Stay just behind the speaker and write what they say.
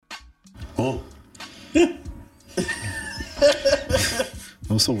Oh. That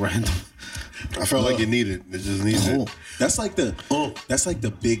was so random. I felt like it needed. It just needed it. That's like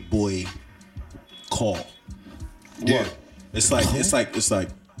the big boy call. Yeah. It's like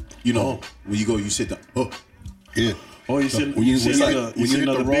you know when you go you sit down. Oh. Yeah. Oh, you see when you hit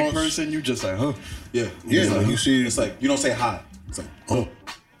another the big Ross- person, you just like, huh? Yeah. Yeah, It's when you see- it's like you don't say hi. It's like oh.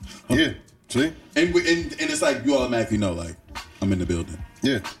 Yeah. See? And it's like you automatically know like I'm in the building.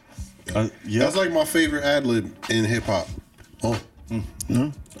 Yeah. Yeah. That's like my favorite ad lib in hip hop. Oh.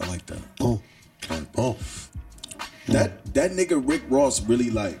 I like that. Oh. Oh. That nigga Rick Ross really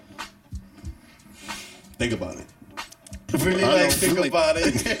like. Think about it. Really like think about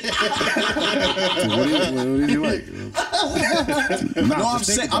it. What do you like? No, I'm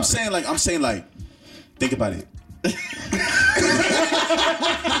saying like. Think about it.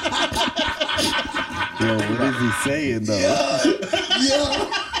 Yo, what is he saying though?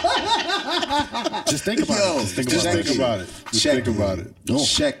 Just think about it. Just think about it. Just Check think about it.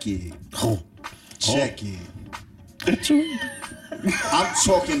 Check it. Check it.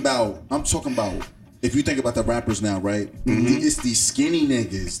 I'm talking about. If you think about the rappers now, right? It's these skinny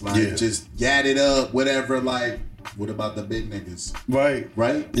niggas, like just yat it up, whatever. Like, what about the big niggas? Right.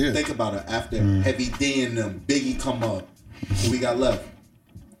 Right? Yeah. Think about it. After Heavy D and them, Biggie come up. Who we got left?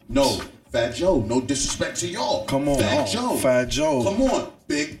 No, Fat Joe. No disrespect to y'all. Come on. Fat Joe. Fat Joe. Come on,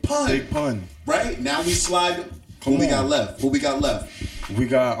 Big Pun. Big Pun. Right? Now we slide. Who we got left? We got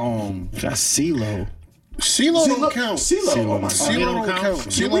Got CeeLo. CeeLo don't count. CeeLo. Oh my God. CeeLo don't count.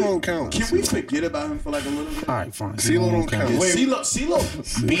 CeeLo don't count. Can we forget about him for like a little bit? All right, fine. CeeLo don't count. Wait. CeeLo.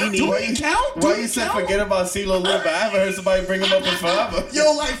 Beanie. Do he count? Why you said forget about CeeLo a little bit? I haven't heard somebody bring him up in forever.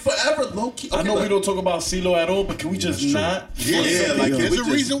 Yo, like forever, low key. I know we don't talk about CeeLo at all, but can we just not? Yeah, like There's a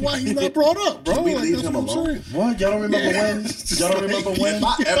reason why he's not brought up, bro. Can we Like, leave that's him what I'm alone? saying. What? Y'all don't remember when? Y'all don't remember when? If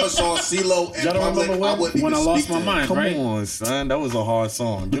I ever saw CeeLo in Y'all don't public, remember I wouldn't When I even lost speak my to him. mind, Come right? on, son. That was a hard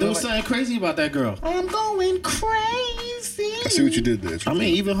song. But there was something crazy about that girl. I'm going crazy. I see what you did there. I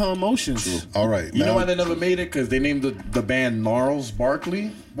mean, even her emotions. All right. You know now, why they never made it? Because they named the band Gnarls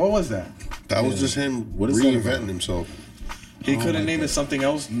Barkley. What was that? that was just him What is that reinventing about? himself. He could have named it something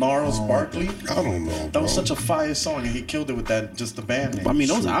else. Gnarls Barkley. I don't know, That bro. was such a fire song, and he killed it with that. Just the band name. I mean,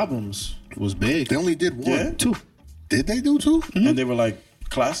 those albums was big. They only did one. Yeah. Two. Did they do two? and they were like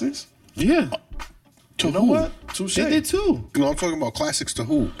classics. Yeah. You know what? Touche. They did two. No, I'm talking about classics to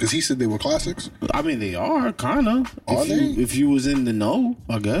who? Because he said they were classics. I mean, they are kind of. Are they? If you was in the know,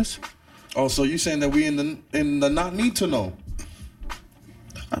 I guess. Oh, so you saying that we in the not need to know?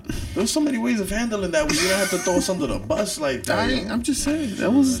 There's so many ways of handling that. We don't have to throw us under the bus like that. you know? I'm just saying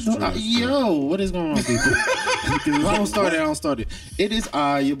that was yo. What is going on, people? Because if I don't start it, I don't start it. It is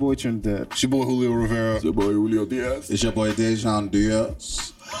your boy Trinidad. It's your boy Julio Rivera. Your boy Julio Diaz. It's your boy Dejan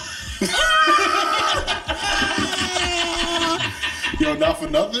Diaz. Yo, not for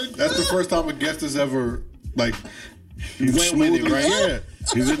nothing. That's the first time a guest has ever like Went with it, smoothly- right? Yeah.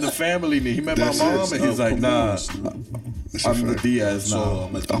 He's in the family. He met That's my it. mom, and he's like, come "Nah, on. It's a I'm the fact. Diaz now."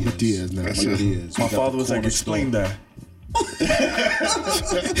 So I'm a Diaz now. That's I'm a it. Diaz. My We got father the was like, corner "Explain store. that."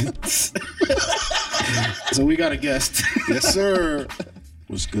 So we got a guest. Yes, sir.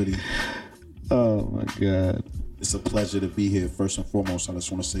 What's goody? Oh my god. It's a pleasure to be here. First and foremost, I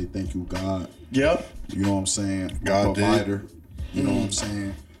just want to say thank you, God. Yep. You know what I'm saying? My God did. provider. You know what I'm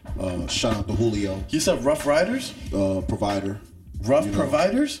saying? Shout out to Julio, You said Rough Riders, provider. Rough You know.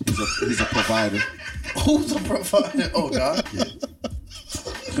 Providers. He's a provider. Who's a provider? Oh God.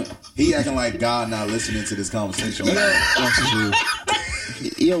 He acting like God not listening to this conversation.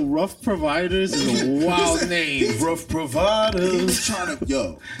 Yo, Rough Providers is a wild name. Rough He Providers. was trying to,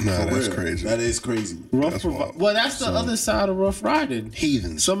 Nah, for that's real. crazy. That is crazy. Rough Well, that's the other side of rough riding.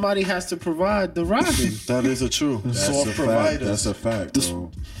 Heathens. Somebody has to provide the riding. That is a true. That's Soft a fact. provider. That's a fact,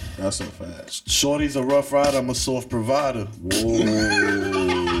 bro. That's a fact. Shorty's a rough rider. I'm a soft provider. Whoa.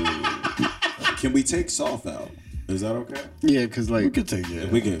 Can we take soft out? Is that okay? Yeah, because We like could take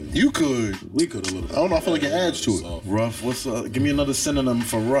it. We can. You could. We could a little bit. I don't know. I feel like it adds to it. Soft. Rough. What's give me another synonym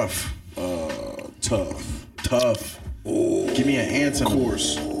for rough? Tough. Tough. Give me an answer.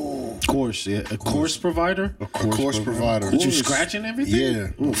 Course. course, yeah, a course provider. A course provider. But you scratching everything?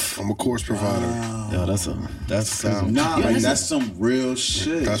 Yeah. Oof. I'm a course provider. Yo, That's sound. Nah, like that's some real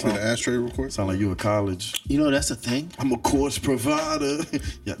shit. Pass me the ashtray real quick. Sound like you at college. you know that's a thing. I'm a course provider.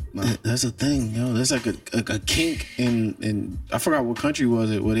 Yeah. Nah. That's a thing, yo. There's like a kink in I forgot what country was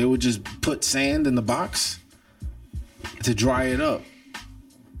it where they would just put sand in the box to dry it up.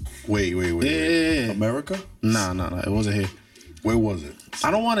 Wait. Yeah. America? Nah. It wasn't here. Where was it? I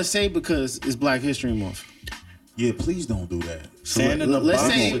don't want to say because it's Black History Month. Yeah, please don't do that. Sand in the let's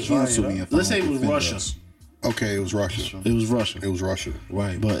box. say- would Cancel dry me up. if I Let's say don't it was defend Russia. us. Okay, it was Russia. It was Russia. It was Russia.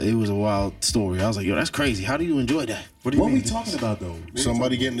 Right. But it was a wild story. I was like, yo, that's crazy. How do you enjoy that? What do you What are mean? we talking about though?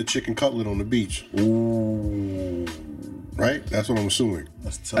 Somebody getting the chicken cutlet on the beach. Ooh, Right? That's what I'm assuming.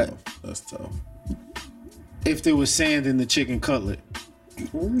 that's tough. That's tough. If there was sand in the chicken cutlet.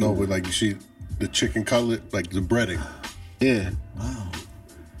 No, but like you see the chicken cutlet, like the breading. Yeah. Wow.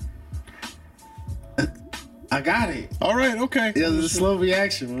 I got it. All right, okay. Yeah, the slow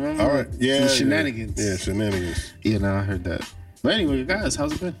reaction, remember? All right. Yeah. The yeah. shenanigans. Yeah, shenanigans. Yeah, no, I heard that. But anyway, guys,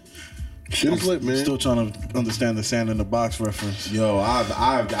 how's it been? Shit is lit, man. Still trying to understand the sand in the box reference. Yo,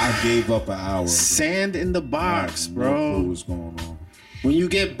 I gave up an hour. Sand in the box, No bro. clue what's going on. When you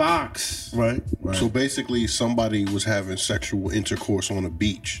get box, Right. Right. So basically, somebody was having sexual intercourse on a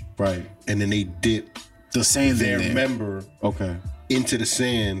beach, Right. and then they dipped the sand their in there member Okay. into the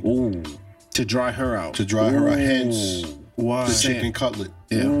sand Ooh. to dry her out. to dry her out. Hence, Why? the Sand. chicken cutlet.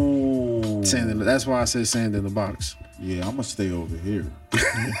 Yeah. Ooh. Sand in the, that's why I said sand in the box. Yeah, I'm gonna stay over here.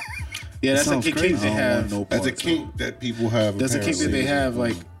 Yeah, that's a sounds kink crazy. they I don't have. want no That's a parts of kink that people have. That's a kink that they apparently.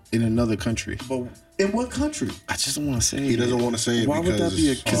 have like in another country. But it. In what country? I just don't want to say He doesn't want to say it why would because that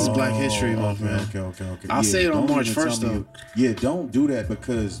be a because it's Black History Month, man. Okay. I'll say it on don't March even 1st, tell me- though. Yeah, don't do that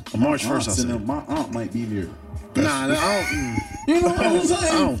because On March my 1st, aunts I'll and say them- it. my aunt might be there. Nah, I don't. You know what I'm I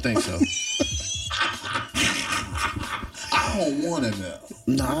saying? don't think so. I don't want to know.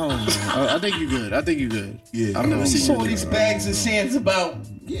 No, I don't know. I think you're good. I think you're good. Yeah, I've never seen you. these bags of sand's about.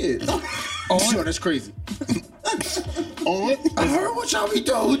 Yeah. Oh, sure, that's crazy. on. I heard what y'all be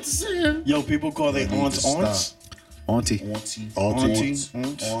doing with the sand. Yo, people call their aunts aunts. Auntie. Auntie. Auntie.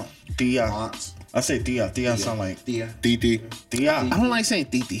 Aunt. Aunt. Tia. Aunt. I say tia. Tia sound like Tia. Titi. tia. I don't like saying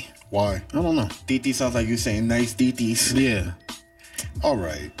titi. Why? I don't know. Titi sounds like you saying nice titis. Yeah. All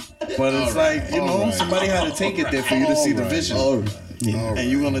right. But it's like, you know, Alright. somebody had to take it there for you to see the Alright. vision. All right. All right. And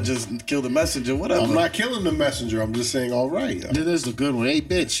you're gonna just kill the messenger, whatever. I'm not killing the messenger. I'm just saying, all right. This is the good one. Hey,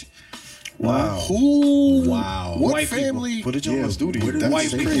 bitch. Wow. Who? Wow. What White people. family? What did your aunts do to you? where did That's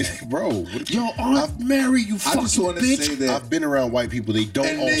white people? crazy, bro. What- Yo, Aunt Mary, you I fucking just want to bitch. say that. I've been around white people. They don't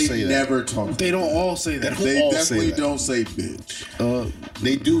And all they say that. never talk. They don't all say that. They They all say definitely that. don't say bitch.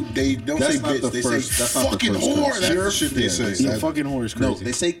 They do. They don't That's say not bitch. the They first- say that's not the fucking first whore. curse. That's the shit they Yeah, say. they You say- That- fucking whore is No, crazy.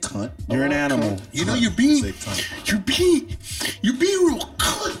 they say cunt. You're an animal. you know, you're being Say cunt. you're being real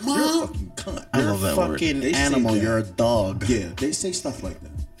cunt, You're a mom. fucking cunt. I love that word. Fucking They say animal. that. You're a dog. Yeah, they say stuff like that.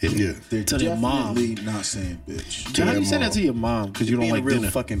 Yeah. They're To their mom. definitely not saying bitch. How do you their say that mom. to your mom? Because you don't Being like a real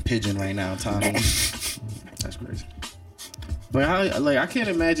dinner. fucking pigeon right now, Tommy. That's crazy. But how, like, I can't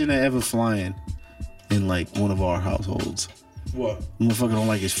imagine that ever flying in like one of our households. What? Motherfucker don't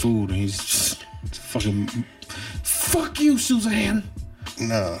like his food, and he's just fucking. Fuck you, Suzanne.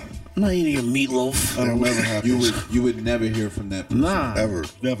 Nah. I'm not eating your meatloaf. That'll never happen. You would never hear from that person. Nah. Ever.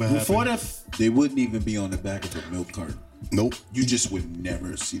 Never Before happen. that, They wouldn't even be on the back of a milk carton. Nope. You just would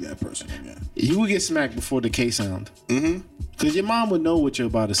never see that person again. you would get smacked before the K sound. Mm-hmm. Because your mom would know what you're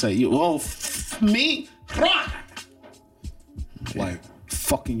about to say. You, oh, me? Like,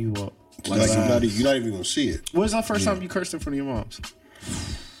 Fucking you up. Like you're not even gonna see it. When's the first time you cursed in front of your moms?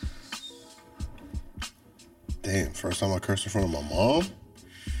 Damn. First time I cursed in front of my mom.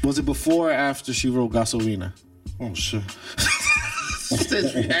 Was it before or after she wrote Gasolina? Oh shit.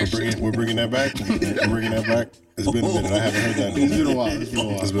 We're bringing that back. We're bringing that back. It's been a minute. I haven't heard that. It's been a while. It's been a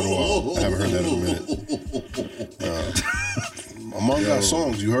while. It's been a while. I haven't heard that in a minute. My mom got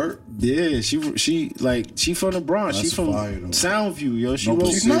songs. You heard? Yeah, she from the Bronx. She That's from fire, though. Soundview, yo. She No, wrote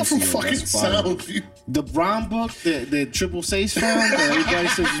but She's not from Seriously, fucking that's fire. Soundview. the rhyme book that Triple Six found. That everybody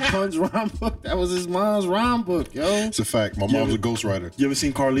says is Pun's rhyme book. That was his mom's rhyme book, yo. It's a fact. My mom's a ghostwriter. You ever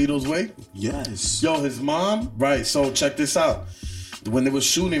seen Carlito's Way? yes. Yo, his mom, right? So check this out. When they were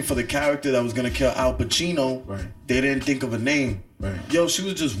shooting for the character that was gonna kill Al Pacino, Right. they didn't think of a name. Right. Yo, she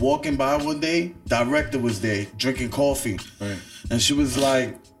was just walking by one day. Director was there drinking coffee, Right. and she was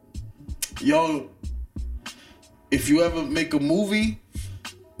like, "Yo, if you ever make a movie,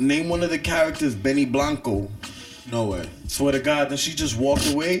 name one of the characters Benny Blanco." No way. Swear to God. Then she just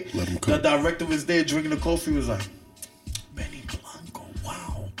walked away. Let him The cook. director was there drinking the coffee. Was like, Benny Blanco.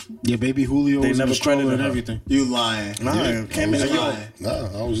 Wow. Yeah, baby Julio They was in never the stroller credited and her. everything. You lying. Nah, I can't make. You Yo, lying.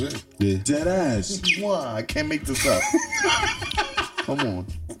 Nah, I was it. Yeah. Dead ass. wow, I can't make this up. Come on.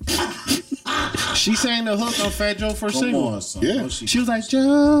 She sang the hook on Fat Joe first Come single. on, son. Yeah. What's She was like,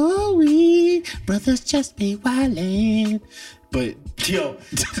 Joey, brothers just be wildin'. But Yo,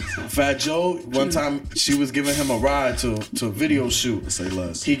 Fat Joe, one time she was giving him a ride to a video shoot. Say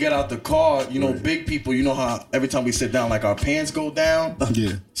less. He get out the car, you know, big people, you know how every time we sit down, like our pants go down?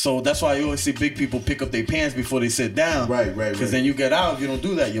 yeah, So that's why you always see big people pick up their pants before they sit down. Right. Because then you get out, if you don't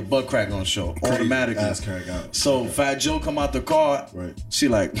do that, your butt crack gonna show automatically. Ass crack out. So Fat Joe come out the car, Right. she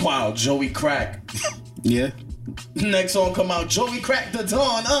like, wow, Joey crack. yeah. Next song come out, Joey crack the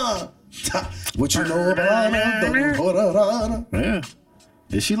dawn, What you know about her? Yeah.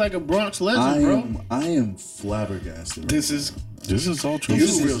 Is she like a Bronx legend, bro? I am flabbergasted. This is all true.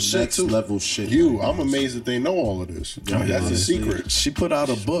 This real is shit, next too. level shit. I'm amazed that they know all of this. That's a honestly. secret. she put out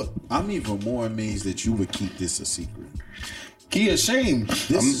a book. I'm even more amazed that you would keep this a secret. He ashamed.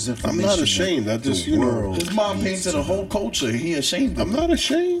 This is I'm information not ashamed. that I just, the you know, world His mom needs painted to a whole know. culture. He ashamed of I'm it. not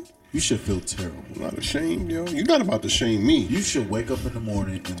ashamed. You should feel terrible. I'm not ashamed, yo. You're not about to shame me. You should wake up in the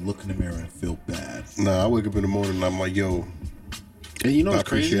morning and look in the mirror and feel bad. Nah, I wake up in the morning and I'm like, yo, And you know I what's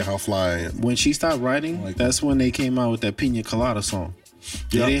crazy? appreciate how fly I am. When she stopped writing, Like that's when they came out with that Pina Colada song.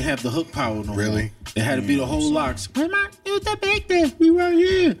 They Yep. didn't have the hook power no more. Really? It had to be the whole locks. Grandma, it was that big thing. We right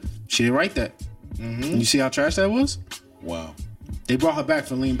here. She didn't write that. And you see how trash that was? Wow. They brought her back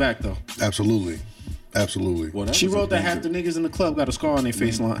for Lean Back, though. Absolutely. Absolutely. Well, She was a wrote that banger. half the niggas in the club got a scar on their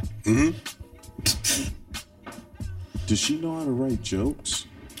face line. Does she know how to write jokes?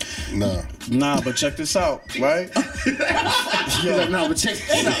 Nah. Nah, but check this out, right? No, but check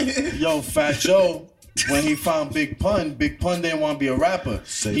this out. Yo, Fat Joe, when he found Big Pun didn't want to be a rapper.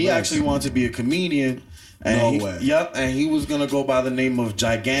 Say He less. actually wanted to be a comedian. And No he, way. Yep, and he was gonna go by the name of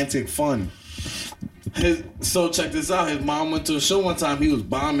Gigantic Fun. So check this out. His mom went to a show one time. He was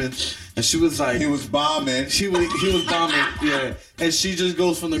bombing, and she was like, He was bombing. he was bombing, yeah. And she just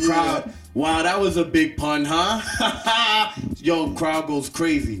goes from the crowd. Wow, that was a big pun, huh? Yo, crowd goes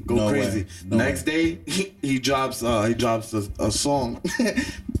crazy, No crazy. way. No Next day, he drops a song,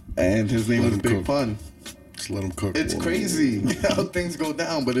 and his name Let is him Big cook. Pun. Just let them cook. It's crazy how things go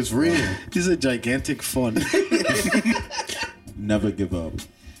down, but it's real. This is a gigantic fun. Never give up.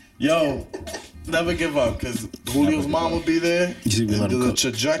 Yo, never give up, because Julio's mom will be there, You see, we let and him the cook.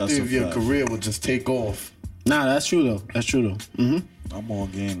 trajectory That's a of your fact. career will just take off. Nah, that's true, though. That's true, though. Mm-hmm. I'm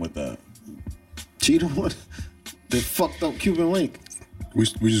on game with that. She the one that fucked up Cuban Link. We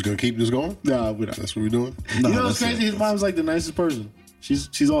just gonna keep this going? Nah, we're not. That's what we doing? You know what's that's crazy? His mom's like the nicest person.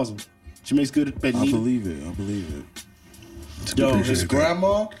 She's awesome. She makes good I meat. believe it. Yo, Appreciate his that.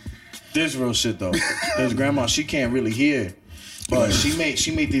 grandma, this real shit though. His grandma, she can't really hear, but she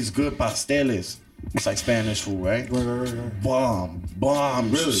made these good pasteles. It's like Spanish food, right? Bomb.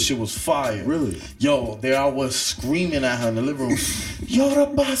 Really? Shit was fire. Really? Yo, there I was screaming at her in the living room. Yo, the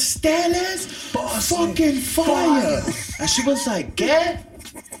pasteles, fucking fire. And she was like, get.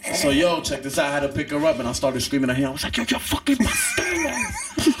 So yo, check this out. I had to pick her up, and I started screaming at her. I was like, yo, your fucking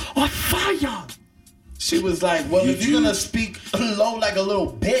pasteles on fire. She was like, well, if you're gonna speak low like a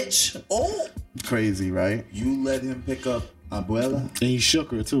little bitch, oh, crazy, right? You let him pick up Abuela? And he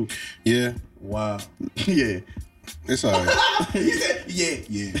shook her too. Yeah. Wow. Yeah. It's all right. He said, yeah.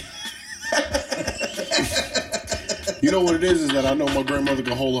 You know what it is that I know my grandmother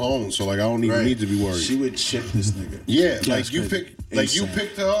can hold her own, so like I don't even Right. need to be worried. She would chip this nigga. yeah, that's like you crazy. you ASAP.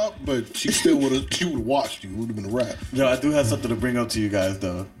 picked her up, but she still would have watched you. It would have been a wrap. Yo, I do have something to bring up to you guys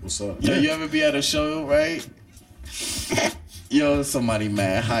though. What's up? Yo, you ever be at a show, right? Yo, somebody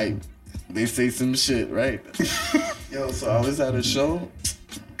mad hype. They say some shit, right? Yo, so I was at a show.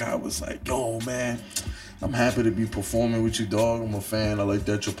 Guy was like, yo, man, I'm happy to be performing with you, dog. I'm a fan. I like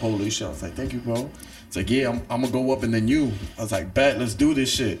that Chipotle shit. I was like, thank you, bro. It's like, yeah, I'm gonna go up and then you. I was like, bet, let's do this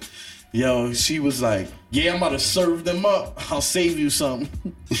shit. Yo, she was like, yeah, I'm about to serve them up. I'll save you something.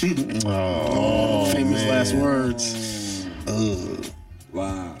 Famous last words.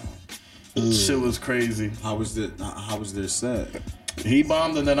 Wow. Shit was crazy. How was their set? He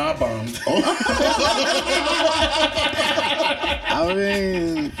bombed and then I bombed. I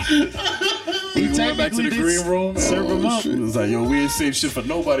mean, We went back to the green room. Serve him up. It was like, yo, we ain't save shit for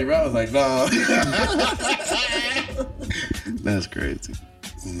nobody, right? I was like, nah. That's crazy.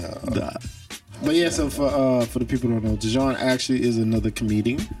 Nah. But yeah, so for the people who don't know, Dejan actually is another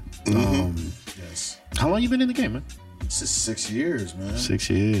comedian. Yes. How long you been in the game, man? This is 6 years, man. 6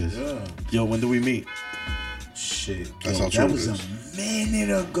 years. Yeah. Yo, when do we meet? Shit. That's Yo, how true that it was is. a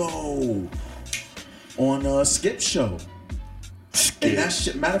minute ago on Skip Show. And that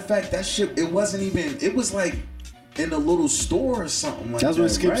shit, matter of fact, that shit, it wasn't even, it was like in a little store or something like That's that. when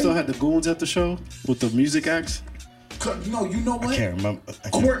Skip right? still had the goons at the show with the music acts. No, you know I what? can't remember.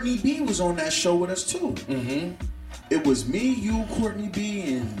 Courtney B was on that show with us too. Mm-hmm. It was me, you, Courtney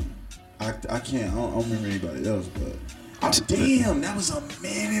B, and I don't remember anybody else, but Damn, that was a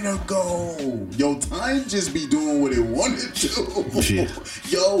minute ago. Yo, time just be doing what it wanted to. Shit.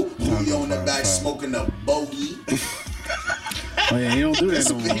 Yo, Julio in the back smoking a bogey. Oh yeah, he don't do that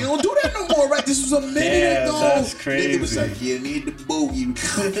no more. He don't do that no more, right? This was a minute Damn, ago. that's crazy. Nigga was like, yeah, need the bogey.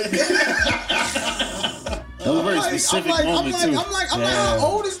 That was a very specific moment too. I'm like, how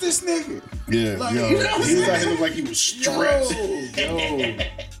old is this nigga? Yeah, Like, yo. you know what He was I'm out here look like he was stressed. Yo.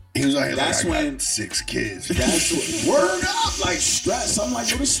 He was out here That's like, I when- got 6 kids. That's what, word up, like stress. I'm like,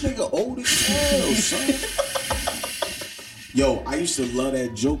 yo, this nigga old as hell, son. Yo, I used to love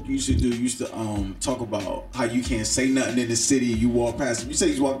that joke you used to do. You used to talk about how you can't say nothing in the city. You walk past. You say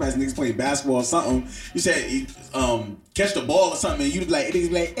you walk past niggas playing basketball or something. You said catch the ball or something. And you'd be like,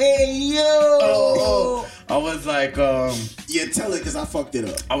 hey yo. Oh, I was like, Yeah, tell it because I fucked it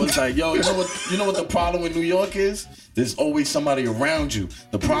up. I was like, yo, you know what the problem with New York is? There's always somebody around you.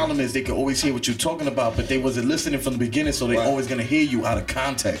 The problem is they can always hear what you're talking about, but they wasn't listening from the beginning, so they're always gonna hear you out of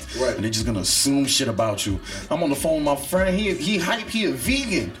context. Right. And they're just gonna assume shit about you. I'm on the phone with my friend, he hype, he a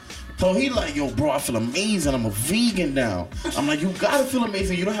vegan. So he like, yo, bro, I feel amazing. I'm a vegan now. I'm like, you gotta feel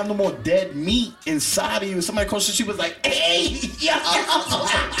amazing. You don't have no more dead meat inside of you. Somebody across the street was like, hey, yeah.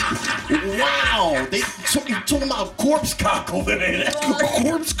 Wow. They talking about corpse cock over there.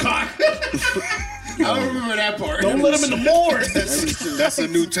 Corpse cock. I don't remember that part. Don't let him in the morgue. That's a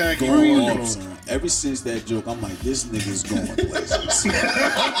new tag. Going up, son. Ever since that joke, I'm like, this nigga's going places.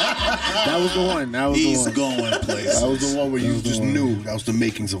 That was the one. That was He's the one. going places. That was the one where you just knew that was the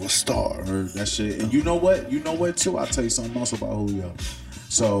makings of a star. Heard that shit. And you know what? You know what too? I'll tell you something else about Julio.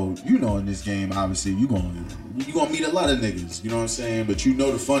 So, you know, in this game, obviously, you gonna meet a lot of niggas, you know what I'm saying? But you know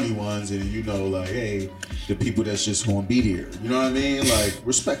the funny ones, and you know, like, hey, the people that's just gonna be there. You know what I mean? Like,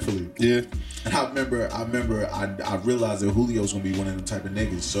 respectfully. Yeah. And I remember I realized that Julio's gonna be one of them type of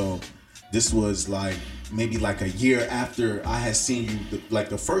niggas. So this was like maybe like a year after I had seen you like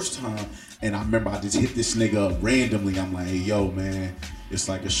the first time, and I remember I just hit this nigga up randomly. I'm like, hey, yo, man, it's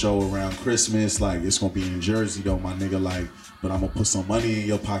like a show around Christmas. Like, it's gonna be in Jersey though, my nigga. Like, but I'm gonna put some money in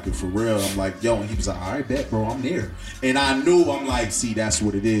your pocket for real. I'm like, yo, and he was like, all right, bet, bro, I'm there. And I knew, I'm like, see, that's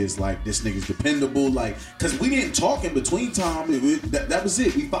what it is. Like, this nigga's dependable. Like, cause we didn't talk in between time. That was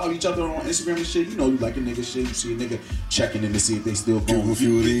it. We followed each other on Instagram and shit. You know, you like a nigga shit. You see a nigga checking in to see if they still going. Give him a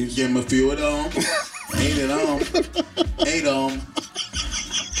few of these. Give him a few of them.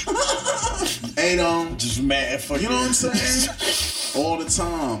 Ain't them. Just mad for You know what I'm saying? All the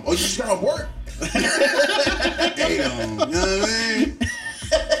time. Oh, you just gotta work. Hey, you know what I mean?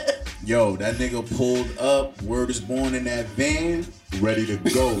 Yo, that nigga pulled up, word is born in that van, ready to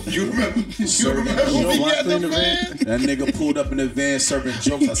go. You remember when he had the van? That nigga pulled up in the van serving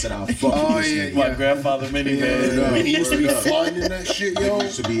jokes. I said, I'll fuck with this nigga. my grandfather minivan. Yeah. When he used to be flying in that shit, yo. He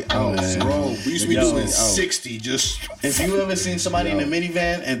used to be out, Bro, we used to be Yo. doing 60 just. If you ever seen somebody in a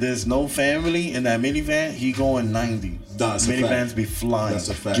minivan and there's no family in that minivan, he going 90. Nah, it's a Minivans fact. be flying. That's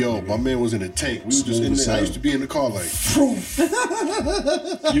a fact. Yo, nigga. my man was in a tank. We was just in there. I used to be in the car like,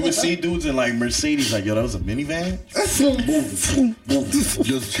 You would see dudes in like Mercedes, like, yo, that was a minivan?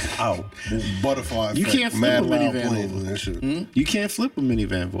 just Out. butterfly. You effect, can't flip mad a loud minivan planes over. and that shit. You can't flip a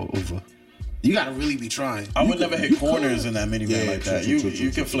minivan over. You gotta really be trying. I would never hit corners in that minivan Yeah, like true, that. true, You true, you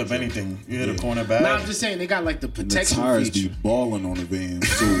true, can flip true, anything. You hit a Yeah. corner bag. Nah, I'm just saying they got like the And the protection tires be feature. balling on the vans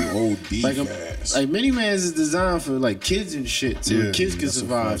too. OD Like fast. like minivans is designed for like kids and shit, so Yeah, kids can that's a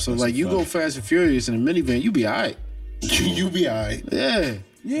survive. fact, So that's like a you go fact. fast and furious in a minivan, you be alright. You be alright. Yeah.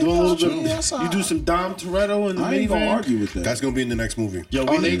 Yeah, do a little that's bit. true. That's You do some Dom Toretto in the I ain't gonna minivan. argue with that. That's gonna be in the next movie. Yo,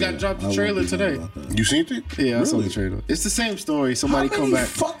 Oh, they we, got dropped I the trailer wouldn't be mad today. about that. You seen it? Yeah, I saw Really? the trailer. It's the same story. How Somebody many come back.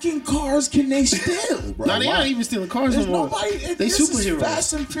 fucking cars can they steal, bro? Nah, they not even stealing cars There's no more. nobody. They This is superheroes.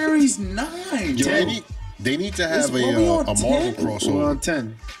 Fast and Furious 9. Yo, Yo, they need to have What we on, a Marvel 10? We're on crossover.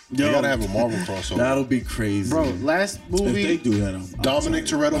 10. They gotta have a Marvel crossover. that'll be crazy. Bro, last if they movie, do that, Dominic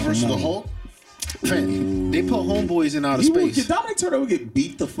Toretto versus the Hulk. they put homeboys in outer He would space. get, Dominic Toretto would get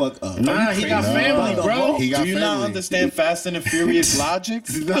beat the fuck up. Nah, he got Nah. family, bro. He got Do you not family. understand Fast and the Furious logic?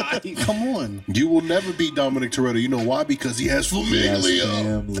 Nah. Come on. You will never beat Dominic Toretto. You know why? Because he has Yes, familia.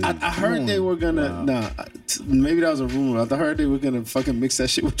 family. I heard they were gonna. Maybe that was a rumor. I heard they were gonna fucking mix that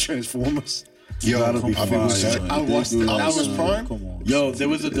shit with Transformers. Yo, That'll be I fire. was Son, I if they watched do it. that, That was son, Prime? Come on. Yo, there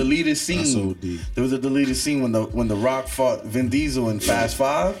was a deleted scene. That's OD. There was a deleted scene when the Rock fought Vin Diesel in Fast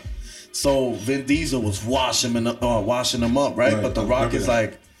 5. So Vin Diesel was washing him up, right? Right, But the I Rock remember is that.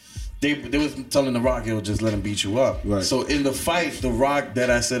 like, they was telling the Rock he'll just let him beat you up. Right. So in the fight, the Rock that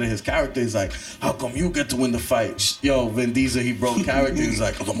I said in his character is like, how come you get to win the fight? Yo, Vin Diesel, he broke character. He's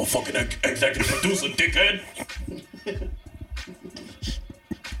like, I'm a fucking executive producer, dickhead.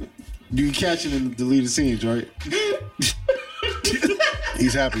 You can catch it in the deleted scenes, right?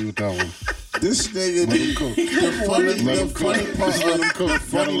 He's happy with that one. This nigga Let him cook. the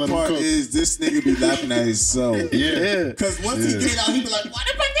funny part is this nigga be laughing at himself. Yeah. Because once he get it out, he be like, "Why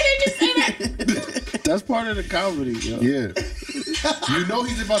the fuck did he just say that?" That's part of the comedy, yo. Yeah. You know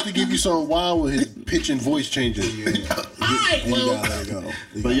he's about to give you something wild with his pitch and voice changing. And you gotta let it go.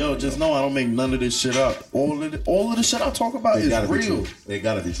 But yo, just know I don't make none of this shit up. All of the shit I talk about It is gotta be real. true. It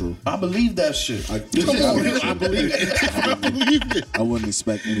gotta be true. I believe that shit. I believe it. I wouldn't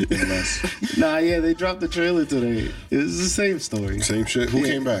expect anything less. Nah, yeah, they dropped the trailer today. It's the same story. Same shit. Who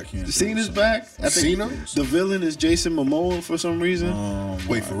came back? Cena's back. I think Cena? the villain is Jason Momoa for some reason.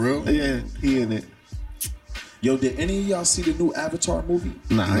 Wait, for real? Yeah, he in it. Yo, did any of y'all see the new Avatar movie?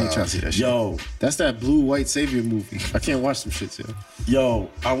 Nah, I ain't trying to see that shit. Yo, That's that blue white savior movie. I can't watch some shit, yo. yo,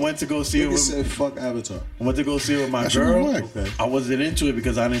 I went to go see it Nigga with said, "Fuck Avatar." my That shit girl. was whack. Okay. I wasn't into it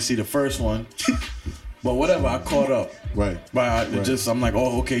because I didn't see the first one. But whatever, I caught up. Right. But I'm like,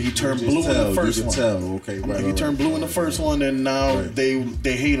 oh, okay, he turned Just blue in tell, the first you can one. tell. Okay, I'm right. like, he turned blue in the first one, and now Right.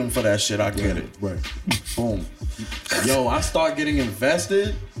 they hate him for that shit. I get it. Right. Boom. Yo, I start getting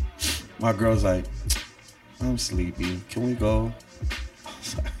invested. My girl's like, I'm sleepy. Can we go?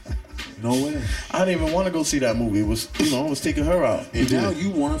 No way. I didn't even want to go see that movie. It was, I was taking her out. And now you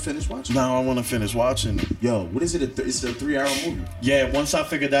want to finish watching? Now I want to finish watching it. Yo, what is it? It's a 3-hour movie. Yeah, once I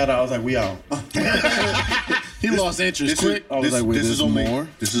figured that out, I was like, we out. He lost interest This quick. is, I was like, wait, this there's is only more?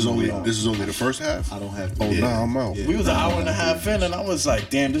 this is only the first half. I don't have. Oh nah, I'm out. Yeah. We was an hour and a half in, and I was like,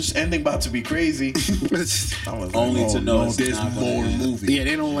 damn, this ending about to be crazy. I was like, Only to know it's There's not more gonna end. movie. Yeah,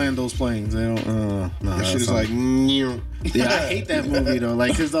 they don't land those planes. They don't. Nah, That shit that's is all. like, Yeah, I hate that movie though.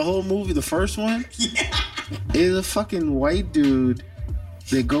 Like, cause the whole movie, the first one, is a fucking white dude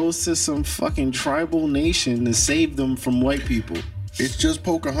that goes to some fucking tribal nation to save them from white people. it's just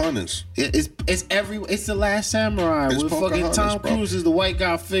Pocahontas. It's the Last Samurai It's with fucking Pocahontas, Tom bro. Cruise is the white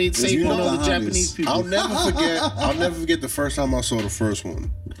guy saving all the Pocahontas. Japanese people. I'll never forget the first time I saw the first one.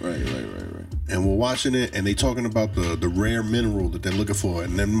 Right. And we're watching it, and they talking about the rare mineral that they're looking for,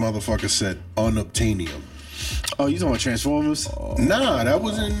 and then motherfucker said unobtainium. Oh, you talking about Transformers? Nah, that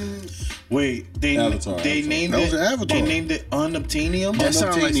was in. wait, they Avatar. named That it. was an Avatar. They named it unobtainium. That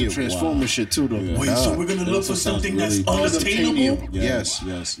sounds like some Unobtainium. Transformers shit too, though. Yeah. Wait, so we're gonna That look also for sounds something really- that's unobtainable? Yes.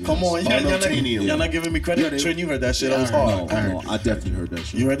 Come on, Unobtainium. y'all not giving me credit. Trent, you heard that shit. That was No, hard. I definitely heard that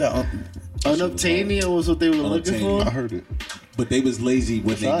shit. You heard that? Unobtainium was what they were looking Unobtainium. for. I heard it. But they was lazy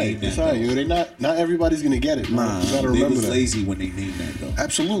when they named that. It's alright. though. Yo, they not everybody's gonna get it. Nah, you gotta They remember was that. lazy when they named that though.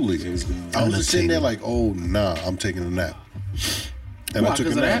 Absolutely. I was just sitting there like, oh nah, I'm taking a nap. And Why, I took a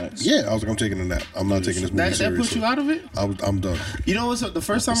 'cause of nap. that? Yeah, I was like, I'm taking a nap. I'm not taking this movie That seriously. put you out of it? I'm done. You know what's up? The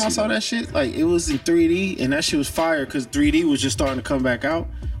first time I saw that shit, like it was in 3D, and that shit was fire because 3D was just starting to come back out.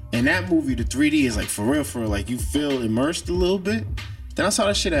 And that movie, the 3D is like for real, like you feel immersed a little bit. Then I saw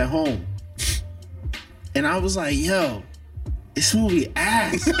that shit at home, and I was like, yo, this movie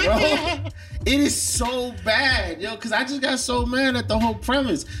ass, bro. It is so bad, yo, because I just got so mad at the whole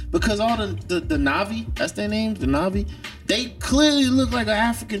premise because all the Na'vi, that's their names, the Na'vi, they clearly look like an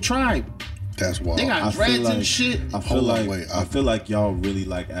African tribe. That's wild. They got I feel dreads like and shit. I feel Hold on, like wait, I feel like y'all really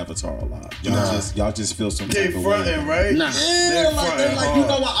like Avatar a lot. Y'all just feel some They type of fronting, way. right? Nah. Yeah, like they're like, you hard.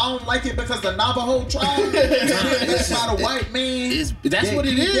 know what? I don't like it because the Navajo tribe. It's not a white man. That's Yeah, what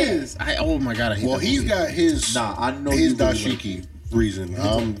it he is. Oh my god, I hate Well, that he's movie. got his I know his you really dashiki reason.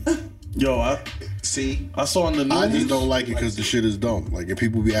 Yo, See, I saw in the news. I just don't like it because the shit is dumb. Like, if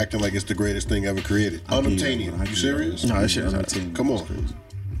people be acting like it's the greatest thing ever created. Unobtainium. You serious? No, that shit is Unobtainium. Come on.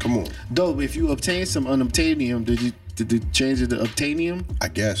 Come on. Dope. If you obtain some unobtainium, did you change it to obtainium? I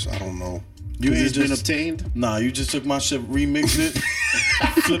guess. I don't know. You Because ain't it's been just obtained. Nah, you just took my shit, remixed it,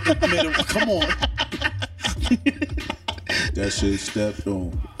 flipped it, made it. Come on. that shit stepped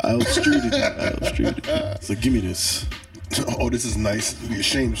on. I obstruded it. So give me this Oh, this is nice. Be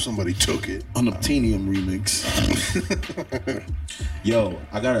ashamed if somebody took it. unobtainium remix. Yo,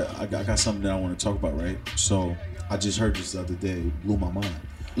 I got something that I want to talk about, right? So I just heard this the other day, it blew my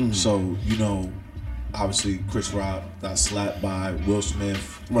mind. So, you know, obviously Chris Rock got slapped by Will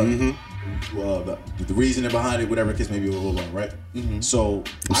Smith. Right. The reasoning behind it, whatever case maybe blah, blah, blah, right? So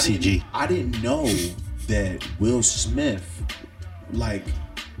CG. I didn't know that Will Smith, like,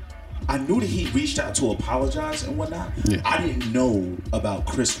 I knew that he reached out to apologize and whatnot. Yeah. I didn't know about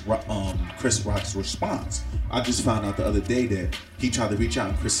Chris Rock's response. I just found out the other day that he tried to reach out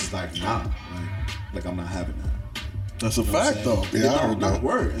and Chris is like, nah, like I'm not having that. That's a fact, though. Yeah, I heard not that.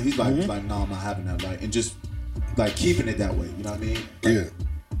 word. And he's like, no, I'm not having that, like, and just like keeping it that way. You know what I mean? Yeah.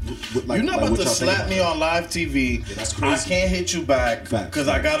 Like, You're not like about what to y'all think slap about me it. on live TV. Yeah, that's I crazy. can't hit you back Facts. because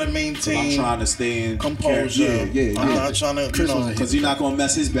I gotta I'm maintain trying to stay in composure. Yeah. I'm not trying to, Because you're not gonna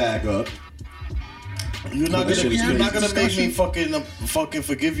mess his bag up. You're not That gonna shit is make crazy. me fucking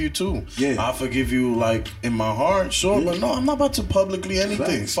forgive you too. Yeah. I forgive you like in my heart, sure, but no, I'm not about to publicly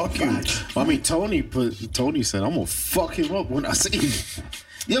anything. Facts. Fuck Facts. I mean, Tony said, "I'm gonna fuck him up when I see him."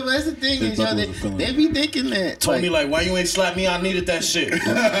 Yeah, but that's the thing His is, y'all, brother was a feeling. they be thinking that you. Tony, like, why you ain't slap me? I needed that shit.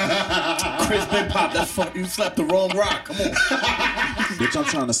 Chris Big Pop, that fuck, you slapped the wrong rock. Come on. Bitch, I'm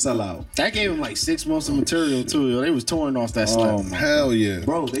trying to sell out. that gave him like 6 months of material too. Yo. They was touring off that Oh slap my Hell yeah.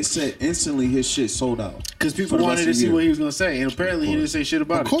 Bro, they said instantly his shit sold out. because For people the wanted rest to of the see year. what he was gonna say, and apparently he didn't say shit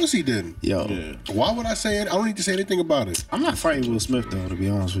about Of it. course he didn't. Yo, Yeah. Why would I say it? I don't need to say anything about it. I'm not fighting Will Smith though, to be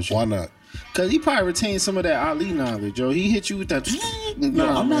honest with you. Why not? Because he probably retained some of that Ali knowledge, yo. He hit you with that. No,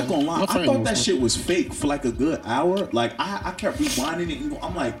 I'm not gonna lie. I fighting thought Will that Smith. shit was fake for like a good hour. Like I kept rewinding it and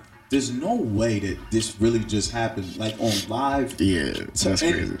I'm like, there's no way that this really just happened. Like on live. Yeah, that's and,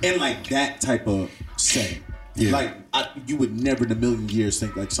 crazy. And like that type of setting. Yeah. Like you would never in a million years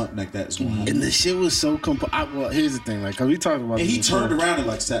think like something like that is gonna happen. And the shit was so well, here's the thing, like, cause we talking about And this he before. turned around and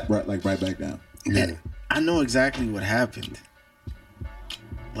like sat right back down. Yeah. I know exactly what happened.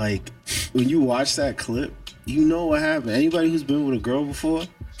 Like, when you watch that clip, you know what happened. Anybody who's been with a girl before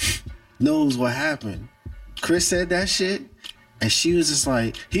knows what happened. Chris said that shit, and she was just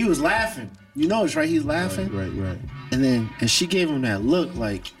like, he was laughing. You know it's right, he's laughing. Right. And she gave him that look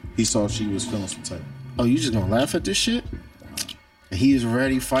like, He saw she was feeling some type. oh, you just gonna laugh at this shit? And he was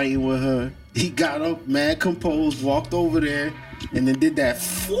ready fighting with her. He got up, mad composed, walked over there, and then did that.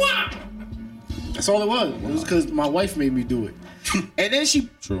 Fwah! That's all it was. It was because my wife made me do it. And then she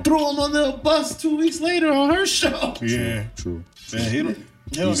True. threw him under a bus 2 weeks later on her show. Yeah. True. Man, he don't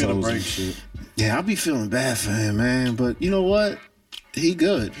These get a hoes break. and shit. Yeah, I be feeling bad for him, man. But you know what? He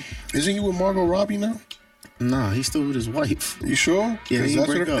good. Isn't you with Margot Robbie now? Nah, he's still with his wife. You sure? Yeah, 'Cause he that's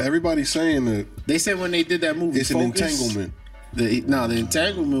break what up. everybody's saying that They said when they did that movie, it's an Focus, entanglement. The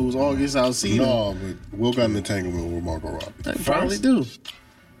entanglement was August Alsina. No, but Will got an entanglement with Margot Robbie. They probably do.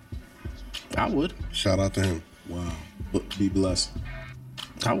 I would. Shout out to him. Wow. But be blessed.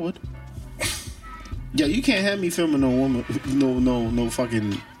 I would. Yeah, you can't have me filming no woman, no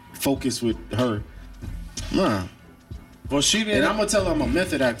fucking Focus with her. Nah. Well, she And didn't. I'm gonna tell her I'm a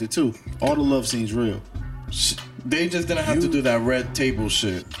method actor too. All the love scenes real. They just didn't have to do that red table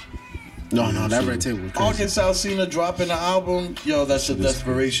shit. No, that red table was crazy. August Alsina dropping the album, yo, that's a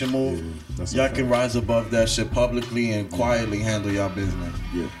desperation move. that's Y'all a can rise above that shit publicly and quietly handle y'all business.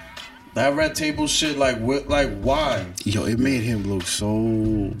 Yeah. That red table shit, like why? Yo, it made him look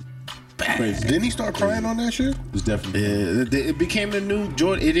so bad. Crazy. Didn't he start crying on that shit? It's definitely Yeah, it became the new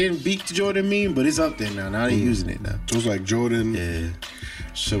Jordan. It didn't beat the Jordan meme, but it's up there now. Now they're using it now. It was like Jordan. Yeah.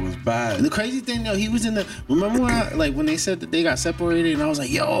 Shit was And bad. the crazy thing though, he was in the. Remember when they said that they got separated, and I was like,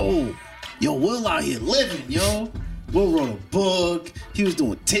 yo, Will out here living, yo. Will wrote a book. He was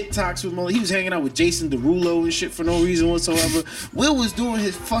doing TikToks with Molly. He was hanging out with Jason Derulo and shit for no reason whatsoever. Will was doing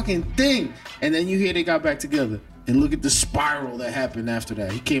his fucking thing, and then you hear they got back together. And look at the spiral that happened after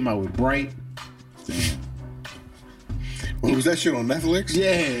that. He came out with Bright. What, was that shit on Netflix?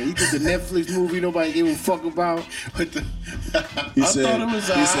 Yeah, he did the Netflix movie nobody gave a fuck about. What the? He I said, thought it was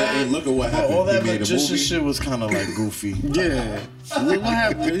he said, hey, look at what But happened. all that he made a magician movie. shit was kind of like goofy. Yeah. Look what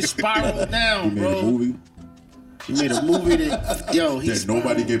happened. It spiraled He down, made bro. a movie He made a movie that, yo, he that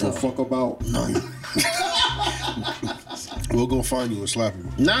nobody spiraled gave a down. fuck about. We'll go find you and slap you.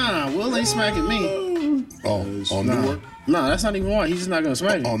 Nah, Will ain't smacking me. Oh, on Nah. Newark? Nah, that's not even why. He's just not gonna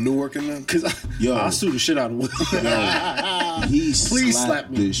smack me. On Newark and then? Cause Yo. I'll sue the shit out of Will. He Please slapped slap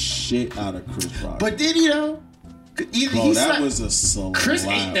me. the shit out of Chris Rock. But did he though? Either bro, he that slapped- was a slap. Chris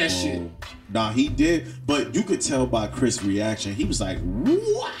ate that bro. shit. Nah, he did. But you could tell by Chris' reaction. He was like,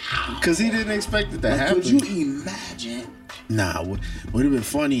 wow. Cause he didn't expect it to Like, happen. could you imagine? Nah, would have been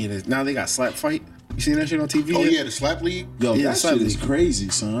funny. And now they got slap fight. You seen that shit on TV? Oh, yet? yeah, the slap league? Yo, Yeah, that slap shit is league. crazy,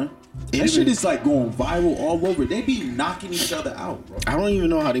 son. That It shit been- is like going viral all over. They be knocking each other out, bro. I don't even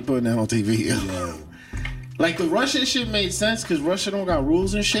know how they putting that on TV. Yo. Like the Russian shit made sense because Russia don't got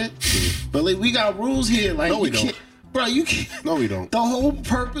rules and shit. But like we got rules here. Like No, we you don't. can't- Bro, you can't. No, we don't. The whole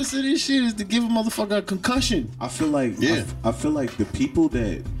purpose of this shit is to give a motherfucker a concussion. I feel like Yeah. I feel like the people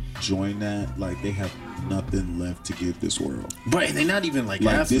that join that, like they have nothing left to give this world. But they're not even like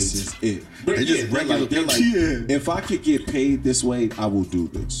Like athletes. this is it. But They just they're regular like, they're like people. Yeah. if I could get paid this way, I will do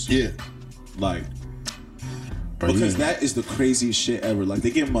this. Yeah. Like Bro, because yeah. that is the craziest shit ever. Like they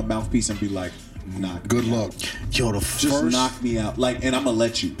give him a mouthpiece and be like, knock Good me luck. out. Yo, the Just first knock me out. Like, and I'm gonna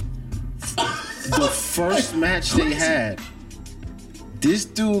let you. the first match they had, This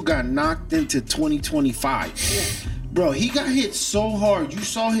dude got knocked into 2025. Bro, he got hit so hard. You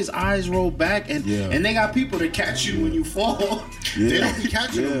saw his eyes roll back, and they got people to catch you when you fall. They don't be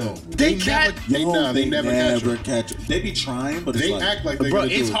catching them though. They never catch them. They be trying, but it's They like, act like they bro,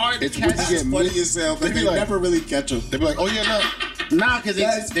 gonna it's do it. hard to It's catch. when you that's get funny mid- as hell. They They be like, never really catch them. they be like, oh yeah, no. Nah, because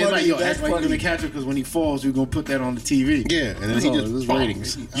That's they're like, funny, yo, that's act like you're funny. gonna catch him because when he falls, we're gonna put that on the TV. Yeah, and then That's he all, just this is boom.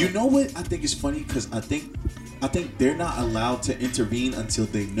 ratings. You know what I think is funny? Because I think they're not allowed to intervene until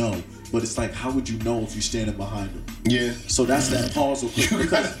they know. But it's like, how would you know if you're standing behind them? Yeah. So that's that pause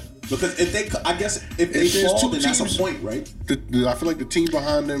because if they, I guess if they there's fall, two then that's a teams- point, right? I feel like the team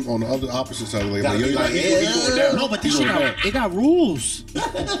behind them on the other opposite side, like, Gotta yo, be like, he's going down. No, but this He's shit going down. it got rules.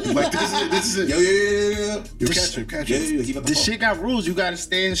 Like this is it. Yeah. You This- catch Yeah, him. he about to The fall. shit got rules. You gotta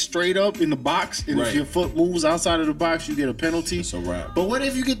stand straight up in the box, and Right. if your foot moves outside of the box, you get a penalty. It's a wrap. But what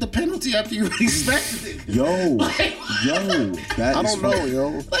if you get the penalty after you already smacked it? Yo, that I is don't know, funny. yo.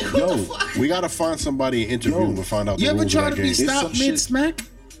 Like, what the fuck? We gotta find somebody and interview Yo. him and find out the You ever rules try of to that be game. It's stopped some shit- mid smack?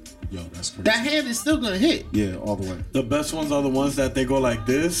 Yo, that's crazy. That hand is still gonna hit. Yeah, all the way. The best ones are the ones that they go like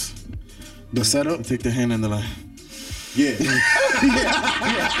this. The setup. Take the hand and they're like, Yeah.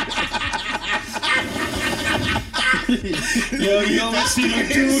 yo, you always see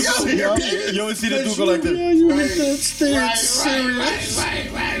the dude. You always see the dude go like this. You hit that stand serious.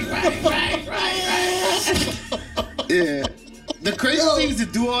 Yeah. The crazy thing is to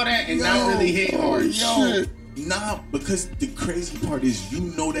do all that and not really hit hard. Yo, nah, because the crazy part is, you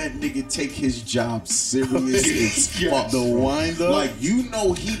know that nigga take his job serious as fuck. The wind up. Like, you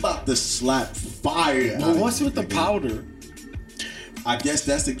know he about to slap fire. But what's with the powder? I guess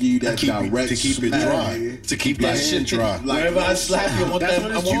that's to give you that direct to keep it smack. dry. To keep that hand dry. Like, Wherever I slap you, I want, That's that,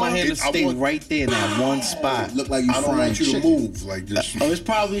 what I it's want my for. hand to I stay want- right there in that one spot. look like you I don't frying want you to chicken. move. Like just Oh, it's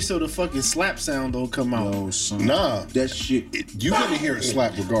probably so the fucking slap sound don't come out. Yo, son. nah. That shit. You're gonna hear it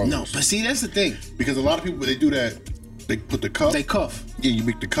slap regardless. No, but see, that's the thing. Because a lot of people they do that. They put the cup. They cuff. Yeah, you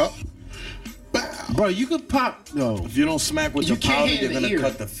make the cup. Bow. Bro, you could pop. No. If you don't smack with You the can't powder, hit you're the gonna ear.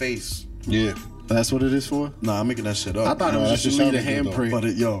 cut the face. Yeah. That's what it is for? Nah, I'm making that shit I up. thought it No, was that just to shit leave the sounded good, though. handprint.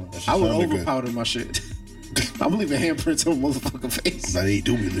 But yo, I would sounded good. overpowder my shit. I'm leaving handprints on motherfucking face. Now they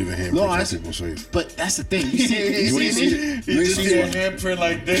do be leaving handprints No, on I people's face. But that's the thing. You see it? You You ain't see see it? it? you You ain't just see see a that? handprint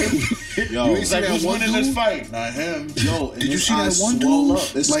like this. Yo, You ain't It's see like, that who's one winning this dude? fight? Not him. yo, and Did you his see that eyes one swell dude?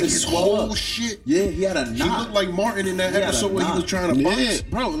 up. It's Like it's his swell whole up. shit. Yeah, he had a He knot. looked like Martin in that He had a episode where he was knot. trying to Yeah, box.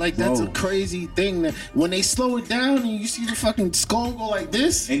 bro, like that's a Bro. crazy thing that when they slow it down and you see the fucking skull go like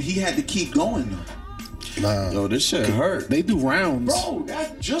this, And he had to keep going though. Nah. Yo, this shit hurt. they do rounds. Bro,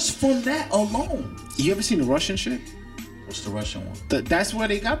 that just from that alone. You ever seen the Russian shit? What's the Russian one? That's where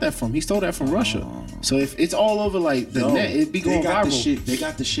they got that from. He stole that from Russia. So if it's all over like the Yo, net, it'd be going they got viral. The shit, they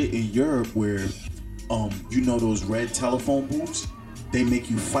got the shit in Europe where, you know those red telephone booths? They make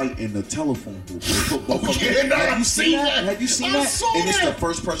you fight in the telephone booth. They put both of them. yeah, no, Have you I've seen seen that? that. Have you seen I that? saw And it's that. the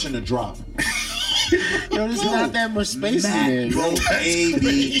first person to drop. Yo, there's not that much space in there. Matt, bro, Yo. they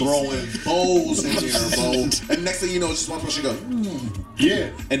be throwing bowls in there, bro. And next thing you know, it's just one person goes,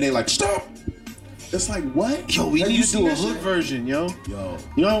 Yeah. and they like, stop. It's like, what? Yo, we Have need you to seen do a that hood shit? version, yo. Yo,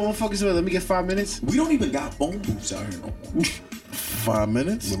 You know what motherfuckers say? Let me get 5 minutes. we don't even got phone booths out here no more. 5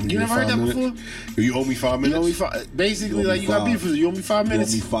 minutes? Let me You get never heard 5 that minutes. before? You owe me 5 You minutes. owe me five. Basically, You owe like me you got five. beef with you owe me 5 You owe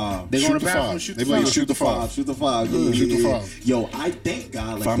minutes. me 5. They go Shoot to the the bathroom, five. shoot They the be like, five. shoot the five. Shoot the 5. Yeah, Shoot the yeah, yeah. 5. Yo, I thank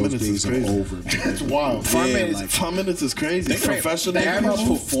God like 5 those minutes days is crazy. are over, man. That's wild. 5 Yeah, minutes. like- 5 minutes is crazy. Professional. the average- I'm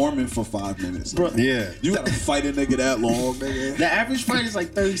performing for 5 minutes. Bro, Yeah. You gotta fight a nigga that long, nigga. the average fight is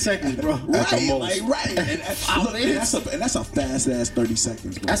like 30 seconds, bro. At the Right, most. like, right. And, look, and that's a fast ass 30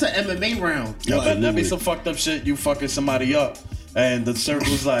 seconds, bro. That's an MMA round. Yo, that'd be Absolutely. some fucked up shit. You fucking somebody up, and the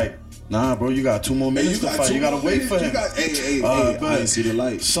circle's like, nah, bro, you got 2 more minutes to fight. You gotta wait for him. Hey, Uh, I but- didn't see the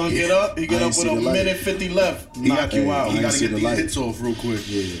light. Son, get up. He get I up ain't with see a the light. minute 50 left. He Knock got you Hey, out. I He ain't got to see get the these light. hits off real quick.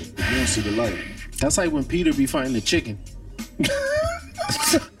 Yeah, you don't see the light. That's like when Peter be fighting the chicken.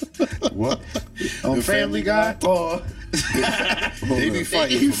 What? On Family Guy. Oh, They be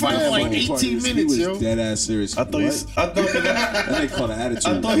fighting. He for fight mad for like money. 18 minutes, he yo. was dead ass serious. I thought you. What? I thought. That ain't called an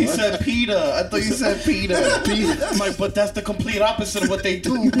attitude. I thought he What? said Peter. I thought you said Peter. I'm like, but that's the complete opposite of what they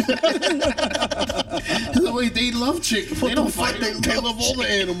do. The way they love chicken. They don't fight. They love all the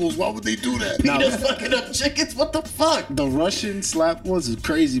animals. Why would they do that? Peter's fucking up chickens. What the fuck? The Russian slap ones is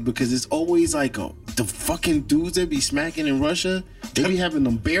crazy because it's always like the fucking dudes that be smacking in Russia. They be having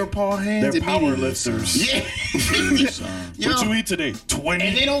them bear paw hands. They're It be power the- lifters. Yeah. Yo, What you eat today? 20.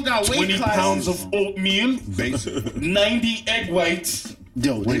 And they don't got weight 20 classes. pounds of oatmeal, Basic. 90 egg whites,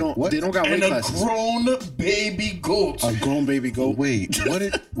 yo, Wait, what? they don't got weight and a classes. grown baby goat. A grown baby goat. Wait,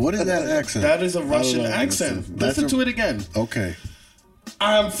 what is that accent? That is a Russian know. accent. That's Listen a- to it again. Okay.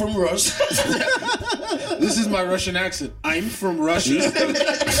 I'm from Russia. This is my Russian accent. I'm from Russia.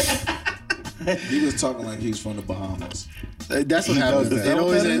 He was talking like he's from the Bahamas. That's what happens. It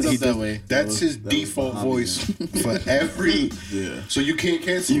always ends up that way. That's his default voice for every. Yeah. So you can't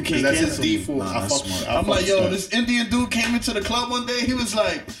cancel. You can't that's cancel his me. default. Nah, that's smart. I'm like, yo, this Indian dude came into the club one day. He was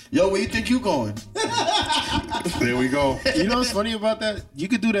like, yo, where you think you going? There we go. You know what's funny about that? You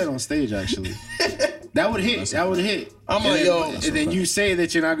could do that on stage, actually. That would hit. That would hit. I'm And like, then- yo. and then you say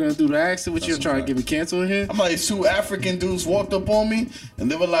that you're not gonna do the accent, but you're trying to get me canceled here. I'm like, 2 African dudes walked up on me and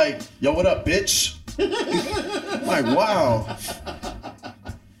they were like, yo, what up, bitch? I'm like, wow.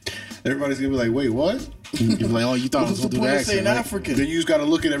 Everybody's gonna be like, wait, what? You're like, oh, you thought I was What's the gonna do the point of accent? saying right? African? Then you just gotta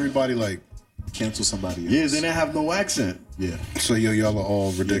look at everybody like, Cancel somebody else. Yeah, they didn't have no accent. Yeah. so y'all are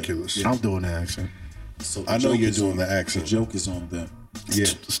all ridiculous. I'm doing the accent. So I know joke you're is doing on- the accent. The joke is on them. Yeah.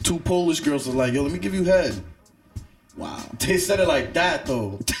 It's 2 Polish girls was like, yo, let me give you head. Wow. They said it like that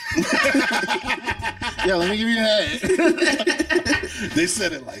though. Yeah, let me give you that. They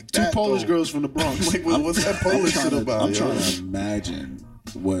said it like Two that. Polish though. girls from the Bronx. Like, what's that Polish shit about? I'm yo? trying to imagine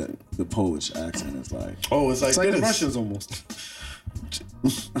what the Polish accent is like. Oh, it's like, It's like the this. Russians almost.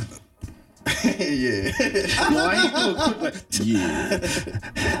 Yeah. No, I ain't do it quick like. Yeah.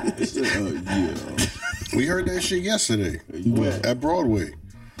 It's yeah. We heard that shit yesterday Where? at Broadway.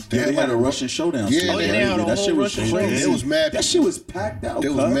 They had a Russian showdown. Yeah, so they crazy. had a that whole shit was Russian crazy. showdown. It was mad. That shit was packed out.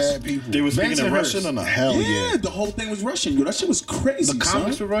 There was cuz. mad people. They were speaking in Bensonhurst. Russian or not? Hell Yeah, yeah. the whole thing was Russian. Yo, that shit was crazy. The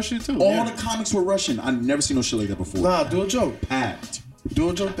comics son. were Russian too. All yeah. the comics were Russian. I never seen no shit like that before. Nah, do a joke. Packed.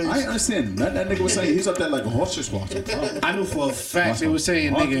 Do a joke. I ain't understand. That nigga was saying he's up there like a horse walking. I knew for a fact they were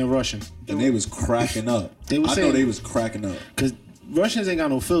saying nigga in Russian. And they was cracking up. They was I know saying- they was cracking up. Cause Russians ain't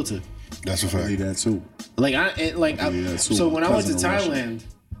got no filter. That's a I need fact. that too. Like Yeah, so so when I went to cousin of Russian. Thailand,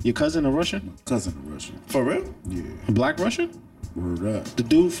 your cousin a Russian? Cousin of Russian. For real? Yeah. A black Russian? Word up. The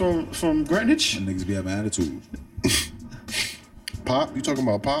dude from Greenwich? And niggas be having attitude. Pop? You talking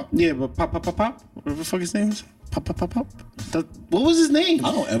about Pop? Yeah, but pop. Whatever the fuck his name is. Pop. What was his name?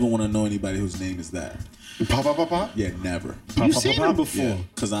 I don't ever want to know anybody whose name is that. Pop, pop, pop, pop? Yeah, never. You've seen him before. Yeah,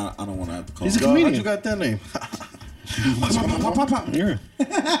 because I don't want to have to call He's a him. Yo, how'd comedian. you got that name? Yeah.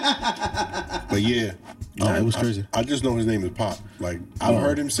 But yeah. Nah, it was crazy. I just know his name is Pop. Like, I've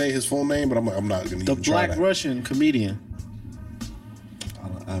heard him say his full name, but I'm not going to The even try black that. Russian comedian.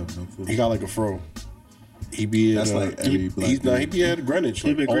 I have no clue. He got like a fro. He be That's at, like every black he dude. be at Greenwich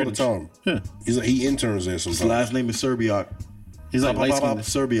like, be at all Greenwich. the time. Yeah. He's like, he interns there His sometimes. last name is Serbiak. He's like light skinned.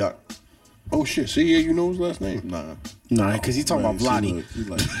 Serbiak. Oh shit! See, yeah, you know his last name. Nah. Nah, because he's talking about Right, Vladi. He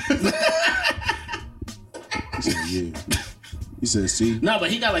like. He said, yeah. He said, see. No,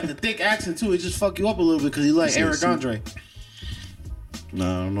 but he got like the thick accent too. It just fuck you up a little bit because he like said, Eric see. Andre.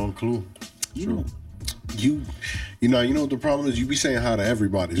 Nah, no clue. You know. You know what the problem is? You be saying hi to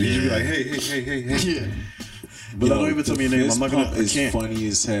everybody. So you just be like, hey. Yeah. But don't even tell me your name. I'm not gonna. I It's can't. funny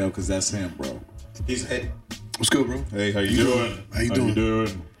as hell because that's him, bro. He's hey. What's good, bro? Hey, how you doing? How you doing?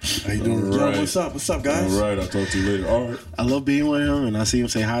 doing? How you doing? All Yo, right. what's up? What's up, guys? All right, I'll talk to you later. All right. I love being with him, and I see him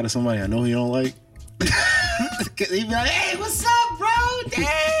say hi to somebody I know he don't like. He be like, "Hey, what's up, bro?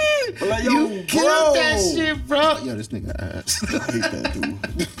 Damn, Like, yo, you killed bro. that shit, bro." Yo, this nigga ass. I hate that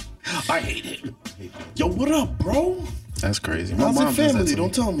dude. I hate him. Yo, what up, bro? That's crazy. How's your does that family? to Don't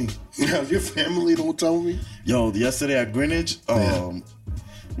me. tell me. How's your family? Don't tell me. Yo, yesterday at Greenwich,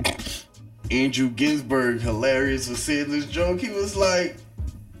 Andrew Ginsberg, hilarious, was saying this joke. He was like,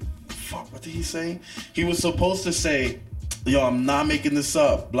 fuck, what did he say? He was supposed to say, yo, I'm not making this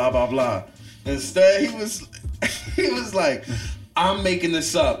up, blah, blah, blah. Instead, he was like, I'm making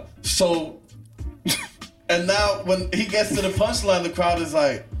this up. So, and now when he gets to the punchline, the crowd is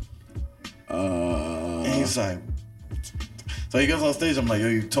like, and he's like, so he goes on stage. I'm like, yo,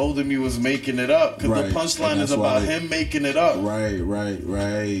 you told him you was making it up because Right, the punchline and is that's why about him making it up.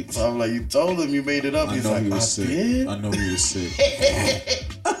 Right. So I'm like, you told him you made it up. I He's know like, he I was sick. did. I know he was sick.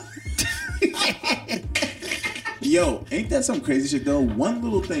 Yo, ain't that some crazy shit though? One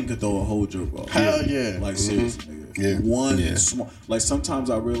little thing could throw a whole joke off. Hell yeah. Like seriously, nigga. Yeah. One small. Like sometimes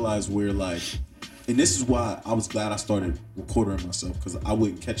I realize we're like, and this is why I was glad I started recording myself because I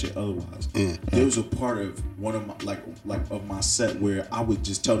wouldn't catch it otherwise. There was a part of one of my like of my set where I would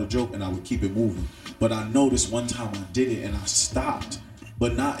just tell the joke and I would keep it moving. But I noticed one time I did it and I stopped,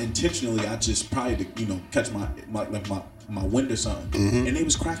 but not intentionally. I just probably to catch my wind or something, and they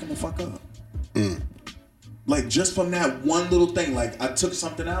was cracking the fuck up. Like just from that one little thing, like I took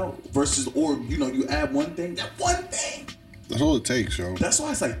something out versus, or you add one thing, that one thing. That's all it takes, yo. That's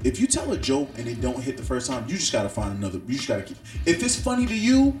why it's like if you tell a joke and it don't hit the first time, you just gotta find another. You just gotta keep. If it's funny to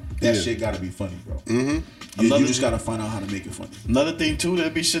you, that Yeah. shit gotta be funny, bro. Yeah, you just gotta find out how to make it funny. Another thing too,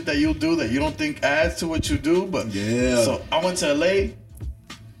 there'd be shit that you'll do that you don't think adds to what you do, but Yeah. So I went to LA,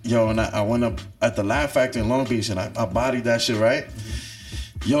 yo, and I went up at the Laugh Factory in Long Beach, and I bodied that shit, right?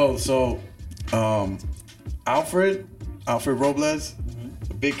 Yo, so Alfred Robles,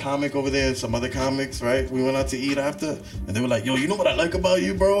 a big comic over there, and some other comics, right? We went out to eat after, and they were like, yo, you know what I like about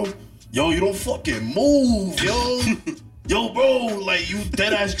you, bro? Yo, you don't fucking move, yo. Yo, bro, like you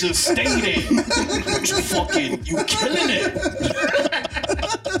dead ass just stay there. You killing it.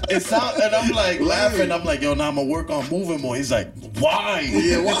 It's out, and I'm like laughing. I'm like, yo, now I'm gonna work on moving more. He's like, why?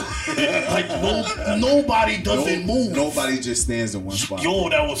 Yeah, why? Like nobody doesn't move. Nobody just stands in one spot. Yo,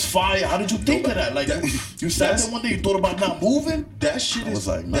 that was fire. How did you think of that? Like you sat there one day, you thought about not moving? That shit is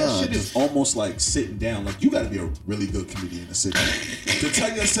that shit is almost like sitting down. Like you got to be a really good comedian to sit down. To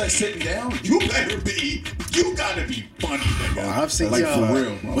tell your set sitting down, you gotta be funny, nigga. I've seen like for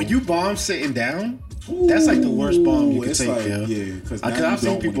real, bro. When you bomb sitting down, that's like the worst bomb you can it's take. like, Yeah, because I've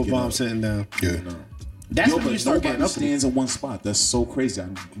seen people bomb sitting down. Yeah. That's when you start getting nobody up. stands in one spot. That's so crazy.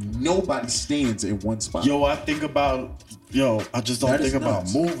 Nobody stands in one spot. Yo, I just don't That is think about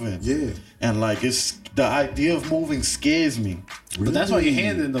nuts. moving. Yeah. And like it's the idea of moving scares me. But that's why your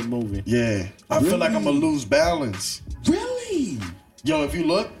hand end up moving. Yeah. I feel like I'm gonna lose balance. Really? Yo, if you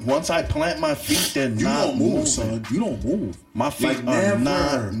look, once I plant my feet, they're You not don't move, moving. son. You don't move. My feet Like, are never.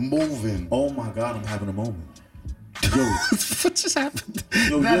 not moving. Oh my God, I'm having a moment. Yo, What just happened?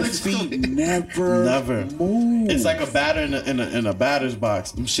 yo, That your looks feet funny. never move. It's like a batter in a batter's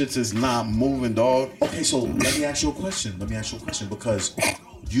box. Them shits is not moving, dog. Okay, so let me ask you a question. Because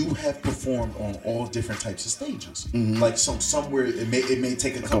you have performed on all different types of stages. Like somewhere it may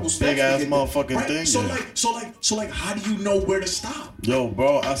take a couple steps. big to ass get motherfucking right? thing, So yeah. like, how do you know where to stop? Yo,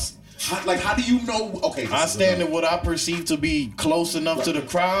 bro, How do you know? Okay, I stand in what I perceive to be close enough to the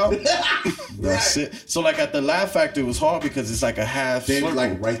crowd. That's it. So like at the Laugh Factory, it was hard because it's like a half They're, circle.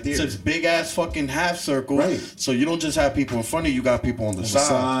 like, right there. So it's big ass fucking half circle. Right. So you don't just have people in front of you, you got people on the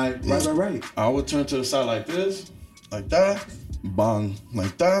side. Right. I would turn to the side like this, like that, bang,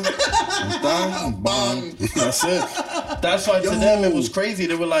 like that, like that, bang. That's it. That's why to them it was crazy.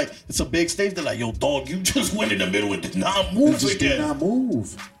 They were like, it's a big stage. They're like, yo, dog, you just went in the middle and did not move It just again. did not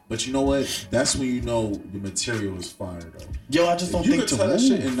move. But you know what? That's when you know the material is fire, though. Yo, I just don't If you think can to tell move. that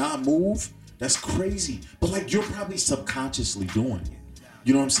shit and not move, that's crazy. But like, you're probably subconsciously doing it.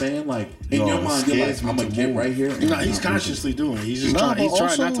 You know what I'm saying? Like in Yo, your it mind, you're like, scares me I'm gonna to get move. right here. and No, not he's move. consciously doing it. He's just No, trying. He's but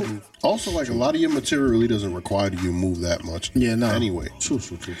trying not to move. also, like a lot of your material really doesn't require you to move that much. Yeah, no. Anyway, True.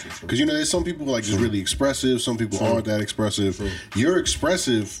 because there's some people like just really expressive. Some people aren't that expressive. You're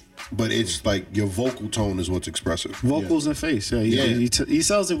expressive, but it's like your vocal tone is what's expressive. Vocals and face. Yeah, he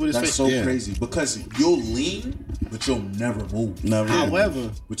sells it with his That's face. so Yeah. crazy because you'll lean, but you'll never move. Never.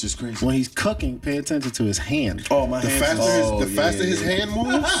 However, Which is crazy. when he's cooking, pay attention to his hand. Oh, my The hands. faster, Oh, yeah, his yeah. hand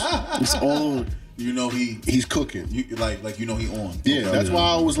moves, It's all over. You know he's cooking. you like you know he on. Yeah, Okay. that's why I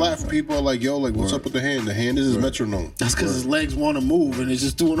always laugh when people are like, "Yo, like, what's up with the hand? The hand is his metronome." That's because his legs want to move and it's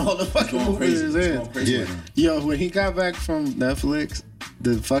just doing all the fucking Going movement crazy. in his It's hand. going crazy Yeah. right now. Yo, when he got back from Netflix,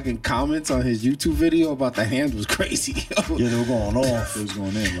 the fucking comments on his YouTube video about the hand was crazy. Yeah, they were going off. It was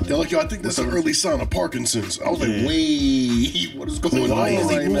going in. Like, They're like, "Yo, I think that's an early sign of Parkinson's." I was like, Yeah. "Wait, what is going Why on is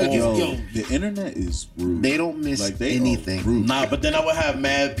he right moving? now?" Yo, the internet is rude. they don't miss Like, they are anything. rude. Nah, but then I would have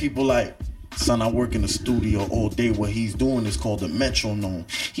mad people like, son, I work in the studio all day. What he's doing is called a metronome.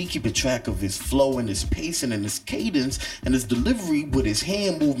 He keeping track of his flow and his pacing and his cadence and his delivery with his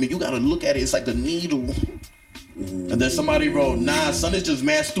hand movement. You gotta look at it. It's like a needle. And then somebody wrote, nah, son, it's just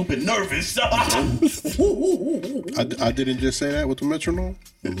mad stupid nervous. I didn't just say that with the metronome.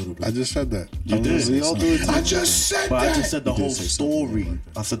 A little bit. I just said that. You did. We all do it too. I just said But that. I just said the did whole say something story.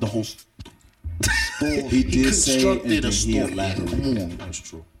 like that. I said the whole story. He did say it, and constructed then a he story. elaborated. Come on. That's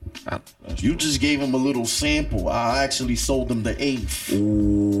true. You just gave him a little sample. I actually sold him the eighth.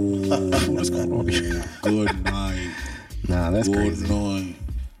 Ooh, good night. Nah, that's Good crazy. night.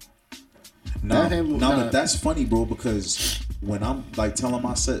 Now, That hand- now nah. that that's funny, bro, because when I'm like telling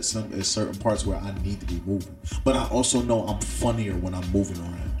my set, there's certain parts where I need to be moving, but I also know I'm funnier when I'm moving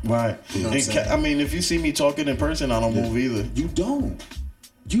around. Right. You know what I'm And saying? I mean, if you see me talking in person, I don't move either. You don't.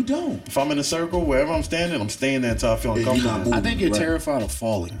 If I'm in a circle, wherever I'm standing there until I feel Yeah, you're not uncomfortable. moving. I think you're Right. terrified of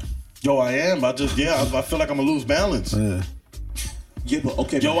falling. Yo, I am. I feel like I'm gonna lose balance. Yeah, but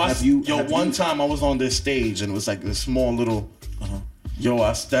okay. Yo, but have you? one time I was on this stage and it was like this small little. Yo,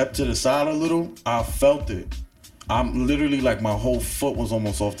 I stepped to the side a little. I felt it. I'm literally like my whole foot was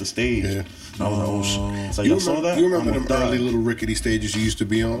almost off the stage. Yeah. And I was like, oh shit. So You y'all saw remember, that? you remember I'm them gonna early die. little rickety stages you used to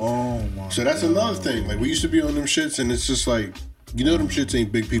be on? Oh my. So that's another thing. Like we used to be on them shits, and it's just like You know them shits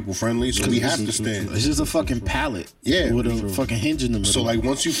ain't big people friendly, so we have to stand. It's just a fucking pallet. Yeah. With a fucking hinge in the middle. So like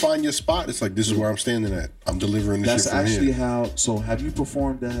once you find your spot, it's like this is where I'm standing at. I'm delivering this That's shit from actually here. how. So have you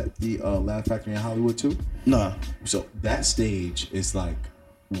performed at the Laugh Factory in Hollywood too? Nah. So that stage is like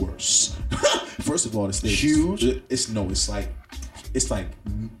worse. First of all, the stage Huge? It's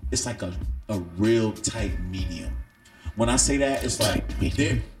like a real tight medium. When I say that, it's like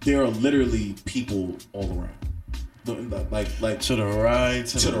there are literally people all around. Like To the right,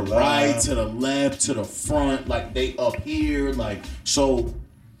 to the right, to the left, to the front, like they up here, like so.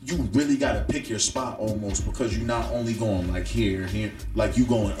 You really gotta pick your spot almost because you're not only going like here, like you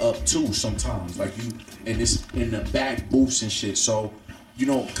going up too sometimes, like you and it's in the back booths and shit. So, you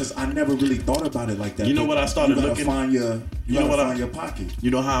know, because I never really thought about it like that. You know but what I started you gotta looking- Find your, you know gotta what I- find your pocket.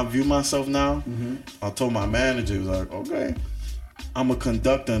 You know how I view myself now? I told my manager, he was like, okay, I'm a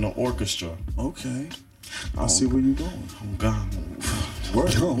conductor in an orchestra. Okay, I see where you going. I'm gone.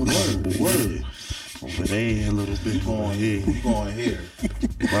 Word. Over there a little bit. Going here. You going here?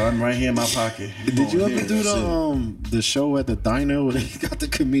 Well, I'm right here in my pocket. Did you ever Yeah, do that's the show at the diner where they got the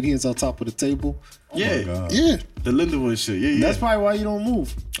comedians on top of the table? Yeah. Yeah. The Lindenwood shit. Yeah. That's probably why you don't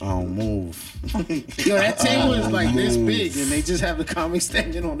move. I don't move. Yo, that table is like this big, and they just have the comic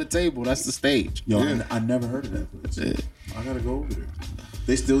standing on the table. That's the stage. Yo, I never heard of that place. I gotta go over there.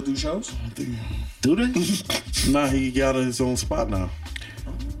 They still do shows? Do they? Nah, he got his own spot now.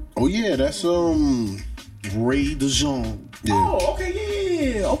 Oh yeah, that's Ray DeJean. yeah. Oh, okay,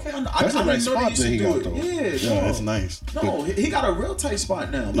 yeah. Okay, That's a nice didn't know spot they used that to he do got, it. though. Yeah, Yeah, no. that's nice. No, he got a real tight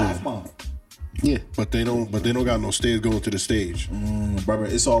spot now. Laugh Mob. Yeah. But they don't got no stairs going to the stage. Brother,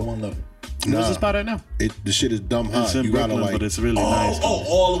 it's all one level. Where's the spot at now? The shit is dumb hot. It's in You gotta Brooklyn, like but it's really nice.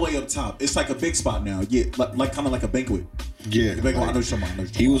 All the way up top. It's like a big spot now. Yeah, like kind of like a banquet. yeah. I know like, what you're talking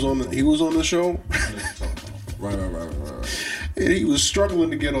about. he was on the show Right. and he was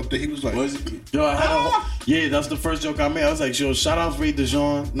struggling to get up there. He was like, What is it? Yo, I had yeah, that's the first joke I made. I was like, yo, shout out Ray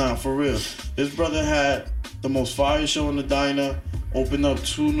DeJean. Nah, for real. This brother had the most fire show in the diner, opened up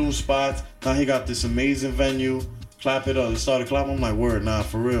 2 new spots. Now he got this amazing venue. Clap it up. They started clapping. I'm like, word, nah,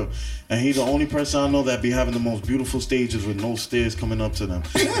 for real. And he the only person I know that be having the most beautiful stages with no stairs coming up to them.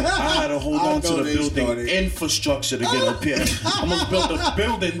 I had to hold on to know the they building started. infrastructure to get up here. I almost built a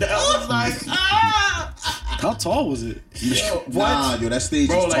building. I was like, How tall was it? Nah, yo, that stage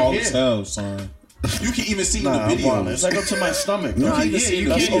Bro, is like tall here. as hell, son. You can even see Nah, in I'm the wildin'. It's videos. like up to my stomach. You Nah, can even yeah, see you in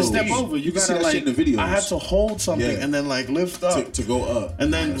the can't videos. step over. You can see gotta, that shit in the videos. I had to hold something Yeah. and then like lift up. to go up.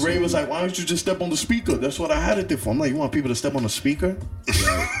 And then Ray was like, why don't you just step on the speaker? That's what I had it there for. I'm like, you want people to step on the speaker?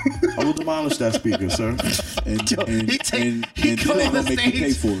 I will demolish that speaker, sir. And Yo, then he they come on the gonna make you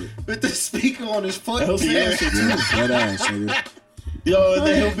pay stage for it. with the speaker on his foot. Hell yeah. That ass, nigga. Yo, and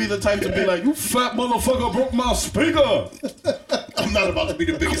then he'll be the type to be like, you fat motherfucker broke my speaker. I'm not about to be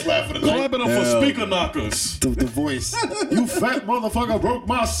the biggest laugh of the night. Clap it up for Hell. speaker knockers. The voice. You fat motherfucker broke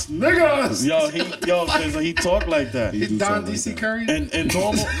my sniggers. Cause he talk like that. do Don something DC like that. Curry. And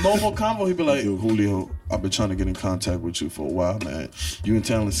normal convo, he'd be like, yo, Julio, I've been trying to get in contact with you for a while, man. You and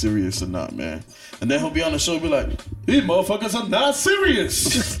Talent serious or not, man? And then he'll be on the show and be like, these motherfuckers are not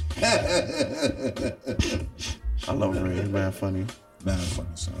serious. I love Ray, man, funny. Man, funny,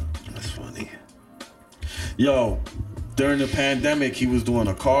 son. That's funny. Yo, during the pandemic, he was doing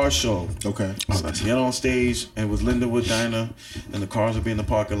a car show. Okay. He got on stage and it was Lindenwood Diner, and the cars would be in the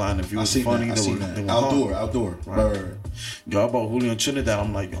parking lot. And if you I was seen funny, that. I they seen were, that. they were hung. Outdoor. Right. Yo, about Julio and Trinidad,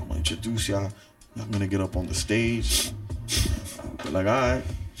 I'm like, yo, I'm gonna introduce y'all. I'm gonna get up on the stage. They're like, all right.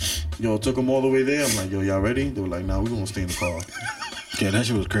 Yo, took them all the way there. I'm like, yo, y'all ready? They were like, nah, we gonna stay in the car. Yeah, that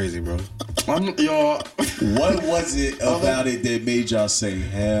shit was crazy, bro. Yo, What was it about it that made y'all say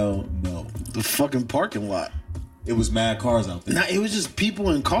hell no? The fucking parking lot. It was mad cars out there. Nah, it was just people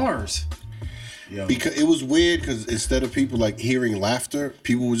in cars. Yo. Because it was weird because instead of people like hearing laughter,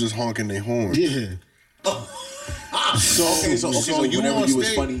 people were just honking their horns. Yeah. So you whenever on you was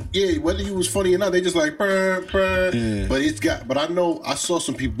stage- funny. yeah, whether you was funny or not, they just like, brr, brr. Yeah. But I know I saw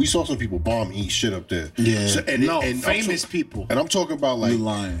some people. We saw some people bomb eat shit up there. Yeah. No, I'm famous people. And I'm talking about You like,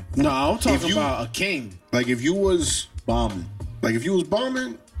 lying. No, I'm If talking you- about a king. like if you was Bombing.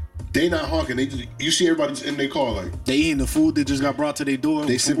 bombing, they not honking. They just you see everybody just in their car like They eating the food that just got brought to their door.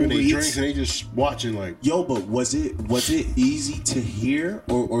 they from sipping Uber their Eats. drinks and they just watching like. Yo, but was it easy to hear,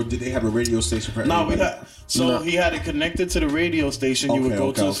 or did they have a radio station for nah, we everybody? had. So he had it connected to the radio station. You would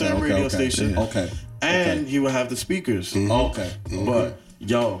go to a certain radio station. Okay. And he would have the speakers. Okay. But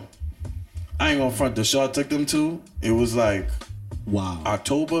yo, I ain't gonna front. The show I took them to, it was like Wow.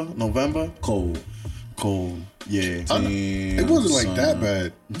 October, November, Cold. cold. Yeah. It wasn't like that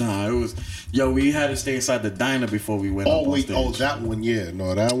bad. Nah, it was. Yo, we had to stay inside the diner before we went. Oh up on wait, stage. oh that one, yeah,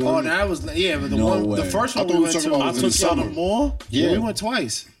 no, that one. Oh, that was but the No one, the way. first I one thought we we went was to. talking I about took in the y'all to summer. more. Yeah. We went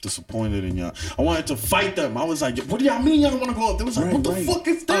twice. Disappointed in y'all. I wanted to fight them. I was like, what do y'all mean y'all don't want to go up? They was like, Right, what the right. fuck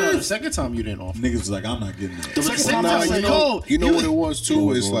is Oh, no, the this? second time you didn't offer. Niggas was like, I'm not getting The that. second time Nah, I was like, yo, you know what it was too?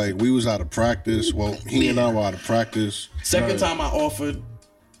 What It's was like we was out of practice. Well, he and I were out of practice. Second time I offered,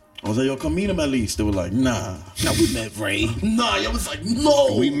 I was like, yo, come meet him at least. They were like, nah. No, we met Ray. Nah, yo was like,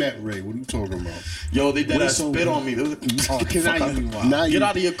 no. We met Ray. What are you talking about? Yo, they did What that is so spit weird? on me. They was like, Oh, get the can fuck I out. you wild? Now Get you-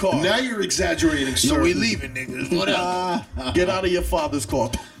 out of your car. Now you're exaggerating, sir. Yo, we leaving, niggas. What up? Get out of your father's car.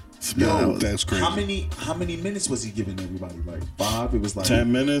 Yo, that's crazy. How many minutes was he giving everybody? Like 5? It was like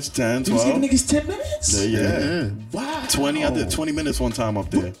 10 minutes, 10, He was 12. giving niggas 10 minutes. Yeah. Wow. 20, I did 20 minutes one time up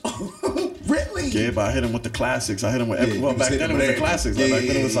there. Really? Yeah, but I hit him with the classics. I hit him with Yeah, well, he was back hitting then it with was the everything. classics. Yeah, Back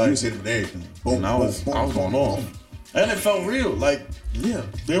then it was he like, was hitting with everything. Boom, and I was boom, going boom, off. boom. And it felt real. Like, Yeah.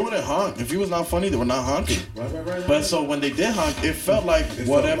 they wouldn't honk. If he was not funny, they were not honking. Right. But so when they did honk, it felt like felt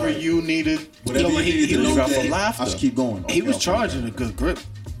whatever like- you needed, Whatever Yo, you he- needed he to was- do got that, from laughter. I just keep going. He was Okay. charging a good grip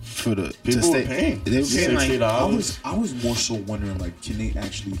for the people to were stay. paying. They were paying like $60. I was more so wondering, like, can they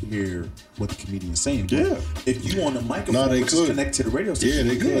actually hear what the comedian's saying? But Yeah. if you on the microphone, No, they which is could. connect to the radio Yeah, station,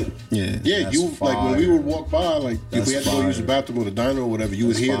 they you could. good. Yeah. Yeah, That's you like when we fire. would walk by, like if That's we had to go use the fire. bathroom or the diner or whatever, you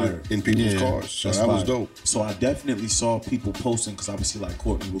would That's hear fire. it in people's Yeah. cars. So That's that was fire. dope. So I definitely saw people posting because obviously like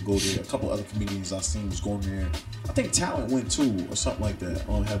Courtney would go there. A couple other comedians I seen was going there. I think Talent went too or something like that.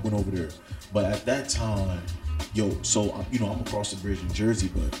 Had went over there. But at that time, so I'm across the bridge in Jersey,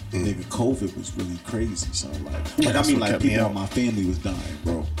 but nigga, COVID was really crazy. So like that's what kept me people out. in my family was dying,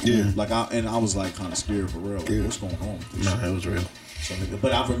 bro. Yeah. Like I was like kind of scared for real. Like, what's going on? With this Nah, shit? it was real. So, nigga,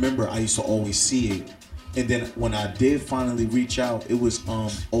 but I remember I used to always see it. And then when I did finally reach out, it was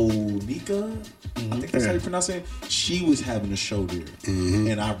Onika. I think that's how you pronounce it. She was having a show there.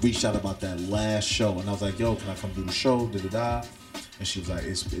 And I reached out about that last show. And I was like, yo, can I come do the show? Da-da-da. And she was like,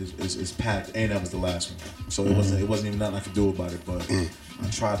 it's packed. And that was the last one. So it wasn't even nothing I could do about it. But I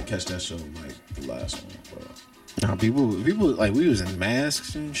tried to catch that show like the last one. But Nah, people like we was in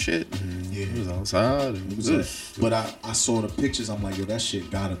masks and shit. And Yeah. we was outside. And it was but I saw the pictures. I'm like, yo, that shit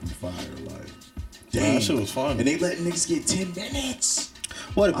gotta be fire. Like, dang. that shit was fun. And they let niggas get 10 minutes.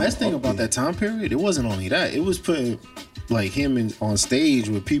 Well, the best thing up about there. that time period, it wasn't only that. It was putting like him on stage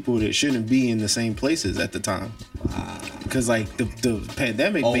with people that shouldn't be in the same places at the time. Because like the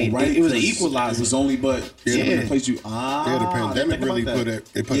pandemic made it was an 'cause equalizer. It was only but Yeah. the place you Yeah, the pandemic think about really that.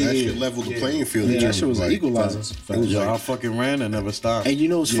 put that shit leveled the playing field. in Yeah, that terms shit of, was an like, equalizer. Facts. was Yo, like- I fucking ran and never stopped. And you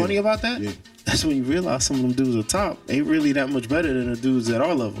know what's Yeah. funny about that? Yeah. That's when you realize some of them dudes at top ain't really that much better than the dudes at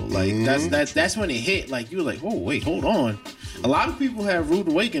our level. Like that's when it hit. Like you were like, oh wait, hold on. A lot of people had rude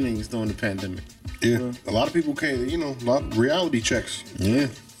awakenings during the pandemic. Yeah, a lot of people came. A lot of reality checks. Yeah.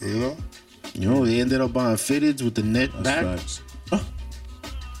 You know, They ended up buying fitteds with the net That's back. facts.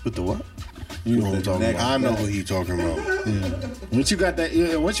 With the what? You know what I'm the talking neck. about. I know who he talking about. Once you got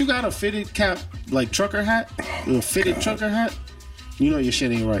that, once you got a fitted cap, like trucker hat, a fitted trucker hat, you know your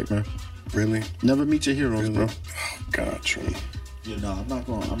shit ain't right, man. Really? Never meet your heroes, bro. God, Trey. Yeah, no, I'm not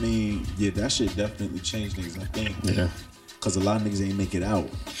going. I mean, yeah, that shit definitely changed things. I think. Yeah. Cause a lot of niggas ain't make it out.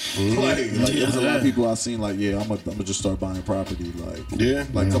 Like there's a lot of people I seen like, yeah, I'm gonna just start buying property. Like, Yeah.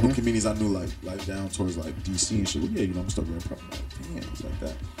 like a couple communities I knew like down towards like DC and shit. Well, yeah, I'm gonna start buying property. Like, damn, it's like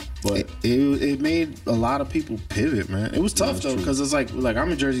that. But It made a lot of people pivot, man. It was tough that's though, true. because it's like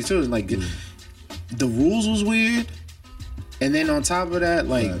I'm in Jersey too. And like the rules was weird, and then on top of that,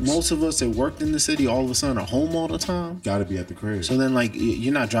 like Facts. most of us that worked in the city all of a sudden are home all the time. gotta be at the crib. So then, like,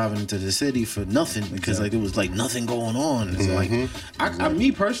 you're not driving into the city for nothing because, like, there was like nothing going on. So, like,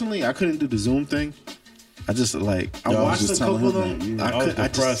 me personally, I couldn't do the Zoom thing. I just like I Yo, I was watched a just couple of telling him them. that, I was I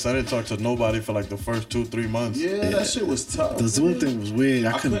depressed. just, I didn't talk to nobody for like the first 2-3 months. yeah, that shit was tough. the Zoom thing was weird.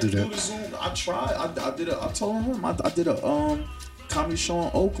 I couldn't do that. the Zoom. I tried. I told him I did a comedy show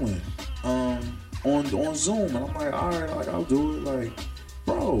in Oakland on Zoom, and I'm like, all right, like I'll do it. Like,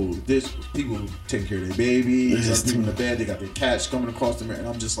 bro, there's people taking care of their babies, there's people in the bed, they got their cats coming across the mirror, and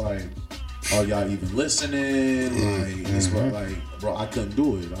I'm just like, are y'all even listening? Like, it's like, bro, I couldn't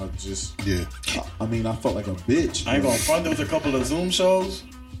do it. I just, Yeah. I mean, I felt like a bitch. I ain't bro. gonna front. There was a couple of Zoom shows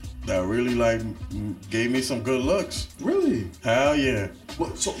that really like gave me some good looks. Really? Hell yeah.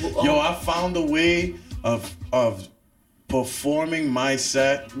 What, so, Yo, I found a way of performing my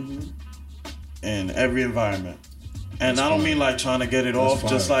set in every environment. And I don't mean like trying to get it off, fire.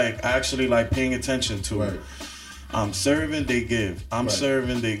 just like actually like paying attention to right. it. I'm serving, they give. I'm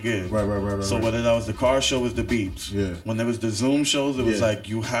serving, they give. Right. So whether that was the car show, was the beats. Yeah. When there was the Zoom shows, it was like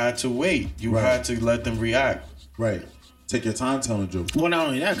you had to wait. You had to let them react. Right. Take your time telling a joke. Well, not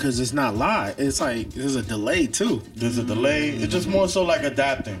only that, because it's not live. It's like there's a delay too. There's a delay. It's just more so like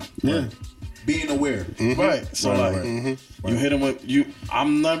adapting. Yeah. Being aware. Right. So you hit them with you.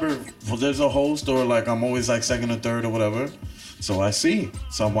 I'm never. Well, there's a host or like I'm always like second or third or whatever. So I see.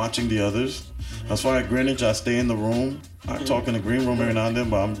 So I'm watching the others. That's why at Greenwich I stay in the room. I talk in the green room every now and then,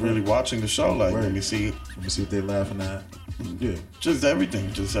 but I'm really watching the show. Like let me see what they're laughing at. Yeah. Just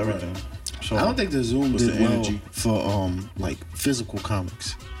everything. So, I don't think the Zoom What's did the well energy? for like physical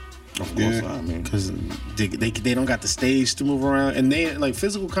comics. of course, I mean, Because they don't got the stage to move around, and they like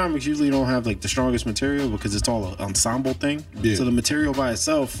physical comics usually don't have like the strongest material because it's all an ensemble thing. Yeah. So the material by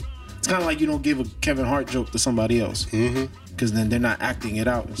itself, it's kind of like you don't give a Kevin Hart joke to somebody else because then they're not acting it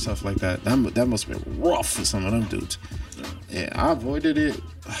out and stuff like that. That must have been rough for some of them dudes. Yeah, I avoided it.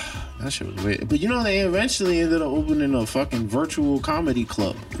 That shit was weird. But you know, they eventually ended up opening a fucking virtual comedy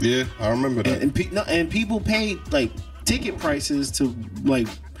club. Yeah, I remember that. And people paid like ticket prices to like,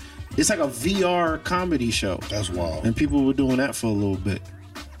 it's like a VR comedy show. That's wild. And people were doing that for a little bit.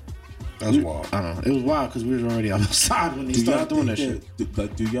 That's wild. I don't know. It was wild because we was already outside when they started doing that shit.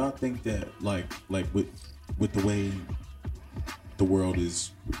 Do y'all think that like with the way the world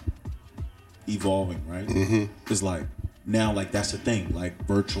is evolving, right? It's like now like that's the thing, like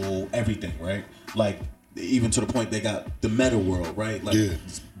virtual everything, right? Like even to the point they got the meta world, right? Like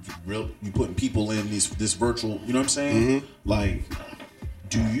it's real, you putting people in this virtual, you know what I'm saying? Like,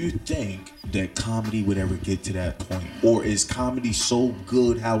 do you think that comedy would ever get to that point, or is comedy so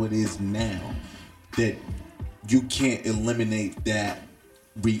good how it is now that you can't eliminate that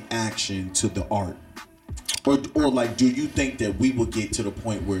reaction to the art? Or like, do you think that we will get to the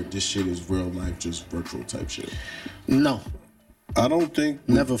point where this shit is real life, just virtual type shit? No, I don't think.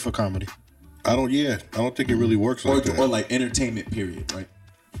 never for comedy. I don't think it really works like that. Or like entertainment period, right?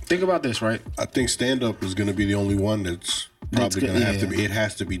 Think about this, right? I think stand up is going to be the only one that's probably going to have to be. It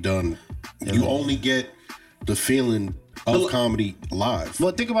has to be done. You only get the feeling of comedy live.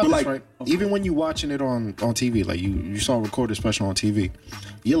 Well, think about this, like- right? Even when you watching it on TV, like you saw a recorded special on TV,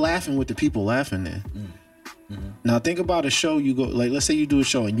 you're laughing with the people laughing there. Now think about a show you go, like let's say you do a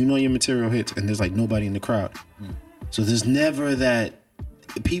show and you know your material hits and there's like nobody in the crowd. So there's never that,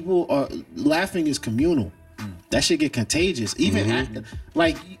 people are laughing is communal. That shit get contagious. Even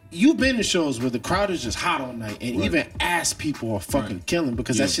like you've been to shows where the crowd is just hot all night, and even ass people are fucking killing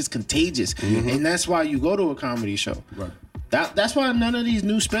because that shit's contagious, and that's why you go to a comedy show. Right. That's why none of these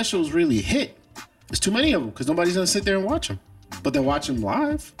new specials really hit. There's too many of them because nobody's gonna sit there and watch them, but they watch them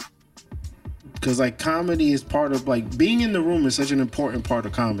live. Because like comedy is part of like being in the room is such an important part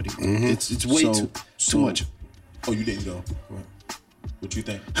of comedy. It's way too much. Oh, you didn't go. What you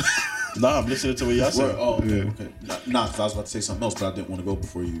think? nah, I'm listening to what y'all said. Oh, okay. Nah, because I was about to say something else, but I didn't want to go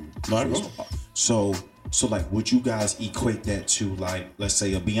before you. No, go. So like, would you guys equate that to like, let's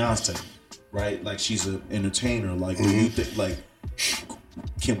say a Beyonce, right? Like she's an entertainer. Like, do you think like,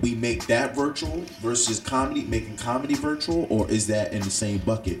 can we make that virtual versus comedy, making comedy virtual, or is that in the same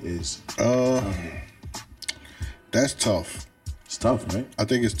bucket as comedy? That's tough. It's tough, right? I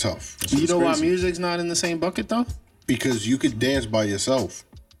think it's tough You know why music's not in the same bucket though? because you could dance by yourself.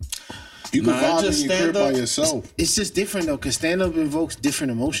 You can Nah, vibe just in your crib stand up. by yourself. It's just different though, because stand up invokes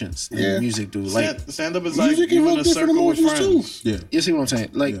different emotions than music do. Like Stand up is like Music you in a evokes different circle with emotions, friends. Yeah. you see what I'm saying?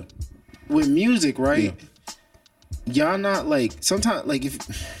 Like with music, right? Yeah. Y'all not like sometimes like if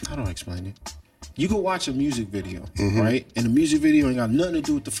how do I explain it? You go watch a music video, right? And the music video ain't got nothing to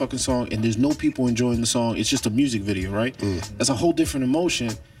do with the fucking song, and there's no people enjoying the song. It's just a music video, right? That's a whole different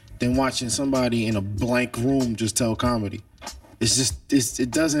emotion than watching somebody in a blank room just tell comedy. It's just it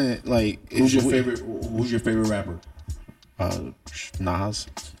doesn't like. Who's your favorite rapper? Nas.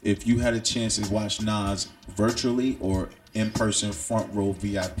 If you had a chance to watch Nas virtually or in person, front row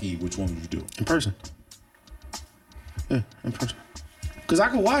VIP, which one would you do? In person. Yeah, in person. Because I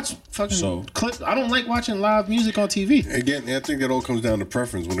can watch fucking clips. I don't like watching live music on TV. Again, I think it all comes down to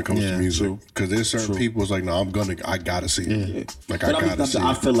preference when it comes to music. Because there's certain people, it's like, no, I gotta see it. Like, I gotta see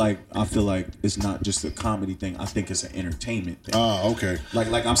it. I feel like it's not just a comedy thing. I think it's an entertainment thing. Okay.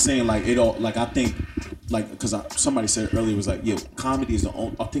 Like I'm saying, like it all. Like I think, like because somebody said earlier was like, yeah, comedy is the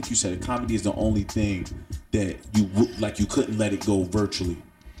only. I think you said it. Comedy is the only thing that you couldn't let it go virtually.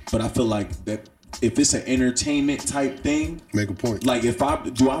 But I feel like that. If it's an entertainment type thing, make a point. Like if I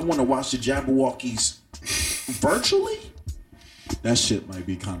want to watch the Jabberwockies virtually, that shit might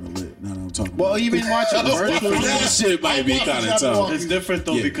be kind of lit. Now that I'm talking. Well, about even watching virtually, that shit might be kind of tough. It's different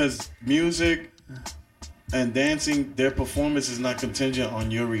though because music, and dancing, their performance is not contingent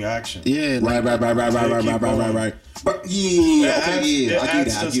on your reaction. Yeah, like, Right. But yeah, It I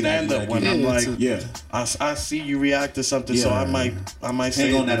adds get to stand up when I'm Yeah, like, it's I see you react to something, so I might say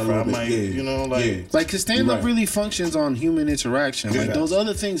Hang on it that a different. little I bit. might, Yeah. you know, like. Yeah. Like, cause stand up Right. really functions on human interaction. Like, Yeah. those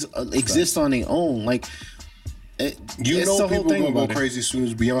other things exist on their own. Like, You it's know the whole people thing gonna go about it. crazy as soon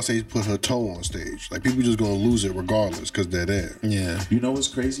as Beyonce put her toe on stage. Like people just gonna lose it regardless because they're there. Yeah. You know what's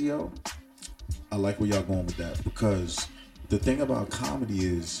crazy, yo? I like where y'all going with that because the thing about comedy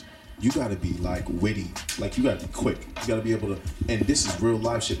is you gotta be like witty, like you gotta be quick. You gotta be able to, and this is real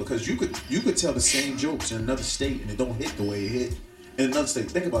life shit because you could tell the same jokes in another state and it don't hit the way it hit in another state.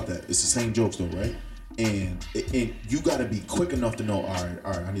 Think about that. It's the same jokes though, right? And you gotta be quick enough to know, all right,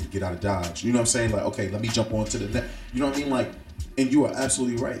 I need to get out of Dodge. You know what I'm saying? Like, okay, let me jump on to the next. You know what I mean? Like, and you are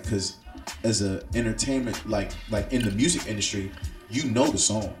absolutely right because as a entertainment, like in the music industry, you know the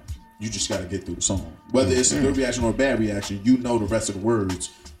song. You just gotta get through the song. Whether it's a good reaction or a bad reaction, you know the rest of the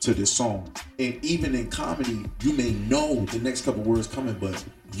words to this song. And even in comedy, you may know the next couple words coming, but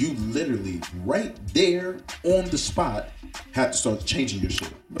you literally right there on the spot have to start changing your shit.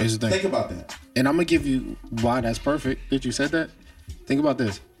 Here's the thing. Think about that. And I'm gonna give you why that's perfect that you said that. Think about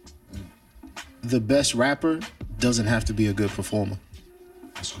this. The best rapper doesn't have to be a good performer.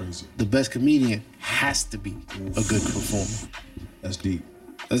 That's crazy. The best comedian has to be a good performer. That's deep.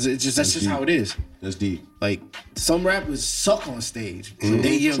 That's just deep. how it is. That's deep. Like some rappers suck on stage.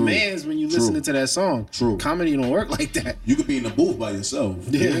 They your True. mans when you listening to that song. True. Comedy don't work like that. You could be in the booth by yourself.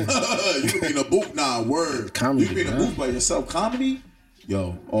 Yeah. You could be in the booth. Nah, word. Comedy, You could be in the man. booth by yourself. Comedy,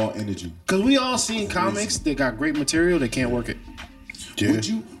 yo, all energy. Cause we all seen comics that got great material that can't work it. Yeah.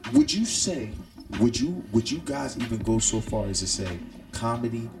 Would you say? Would you guys even go so far as to say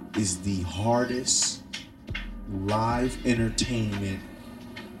comedy is the hardest live entertainment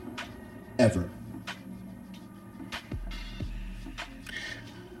ever?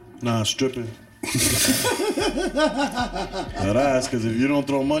 Nah, stripping. That ass, because if you don't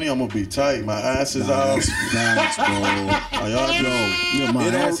throw money, I'm gonna be tight. My ass is out. Facts, bro. Yeah, my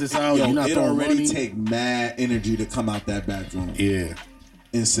ass is out. Yo, You not it throwing already money. take mad energy to come out that bathroom Yeah.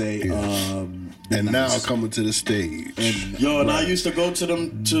 and say, And now coming to the stage. Yo, and I used to go to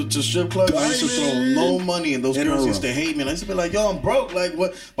them to strip clubs. I used to throw no money, and those In girls a used to row. hate me. And I used to be like, "Yo, I'm broke. Like,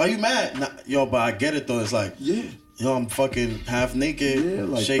 what? Why you mad?" Nah, yo, but I get it though. It's like, Yeah. yo, I'm fucking half naked, Yeah,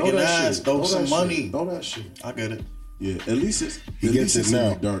 like shaking throw that ass, shit. throw some that money. Shit. Throw that shit. I get it. Yeah, at least it's He at gets least it it's in now.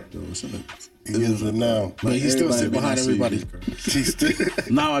 the dark though. It's in the, He gets it now. But he still sit everybody behind may not see everybody.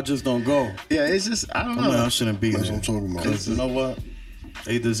 you. Now I just don't go. Yeah, it's just I don't I'm like, I know. shouldn't be That's there. what I'm talking about. 'Cause you know what?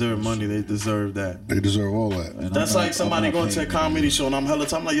 They deserve money. They deserve that. They deserve all that. And That's I'm like not- somebody I'm not going to a paying comedy show and I'm hella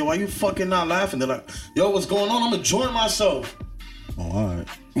time like, yo, why you fucking not laughing? They're like, yo, what's going on? I'm enjoying myself. Oh, all right.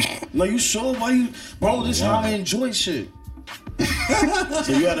 Like, you sure? Why you, bro? This is how I enjoy shit.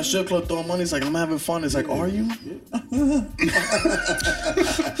 So you at a strip club throwing money? It's like I'm having fun. It's like, are you?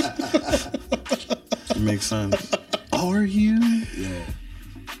 It makes sense. Are you? Yo,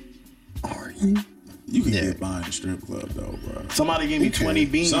 Are you? you can Yeah. get behind the strip club though, bro. Somebody gave me 20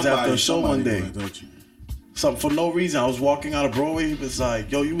 beans after a show one day. gonna touch you. So for no reason, I was walking out of Broadway. He was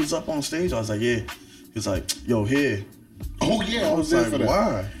like, yo, you was up on stage? I was like, yeah. He was like, yo, here. Oh yeah, I I was was there like, for that.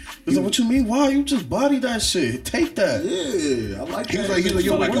 why? He was like, what you mean? Why? You just body that shit. Take that. Yeah, I like He that. was like,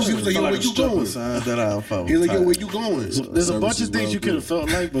 yo, where you going? He's like, yo, where you going? There's a bunch Service is of things well you could have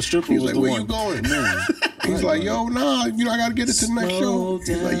felt like, but stripper He's was like, the where one. you going? He's like, yo, nah, you know, I gotta get it to the next show.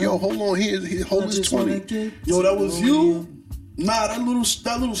 He's like, yo, hold on, here, hold this 20. Yo, that was you? Nah, that little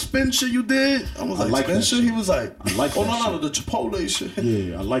spin shit you did. I was I like, like spin that shit? shit. He was like, I like oh, that no, shit. the Chipotle shit.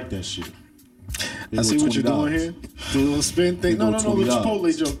 Yeah, I like that shit. They I see go what you're doing $20. here. The little spin thing. They No, go no, the $20.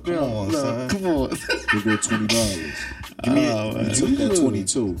 Chipotle joke. Come on, son. Come on. They go $20. He took that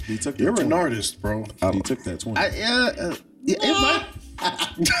 22. He took that You're 20. an artist, bro. He took that 20.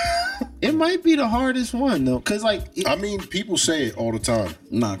 It might be the hardest one though, cause like I mean, people say it all the time.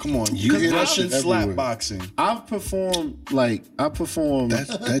 Nah, come on. You hear that Russian shit slap everywhere. boxing. I've performed.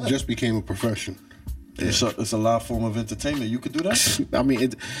 That just became a profession. It's a live form of entertainment. You could do that. I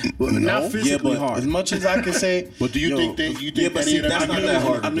mean, not physically but hard. As much as I can say. But do you think Yeah, any but of see, that that's people not do that it?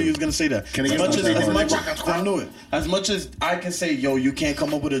 hard. I knew you was gonna say that. Can I As get much something as hard? much I knew it. As much as I can say, yo, you can't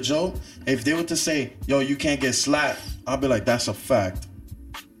come up with a joke. If they were to say, yo, you can't get slapped, I'll be like, that's a fact.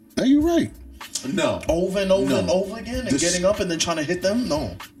 Are you right? No. Over and over No. and over again, and This- getting up and then trying to hit them.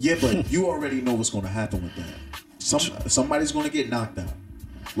 No. Yeah, but you already know what's going to happen with that. Somebody's going to get knocked out.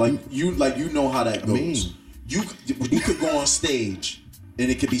 Like you know how that goes. mean. You could go on stage And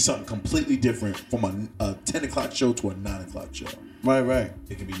it could be something completely different from a 10 o'clock show to a 9 o'clock show. Right.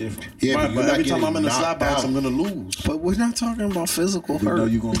 It can be different. Yeah, Right, you're but not every time getting I'm in the slap knocked box, out. I'm gonna lose. But we're not talking about physical You know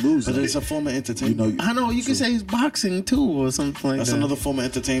hurt. you're gonna lose. But though. it's a form of You entertainment. know, I know you can say it's boxing too or something like That's that. another form of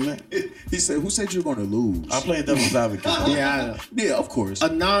entertainment. he said, "Who said you're gonna lose?" I play devil's advocate. Yeah, I know. Yeah, of course. A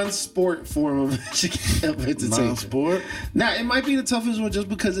non-sport form of entertainment. Non-sport. Now, it might be the toughest one just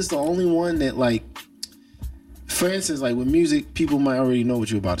because it's the only one that, like, for instance, like with music, people might already know what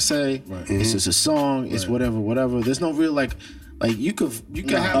you're about to say. Right. It's just a song. It's whatever. There's no real like you could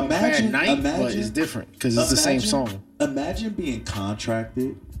have a bad night, but it's different because it's the same song. Imagine being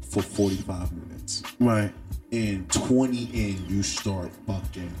contracted for 45 minutes. Right. And 20 in, you start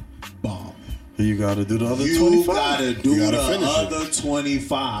fucking bombing. You gotta do the other You 25. gotta do You gotta the finish it. other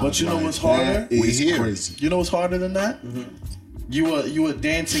 25. But you know Like, what's harder? that is We here. crazy. You know what's harder than that? You a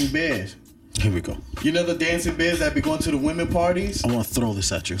dancing bear. Here we go. You know the dancing bears that be going to the women parties? I want to throw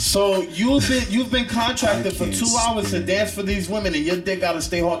this at you. So you've been contracted I for can't 2 hours to stand dance for these women, and your dick gotta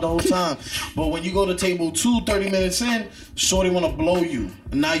stay hard the whole time. But when you go to table 2, 30 minutes in, shorty wanna blow you.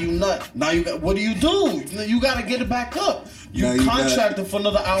 And now you nut. Now you got, what do? You gotta get it back up. Now You you contracted for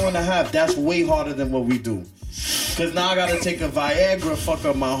another hour and a half. That's way harder than what we do. Cause now I gotta take a Viagra, fuck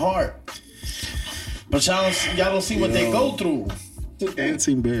up my heart. But y'all don't see what they go through.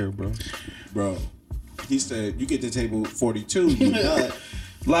 Dancing bear, bro. Bro, he said, you get to table 42, you nut.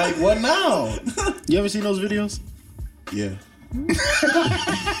 Like what now? You ever seen those videos? Yeah.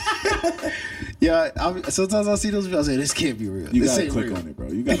 Yeah, sometimes I see those videos. I say this can't be real. You This gotta ain't click real. on it, bro.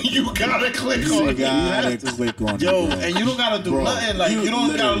 You gotta You gotta click You on it. gotta click on it. Yo, bro. and you don't gotta do Bro, nothing. Like you you don't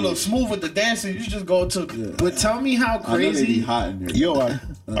gotta literally- look smooth with the dancing. You just go to. But tell me how I know they be crazy hot in there. Yo,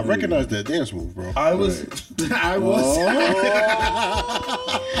 I recognize that dance move, bro. I was. I was.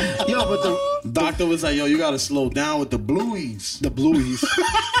 Yo, but the Doctor was like, "Yo, you gotta slow down with the blueies." blueies.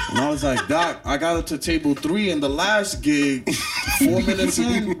 And I was like, "Doc, I got up to table 3 in the last gig. 4 minutes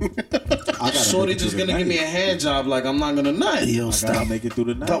in, shorty just gonna give me a hand job. Like I'm not gonna nut." Yo, I gotta stop. make it through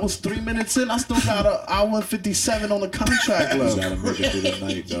the night. That was 3 minutes in. I still got an hour and 57 on the contract You left. gotta make it through the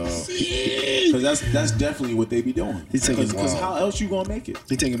night, dog. Because that's definitely what they be doing. He's taking- Because wow. how else you gonna make it?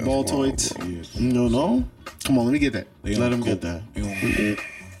 He taking ball toys. Yeah. No. Come on, let me get that. They Let on him coke. get that. They on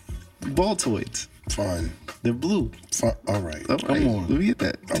coke. Ball toys. Fine. They're blue. All right. All right, on. let me get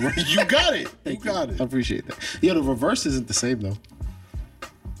that. All right. You got it. You got I it. appreciate that. Yeah, the reverse isn't the same though.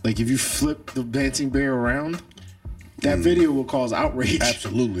 Like if you flip the dancing bear around, that video will cause outrage.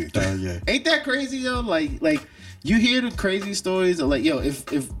 Absolutely. Yeah. Ain't that crazy, yo? Like you hear the crazy stories of like, yo,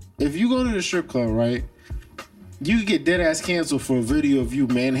 if you go to the strip club, right, you could get dead ass canceled for a video of you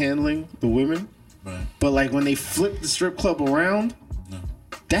manhandling the women. Right. But like when they flip the strip club around,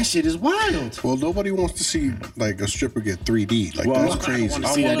 that shit is wild. Well, nobody wants to see like a stripper get 3D. Like Well, that's crazy. I don't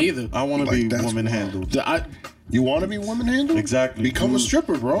wanna see that either. I want to Like, be that's woman wild. handled. You want to be woman handled? Exactly. Become a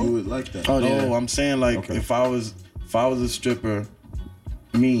stripper, bro. You would like that. Oh, No, yeah. I'm saying like Okay. if I was a stripper,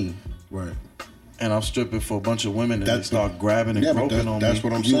 me, Right. and I'm stripping for a bunch of women and That's they start grabbing and Yeah, but groping on that's me.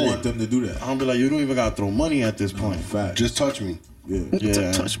 what I'm You saying. want them to do that. I'm be like, you don't even gotta throw money at this point. Fact. Just touch me, yeah.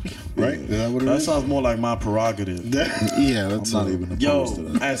 Yeah, Touch me. right? Is that what it that is? sounds more like my prerogative. Yeah, I'm that's not even opposed Yo, to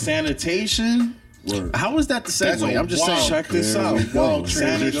that. at sanitation, Word. How is that the That's segue? a I'm just wild- saying. check this There out. we go.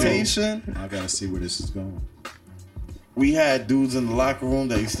 Sanitation, I gotta see where this is going. we had dudes in the locker room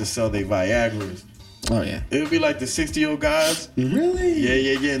that used to sell their Viagras. Oh yeah. It would be like the 60-year-old guys. Really?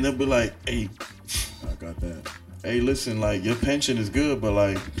 Yeah. And they'll be like, hey, I got that. listen, like your pension is good, but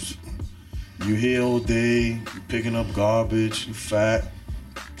like you here all day, you picking up garbage, you fat.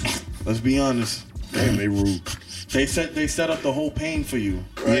 Let's be honest. Damn, they rude. They set up the whole pain for you.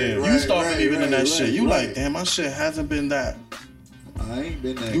 Right, You right, start right, believing in that right, shit. right, You right. like, damn, my shit hasn't been that. I ain't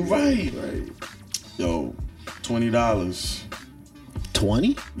been that. You good. right. Yo, $20.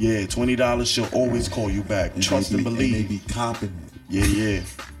 20? Yeah, $20. She'll always call you back. And Trust they and be, believe. And they be copping it. Yeah.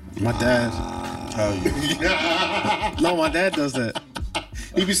 My dad. Tell you. No, my dad does that.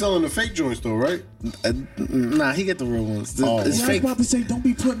 He be selling the fake joints though, right? Nah, he get the real ones. It's Oh. Yeah, I was fake. about to say, don't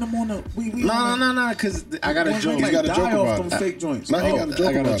be putting them on the. No, because I got a joke. He's got a die joke off about them it. fake joints. Nah, he got a joke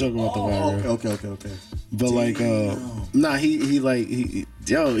I got a about joke it. about the Oh, Viagra. okay. But like, nah, he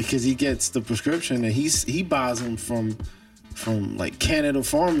because he gets the prescription and he buys them from like Canada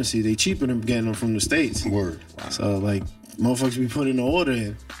Pharmacy. They cheaper than getting them from the States. Word. So like, motherfuckers be putting the order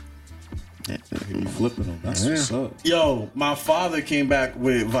in. He be flipping them. That's what's up. Yo, my father came back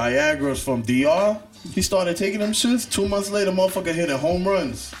with Viagra's from DR. He started taking them shits. 2 months later, motherfucker hitting home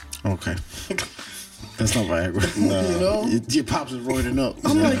runs. Okay. That's not Viagra. You know? Your pops is roiding up.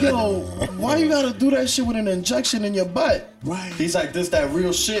 I'm like, yo, why you gotta do that shit with an injection in your butt? Right. He's like, this that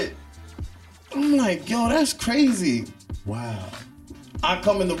real shit. I'm like, yo, that's crazy. Wow. I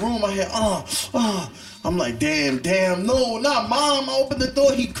come in the room, I hear, I'm like, damn, no, not mom. I open the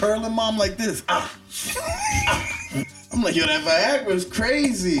door, he curling mom like this. I'm like, yo, that Viagra is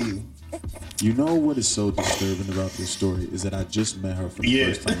crazy. You know what is so disturbing about this story is that I just met her for the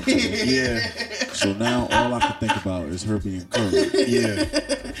first time today. Yeah. So now all I can think about is her being curved.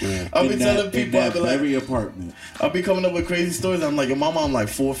 Yeah. I'll be telling people, in I'll that be like, very apartment. I'll be coming up with crazy stories. I'm like, your mama, I'm like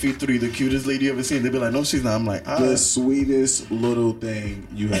 4'3", the cutest lady you ever seen. They be like, no, she's not. I'm like, The sweetest little thing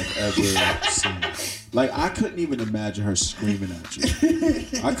you have ever seen. Like, I couldn't even imagine her screaming at you.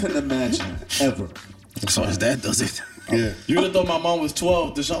 I couldn't imagine it, ever. So his dad does it. Yeah. You would have thought my mom was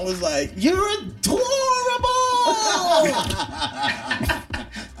 12. Deshaun was like, you're adorable.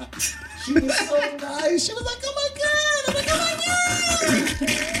 She was so nice. She was like, oh my God. I'm like, oh my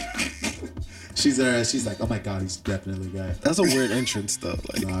God. She's like, oh my God, he's definitely gay. That's a weird entrance though.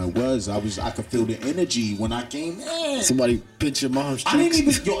 Like No, it was. I could feel the energy when I came in. somebody pinch your mom's I didn't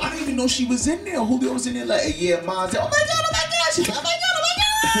cheeks. even know she was in there. Julio was in there like, yeah, mom said, oh my God. She's like, oh my God,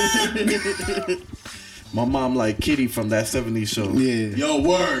 oh my God. My mom like Kitty from that 70s show. Yeah. Yo,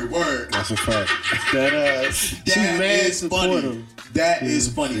 word. That's a fact. That ass. That mad is funny. supportive. That is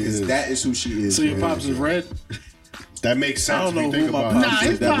funny because that is who she is. So your bro. pops is red? That makes sense. I don't if you know think who my about it. pops Nah,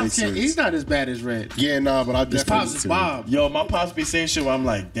 his that pops makes can't. sense. He's not as bad as red. Yeah, nah, but I His pops is definitely. Bob. Yo, my pops be saying shit where I'm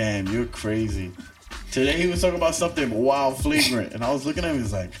like, damn, you're crazy. Today he was talking about something wild flagrant, and I was looking at him, he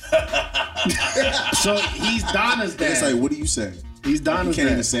was like, So he's Donna's dad. It's like, what do you say? He's You Donna's can't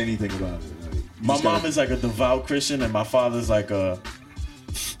dad. even say anything about it. Like, you my just mom gotta- is like a devout Christian, and my father's like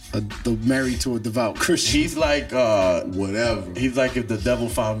Married to a devout Christian. he's like, whatever. he's like if the devil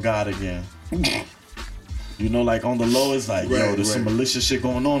found God again. You know, like on the low, it's like, yo, Right, there's some right. malicious shit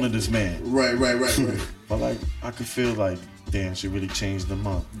going on in this man. Right. But like, I could feel like, damn, she really changed him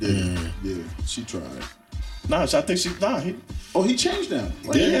up. Yeah, she tried. Nah, I think He changed now.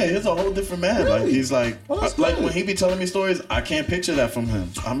 Like, yeah, he's a whole different man. Like Really? he's like, Oh, that's like good. when he be telling me stories, I can't picture that from him.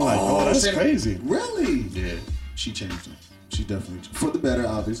 I'm like, oh, that's same- crazy. Really? Yeah. She changed him. She definitely for the better,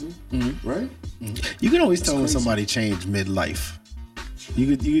 obviously. Right? You can always tell when crazy. somebody changed midlife.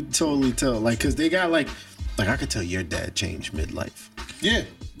 You could totally tell, like, cause they got like I could tell your dad changed midlife. Yeah.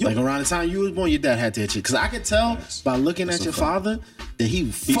 Like around the time you was born, your dad had that shit. Cause I could tell by looking at a your fact. father that he He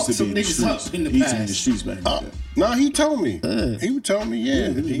used fucked to some be in the niggas streets. up in the He used to be in the past. streets back in the day. Nah, he told me. He would tell me, yeah.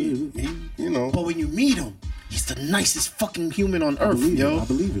 He, you know. But when you meet him, he's the nicest fucking human on earth, I yo.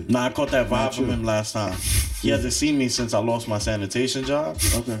 believe it. Nah, I caught that vibe from him last time. He hasn't seen me since I lost my sanitation job.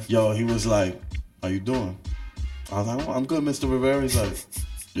 Okay. Yo, he was like, how you doing? I was like, oh, I'm good, Mr. Rivera. He's like,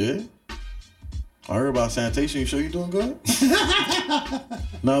 yeah? I heard about sanitation. You sure you doing good?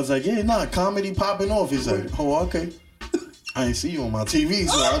 And I was like, yeah, nah, comedy popping off. He's like, oh, okay. I ain't see you on my TV,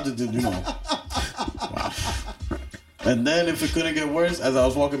 so I just did, you know. Wow. And then if it couldn't get worse, as I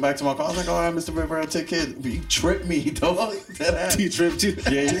was walking back to my car, I was like, all right, Mr. Rivera, take care. But you tripped me, dog. That ass. He tripped you.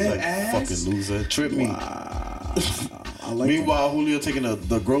 Yeah, he was like, ass? fucking loser. Tripped me. I like Meanwhile, Julio taking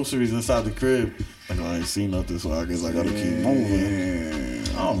the groceries inside the crib. Like, I ain't seen nothing, so I guess I gotta keep moving.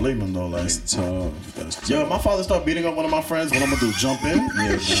 I don't blame him though. Like, That's tough. That's tough. yo, if my father start beating up one of my friends, what I'm gonna do? Jump in?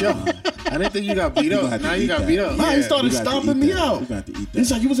 Yeah, Sure. I didn't think you got beat gonna up. have to Now you eat got that. beat up. Nah, he You started got to stomping eat me that. out. You got to eat that.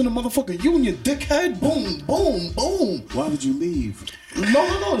 He's like, you was in the motherfucking union, dickhead. Boom, boom, boom. Why would you leave?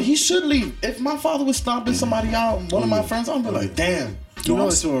 No. He should leave. If my father was stomping somebody out, one of my friends, I'd be like, damn. You know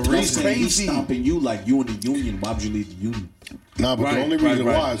it's for a I'm reason. saying he's Crazy. stomping you like you in the union. Why would you leave the union? Nah, but Right, the only right, reason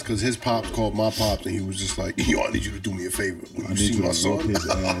right. why is because his pops called my pops and he was just like, yo, I need you to do me a favor. When you see my to son. whoop his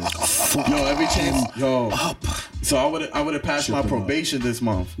ass. Yo, every chance, So I would have passed my him up. probation this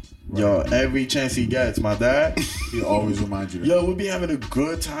month. Yo, every chance he gets, my dad. He always remind you that. Yo, we be having a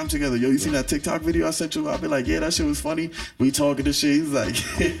good time together. Yo, you seen that TikTok video I sent you? I'll be like, yeah, that shit was funny. We talking this shit. He's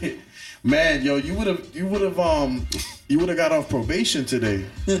like, man, yo, you would have got off probation today.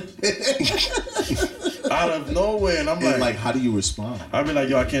 Out of nowhere, and I'm And like, like, how do you respond? I'll be like,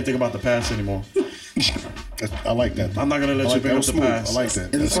 yo, I can't think about the past anymore. I like that. I'm not gonna let I you like bring that. up the Smooth. past. I like that.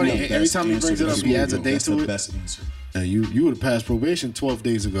 And it's That's funny, smooth. every That's time the he brings answer. it up, That's he adds a smooth, date That's to the it. best answer. You would have passed probation 12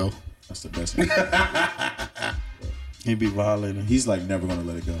 days ago. That's the best answer. He be violating. He's like never gonna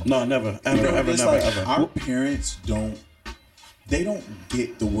let it go. No, never, ever, You know, ever, it's never, like ever. our parents don't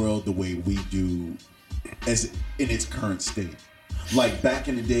get the world the way we do as in its current state. Like back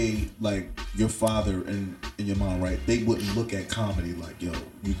in the day, like your father and your mom, right? They wouldn't look at comedy like, yo,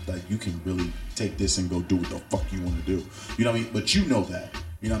 you can really take this and go do what the fuck you want to do. You know what I mean? But you know that.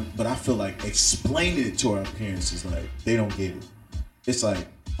 You know, but I feel like explaining it to our parents is like they don't get it. It's like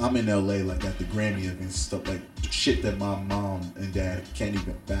I'm in LA, like at the Grammy events, stuff like shit that my mom and dad can't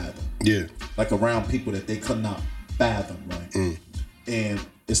even fathom. Yeah. Like around people that they could not fathom, right? And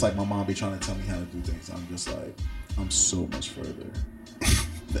it's like my mom be trying to tell me how to do things. I'm just like, I'm so much further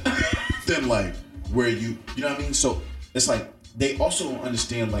than like where you know what I mean? So it's like they also don't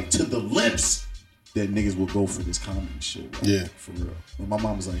understand like to the lips that niggas will go for this comedy shit. Like, yeah. For real. When my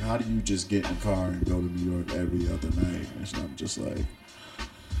mom was like, how do you just get in the car and go to New York every other night? And I'm just like,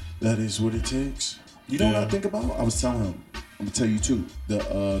 that is what it takes. You know what I think about? I was telling him, I'm gonna tell you too,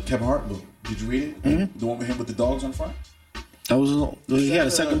 the Kevin Hart book. Did you read it? Mm-hmm. The one with him with the dogs on the front? That was he had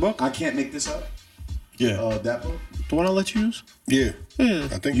a second book? I Can't Make This Up. Yeah. That book? The one I let you use? Yeah. Yeah.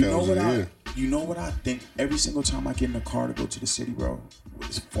 I think You that know was what it, yeah. You know what I think every single time I get in the car to go to the city, bro?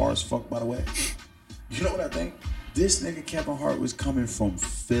 As far as fuck, by the way. You know what I think? This nigga Kevin Hart was coming from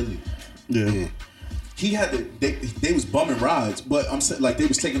Philly. Yeah. He had they was bumming rides, but I'm saying like they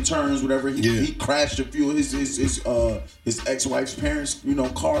was taking turns, whatever. He crashed a few of his ex-wife's parents, you know,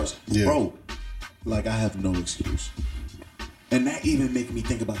 cars. Yeah. Bro, like I have no excuse. And that even make me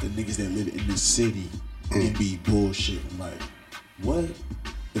think about the niggas that live in the city and be bullshitting. Like, what?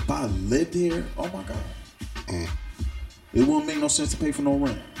 If I lived here, oh my God. It wouldn't make no sense to pay for no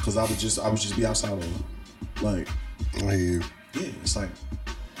rent. Cause I would just be outside all day. Like, I hear you. yeah, it's like,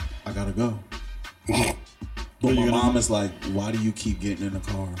 I gotta go. But my mom is like, why do you keep getting in the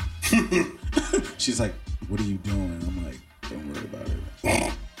car? She's like, what are you doing? I'm like, don't worry about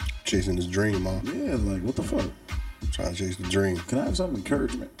it. Chasing his dream, Mom. Yeah, like, what the fuck? Trying to chase the dream. Can I have some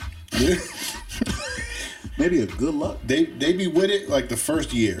encouragement? Yeah. Maybe a good luck? They be with it like the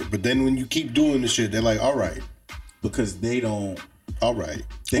first year, but then when you keep doing the shit, they're like, all right. Because they don't. All right.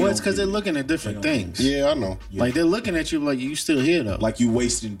 Well, it's because they're looking at different things. Yeah, I know. Like they're looking at you like you still here though. Like you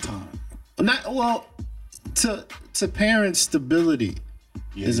wasting time. Not well. To parents, stability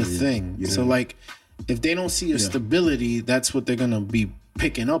is a thing. Yeah. So like, if they don't see a stability, that's what they're gonna be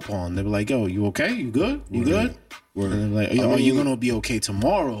picking up on. They're like, "Yo, you okay? You good? You good?" Word. And they're like, "Yo, are you gonna be okay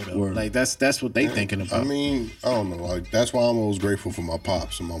tomorrow?" Though, like that's what they thinking about. I mean, I don't know. Like that's why I'm always grateful for my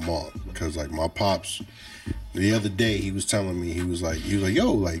pops and my mom, because like my pops, the other day he was telling me he was like,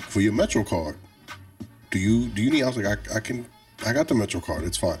 "Yo, like for your Metro card, do you need?" I was like, I got the Metro card.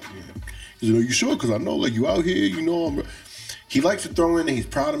 It's fine." He's like, "Are you sure? Because I know like you out here, you know." He likes to throw in, and he's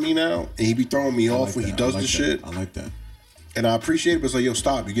proud of me now, and he be throwing me off when he does the shit. I like that. And I appreciate it, but it's like, yo,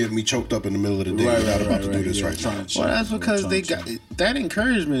 stop. You're getting me choked up in the middle of the day. You're not about to do this right now. Well, that's because they got that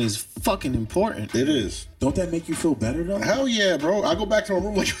encouragement is fucking important. It is. Don't that make you feel better though? Hell yeah, bro. I go back to my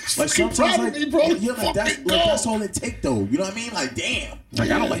room like sometimes proud of me, bro. Yeah, like that's all it take though. You know what I mean? Like damn. Like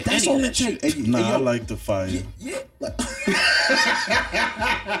I don't like that's any all of it that take. Nah, I like the fire. Yeah. Like,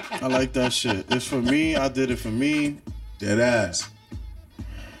 I like that shit. It's for me. I did it for me. dead ass.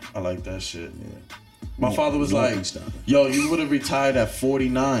 I like that shit. Yeah. My father was like, "Yo, you would have retired at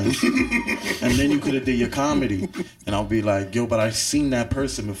 49, and then you could have did your comedy." And I'll be like, "Yo, but I've seen that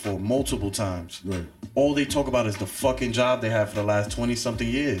person before multiple times. Right. All they talk about is the fucking job they had for the last 20-something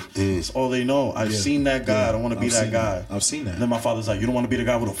years. It's all they know. I've seen that guy. I don't want to be that guy. I've seen that. And then my father's like, "You don't want to be the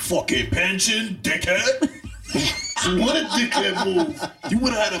guy with a fucking pension, dickhead." What a dickhead move. You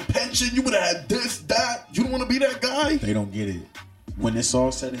would have had a pension. You would have had this, that. You don't want to be that guy. They don't get it. When it's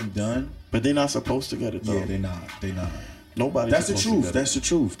all said and done. But they're not supposed to get it though. Yeah, they not. Nobody. That's the truth. That's the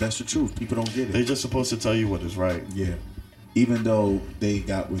truth. That's the truth. People don't get it. They're just supposed to tell you what is right. Yeah. Even though they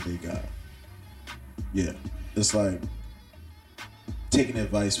got what they got. Yeah. It's like taking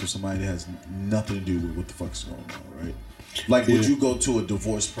advice from somebody that has nothing to do with what the fuck's going on, right? Like, would you go to a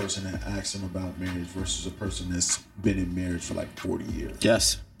divorced person and ask them about marriage versus a person that's been in marriage for like 40 years?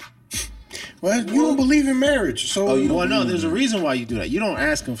 Yes. Well, you don't believe in marriage, so Well, no, there's a reason why you do that. You don't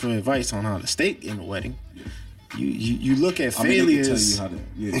ask them for advice on how to stay in a wedding. You look at failures. I mean, they can tell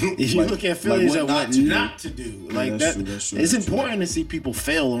you how to, You look at failures and what not to do. Yeah, Like that's that. true, that's true, It's that's true. important to see people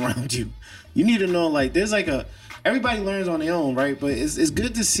fail around you. You need to know, like, there's like everybody learns on their own, right? But it's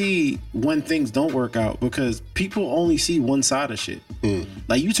good to see when things don't work out, because people only see one side of shit.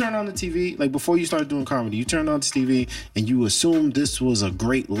 Like, you turn on the TV, like before you start doing comedy, you turn on the TV and you assume this was a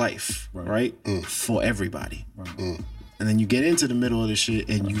great life, right? For everybody. And then you get into the middle of the shit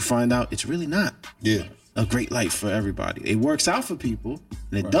and you find out it's really not. Yeah. A great life for everybody. It works out for people,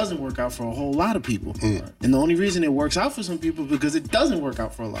 and it doesn't work out for a whole lot of people. And the only reason it works out for some people is because it doesn't work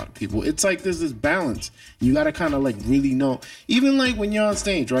out for a lot of people. It's like there's this balance. You got to kind of like really know. Even like when you're on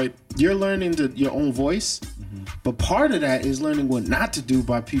stage, right? You're learning your own voice, but part of that is learning what not to do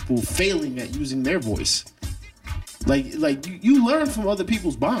by people failing at using their voice. Like you learn from other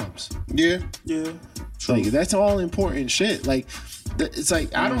people's bombs. Yeah. Like that's all important shit. Like it's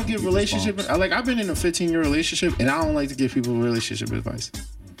like I don't give relationship. I've been in a 15-year relationship, and I don't like to give people relationship advice.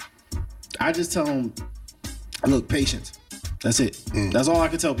 I just tell them, look, patience. That's it. That's all I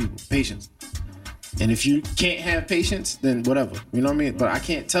can tell people. Patience. And if you can't have patience, then whatever. You know what I mean? But I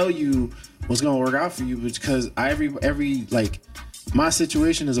can't tell you what's gonna work out for you because every like my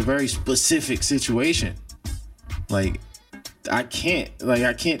situation is a very specific situation. Like I can't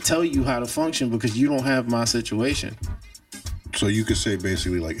tell you how to function because you don't have my situation. So you could say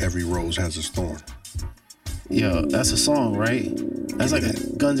basically like every rose has its thorn. Yo, that's a song, right? That's like a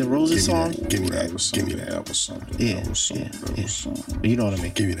Guns N' Roses song. Give me that. Give me that. That was something. Yeah, That was something. That yeah. was something. You know what I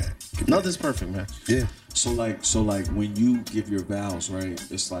mean? Give me that. Nothing's perfect, man. Yeah. So like when you give your vows, right?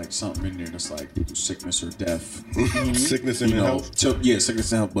 It's like something in there that's like sickness or death. Sickness and health.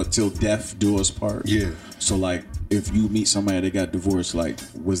 Sickness and health, but till death do us part. Yeah. So like if you meet somebody that got divorced, like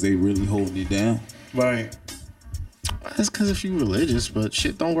was they really holding you down? Right. That's because if you religious, but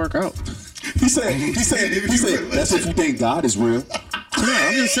shit don't work out. He said that's if you think God is real. No,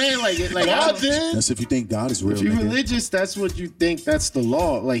 I'm just saying, like God did. That's if you think God is real. if you're nigga. religious, that's what you think. That's the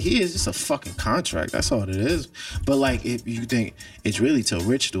law. Like he is just a fucking contract. That's all it is. But like, if you think it's really till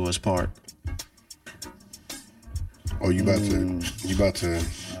rich do us part. Oh, you about to.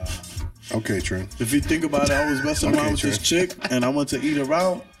 Okay, Trent. If you think about it, I was messing around with this chick, and I went to eat her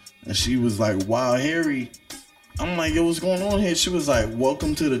out, and she was like, "Wow, Harry." I'm like, "Yo, what's going on here?" She was like,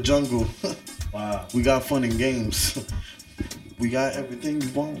 "Welcome to the jungle." Wow. We got fun and games. We got everything you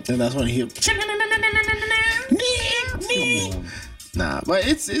want. And that's when he. Nah, but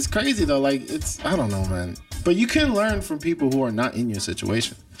it's crazy though. Like I don't know, man. But you can learn from people who are not in your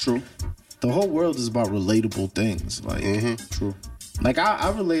situation. True. The whole world is about relatable things. Like, True. like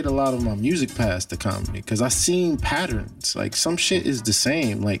I relate a lot of my music past to comedy because I seen patterns. Like some shit is the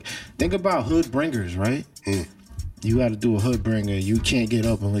same. Like think about hood bringers, right? You got to do a hood bringer. You can't get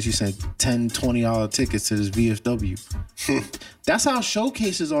up unless you send $10, $20 tickets to this VFW. That's how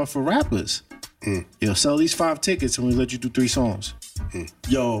showcases are for rappers. Yo, sell these 5 tickets and we let you do 3 songs.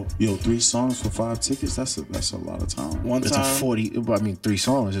 Yo, 3 songs for 5 tickets. That's a lot of time. one It's time. a 3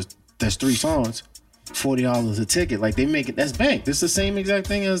 songs. That's 3 songs. $40 a ticket. Like they make it. That's bank. It's the same exact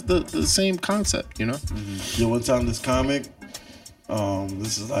thing as the same concept. You know. Yo, one time this comic,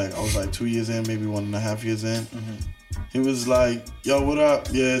 this is like, I was like 2 years in, maybe 1.5 years in. He was like, "Yo, what up?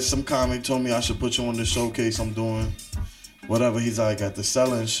 Yeah, some comic told me I should put you on the showcase I'm doing. Whatever." He's like, at the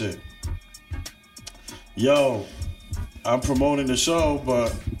selling shit. Yo, I'm promoting the show,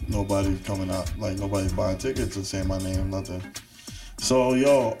 but nobody's coming out. Like, nobody's buying tickets or saying my name, nothing. So,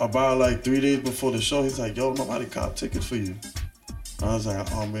 yo, about like 3 days before the show, he's like, "Yo, nobody cop tickets for you." I was like,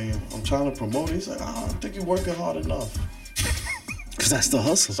 "Oh, man, I'm trying to promote it." He's like, "I don't think you're working hard enough. Cause that's the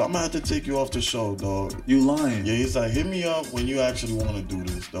hustle. So I'm gonna have to take you off the show, dog." You lying? Yeah, he's like, "Hit me up when you actually want to do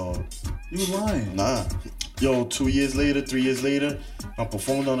this, dog." You lying? Nah. Yo, 2 years later, 3 years later, I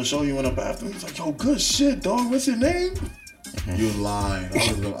performed on the show. He went up after me. He's like, "Yo, good shit, dog. What's your name?" You lying?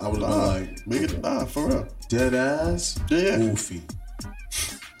 I would have been like, Make it, nah, for real. dead ass. Yeah. Goofy.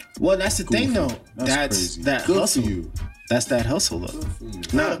 Well, that's the thing though. That's crazy. that Good hustle. for you. That's that hustle though.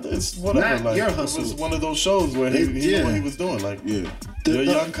 Nah, it's whatever. not Like, your it hustle. was one of those shows where he knew Yeah. what he was doing. Like, Yeah. you're a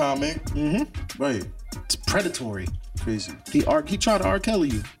young comic. Right. It's predatory. Crazy. He tried to R. Kelly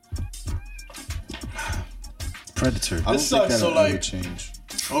you. Predator. I don't This think sucks, that'll so, like- ever change.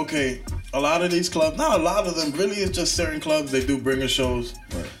 Okay, a lot of these clubs, not a lot of them, really, it's just certain clubs, they do bringer shows.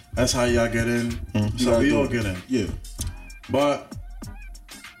 Right. That's how y'all get in. You So gotta we do all it. get in. Yeah. But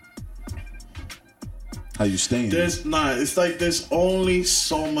How you staying? it's like there's only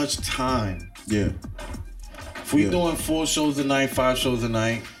so much time. Yeah. If we Yeah. doing 4 shows a night, 5 shows a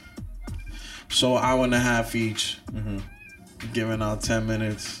night, so an hour and a half each, giving out 10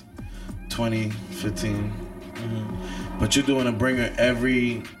 minutes, 20, 15. But you're doing a bringer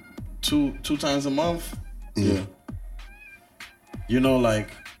every two times a month. Yeah. You know, like,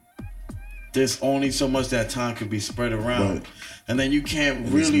 there's only so much that time could be spread around. Right. And then you can't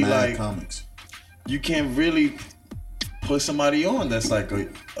There's really, mad like, comics. you can't really put somebody on that's like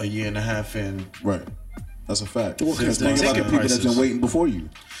a year and a half in. Right. That's a fact. Well, 'cause Think the about the ticket people that's prices. been waiting before you.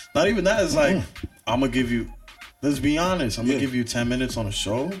 Not even that. It's like, I'm going to give you, let's be honest, I'm going Yeah. to give you 10 minutes on a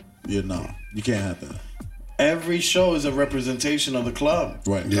show. Yeah, nah. You can't have that. Every show is a representation of the club.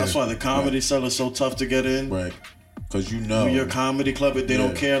 Right. That's Yeah. why the comedy cell is so tough to get in. Right. Because you know. Your comedy club, they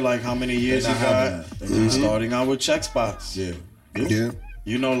don't Yeah. care like how many years you not having got. that. They're not Starting out with check spots. Yeah. Yeah.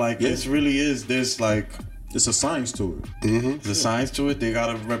 You know, like, Yeah. this really is this, like, It's a science to it. there's a science to it. They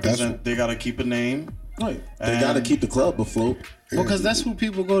gotta represent. They gotta keep a name. Right. They got to keep the club afloat. Well, because that's who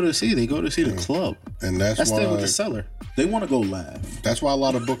people go to see. They go to see the club. And that's why stay with the seller. They want to go laugh. That's why a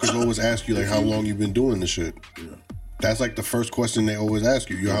lot of bookers always ask you like how long you been doing this shit. Yeah. That's like the first question they always ask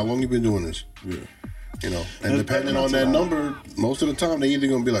you. Yo, how long you been doing this? Yeah. You know, and depending on that number, most of the time they either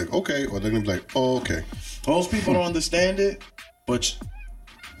gonna be like, okay, or they're gonna be like, oh, okay. Most people don't understand it, but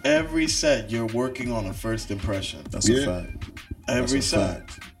every set you're working on a first impression. That's a fact. Every set.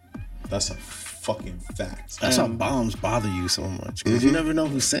 That's a fucking fact. That's how bombs bother you so much because you never know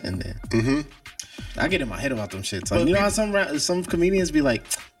who's sitting there. Mm-hmm. I get in my head about them shits. Like, you know how some comedians be like,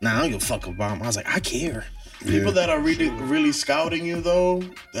 "Nah, I don't give a fuck a bomb." I was like, I care. People that are really scouting you though,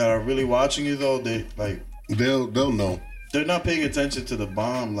 that are really watching you though, they like they'll know. They're not paying attention to the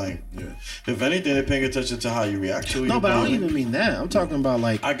bomb. Like, if anything, they're paying attention to how you react to it. No, but I don't even mean that. I'm talking about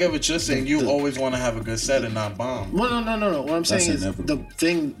like. I get what you're saying. You always want to have a good set and not bomb. Well, no. What I'm saying is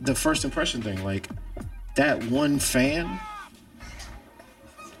the first impression thing. Like, that one fan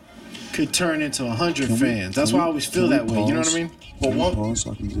could turn into 100 fans. That's why I always feel that way. You know what I mean? But one,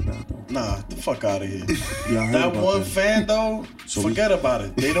 so I can use the bathroom. Nah, the fuck out of here. That one fan though, forget about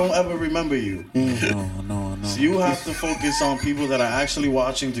it. They don't ever remember you. No. So you have to focus on people that are actually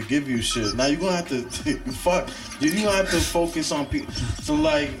watching to give you shit. Now you're gonna have to you're gonna have to focus on people. So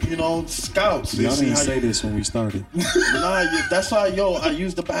like, you know, scouts. Y'all didn't say this when we started. Nah, that's why I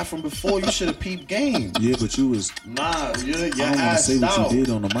used the bathroom before. You should have peeped game. Yeah, but you was. Nah, you're I don't want to say what you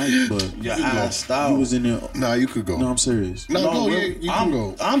did on the mic, but you're assed out. You was in there. Nah, you could go. No, I'm serious. No, you can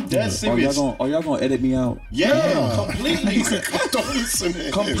go. I'm dead serious. Are y'all gonna edit me out? Yeah, completely. Don't listen to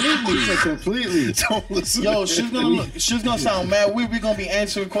him. Completely. Don't listen. Yo, she's gonna sound mad. We're gonna be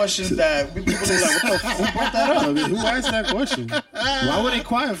answering questions that people are like, what the fuck? Who brought that up? Who asked that question? Why were they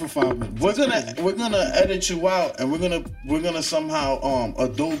quiet for 5 minutes? We're gonna edit you out, and we're gonna somehow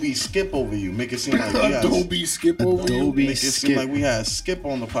Adobe skip over you, make it seem like Adobe skip over you. Make it seem like we had Skip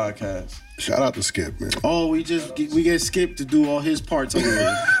on the podcast. Shout out to Skip, man. Oh, we get Skip to do all his parts over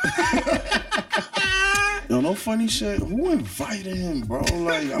there. Yo, no funny shit. Who invited him, bro?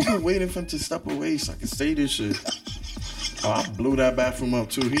 Like, I've been waiting for him to step away so I can say this shit. Oh, I blew that bathroom up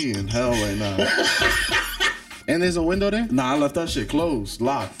too. He in hell right now. And there's a window there? Nah, I left that shit closed,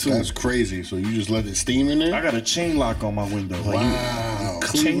 locked too. That's crazy. So you just let it steam in there? I got a chain lock on my window. Wow.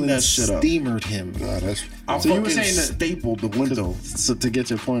 Chain that shit up. Steamered him. Nah, that's. I So you fucking were saying that- stapled the window. So to get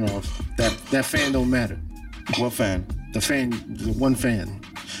your point off, that fan don't matter. What fan? The one fan.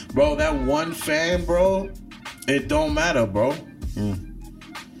 Bro, that one fan, bro, it don't matter, bro.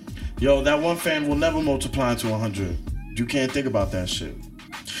 Yo, that one fan will never multiply into 100. You can't think about that shit.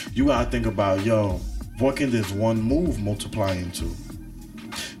 You gotta think about, yo, what can this one move multiply into?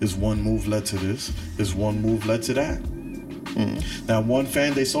 Is one move led to this? Is one move led to that? That one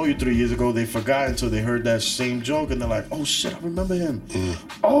fan, they saw you 3 years ago, they forgot until they heard that same joke and they're like, oh shit, I remember him.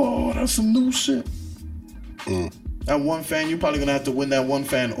 Oh, that's some new shit. That one fan, you're probably gonna have to win that one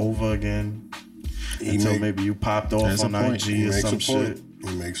fan over again. Until maybe you popped off on IG or some shit.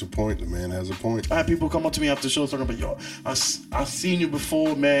 He makes a point. The man has a point. I had people come up to me after shows talking about, yo, I seen you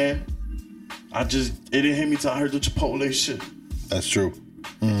before, man. It didn't hit me till I heard the Chipotle shit. That's true.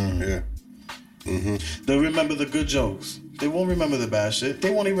 Yeah. They'll remember the good jokes. They won't remember the bad shit. They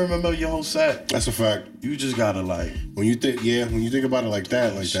won't even remember your whole set. That's a fact. You just gotta like. When you think about it like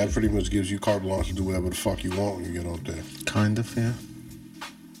that pretty much gives you carte blanche to do whatever the fuck you want when you get out there. Kind of, yeah.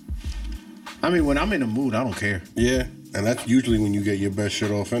 I mean, when I'm in the mood, I don't care. Yeah, and that's usually when you get your best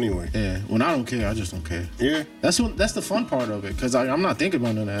shit off anyway. Yeah, when I don't care, I just don't care. Yeah. That's the fun part of it, because I'm not thinking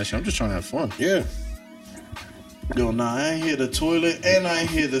about none of that shit. I'm just trying to have fun. Yeah. Yo, nah, I ain't hear the toilet and I ain't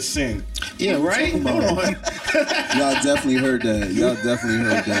hear the sink. Yeah, right? Hold on. Y'all definitely heard that. Y'all definitely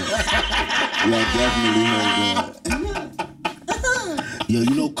heard that. Yo,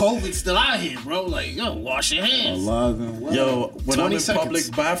 you know COVID's still out here, bro. Like, yo, wash your hands. Alive and well. Yo, when I'm in 20 seconds.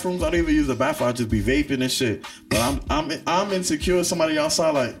 public bathrooms, I don't even use the bathroom. I just be vaping and shit. But I'm insecure. Somebody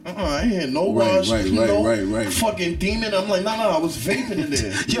outside like, I ain't hear no rush. Right. Fucking demon. I'm like, nah, I was vaping in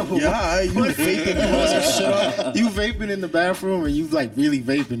there. Yo, you vaping. You vaping in the bathroom and you like really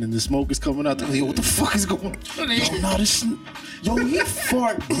vaping and the smoke is coming out. Yo, what the fuck is going on? Yo, he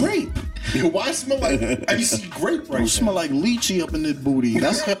fart grape. Yo, why it smell like icy grape right You now? smell like lychee up in this booty.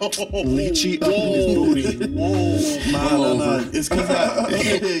 That's Lychee up in his booty. Whoa. Nah. It's because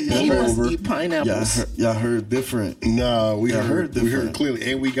He must eat pineapples. y'all heard different. Nah, we Yeah, heard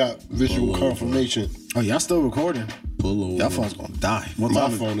clearly, and we got visual confirmation. Oh, y'all still recording? Pull over. Y'all phone's gonna die. My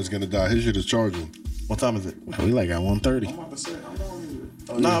phone is gonna die. His shit is charging. What time is it? We like at 1:30.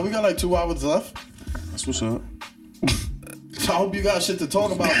 Nah, we got like 2 hours left. That's what's up. hope you got shit to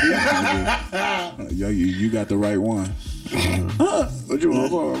talk about, dude. Yo, you got the right one. What you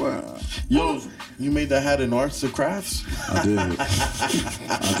want? Yo, you made that hat in arts and crafts? I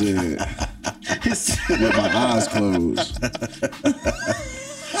did. With my eyes closed.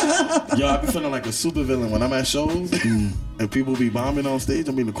 Yo, I be feeling like a super villain when I'm at shows and people be bombing on stage.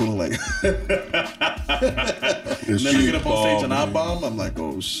 I'm in the corner like, and then I get up on stage and I bomb. I'm like,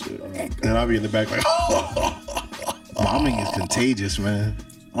 oh shit. And I'll be in the back like, Bombing is contagious, man.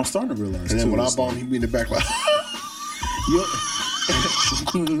 I'm starting to realize. and then too, when I it's bomb, he be in the back like,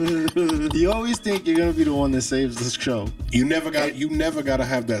 You always think you're gonna be the one that saves the show. you never got to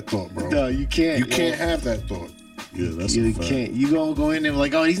have that thought, bro. No, you can't. You can't have that thought. Yeah, that's You a fact. can't. You gonna go in there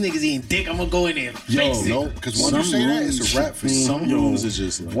like, oh, these niggas eating dick. I'm gonna go in there. Yo, Fix it. no, because when you say that, it's a rap for you. Some Yo, rooms is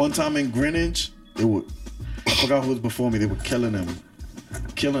just like, one time in Greenwich, I forgot who was before me. They were killing them.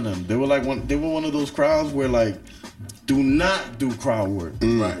 They were like one of those crowds where like, do not do crowd work.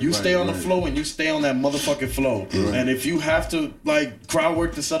 Right, You stay right, on the right. flow and you stay on that motherfucking flow. And if you have to like crowd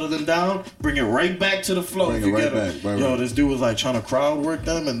work to settle them down, bring it right back to the flow. Bring if it you right get 'em. back, right, Yo, right. this dude was like trying to crowd work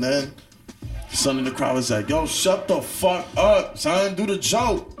them, and then son in the crowd was like, yo, shut the fuck up, son, do the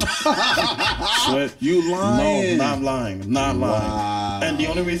joke. Sweat. You lying. No, not lying. Wow. And the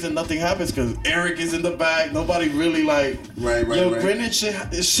only reason nothing happens because Eric is in the back. Nobody really like. Right, Yo, right. Greenwich, shit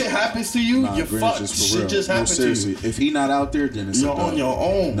happens to you. Nah, You're Greenwich fucked. is for Shit real. just No, happened to seriously. you. If he not out there, then it's You're a on dub. your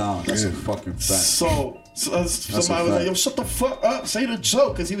own. Nah, that's a fucking fact. So somebody was fact. like, yo, shut the fuck up. Say the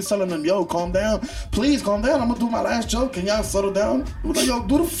joke. Because he was telling them, yo, calm down. Please calm down. I'm going to do my last joke. Can y'all settle down? He was like, yo,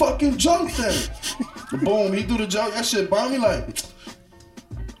 do the fucking joke then. Boom, he do the joke. That shit bombed me like,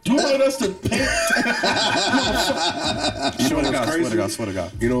 you wanted us to pay? Swear to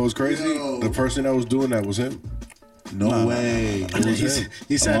God. You know what's crazy? Yo. The person that was doing that was him. No way. It was him.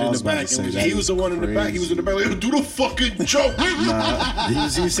 He sat I in was the about back. to say And that. He was the one in the back. He was in the back like, do the fucking joke. he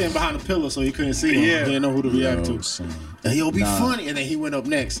was sitting behind the pillow, so he couldn't see him. Yeah. He didn't know who to react Yo, to. son. And he'll be Nah. funny. And then he went up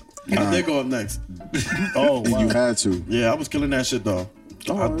next. I did go up next. Oh, And wow. you had to. Yeah, I was killing that shit though.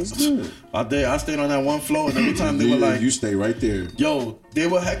 Oh, that's good. I stayed on that one flow, and every time they were Yeah, like, you stay right there. yo, they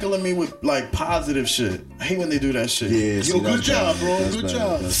were heckling me with like positive shit. I hate when they do that shit. Yeah, see, Yo, good that's job, bad. bro. That's Good bad.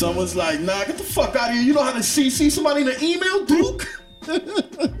 job. That's Someone's like, nah, get the fuck out of here. You know how to CC somebody in an email, Duke? bad.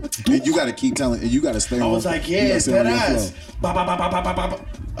 And you got to keep telling, and you got to stay on. I was like, you yeah, gotta stay on dead your ass. flow. Ba, ba, ba, ba, ba, ba, ba, ba.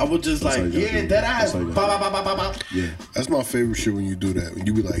 I was just That's how like, you gotta yeah, do it. dead That's ass. how Ba, you ba, gotta ba, ba, ba, ba. Yeah. That's my favorite shit when you do that. When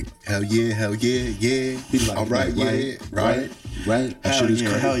you be like, hell yeah, yeah. He be like, All right, yeah, right. Right. That Hell shit is yeah,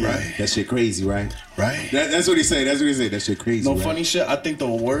 crazy, hell yeah. right? That shit crazy, right? Right. That's what he say. That's what he say. That shit crazy. No right? funny shit. I think the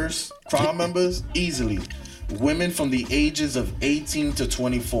worst crowd members, easily, women from the ages of 18 to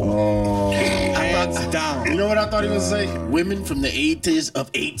 24. Hands down. You know what I thought he was saying? Women from the ages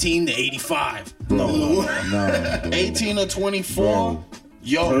of 18 to 85. No, bro. 18 to 24. Bro,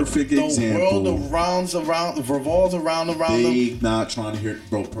 Yo, perfect the example. world revolves around them. They not trying to hear,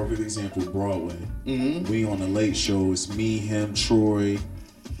 bro. Perfect example, Broadway. We on the late show. It's me, him, Troy,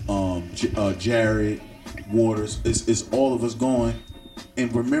 Jared, Waters. It's all of us going.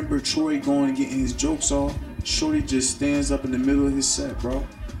 And remember Troy going and getting his jokes off. Shorty just stands up in the middle of his set, bro.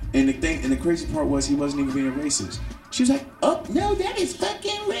 And the crazy part was he wasn't even being racist. She was like, "Oh no, that is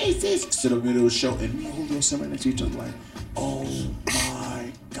fucking racist." Stood up in the middle of the show, and me and Julio sitting right next to each other, like, "Oh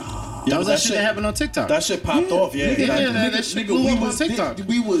my god." That was that shit that happened on TikTok. That shit popped off. Yeah, that shit blew up on TikTok.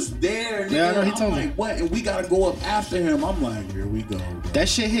 We was there. Nigga. Yeah, I know, he I'm told me. like, what? And we gotta go up after him. I'm like, here we go. Bro. That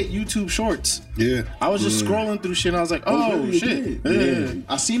shit hit YouTube Shorts. Yeah. I was just scrolling through shit and I was like, oh, really? It shit. did? Yeah.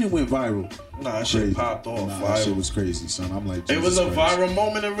 I seen it went viral. Nah, that shit Crazy. popped off. Nah, that shit was crazy, son. I'm like, It was Jesus a Christ. viral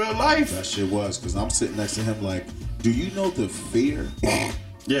moment in real life. That shit was, because I'm sitting next to him like, do you know the fear?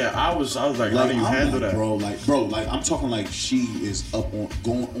 Yeah, I was like, how Like, do you I'm handle like, that? bro, I'm talking like she is up on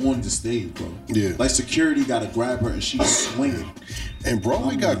going on the stage, bro. Yeah. Like security got to grab her and she's swinging. And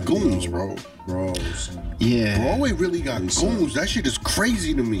Broadway I'm got like, goons, yo, bro. Bro, son. Yeah. Broadway really got goons. That shit is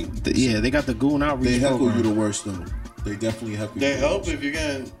crazy to me. Yeah, they got the goon outreach They heckle program. you the worst though. They definitely heckle you. They the help worst. if you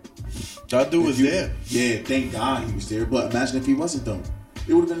can. That dude was You- there. Yeah, thank God he was there. But imagine if he wasn't though.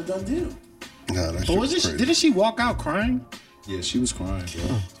 It would have been a done deal. Nah, that But shit was was it? crazy. Didn't she walk out crying? Yeah, she was crying,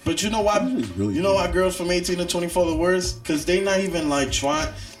 bro. But you know why? was really You know good. why girls from 18 to 24 the worst? Because they not even like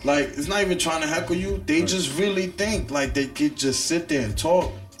trying. Like it's not even trying to heckle you. They just really think like they could just sit there and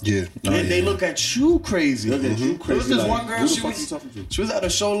talk. Yeah. And they look at you crazy. Look at you There was crazy, this like, one girl. who the She fuck you was talking to? she was at a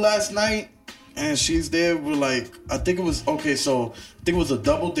show last night, and she's there with like I think it was okay. So I think it was a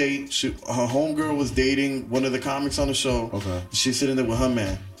double date. Her homegirl was dating one of the comics on the show. Okay. She's sitting there with her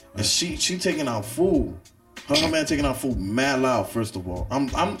man, and she taking out food. Her man taking out food mad loud. First of all,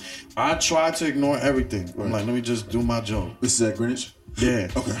 I try to ignore everything. I'm like, let me just do my joke. This is at Greenwich? Yeah.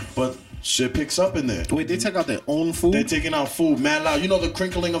 Okay. But shit picks up in there. Wait, they take out their own food? They're taking out food mad loud. You know the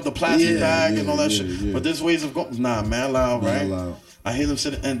crinkling of the plastic bag and all that shit. Yeah. But there's ways of going. Nah, mad loud, Mad right? loud. I hear them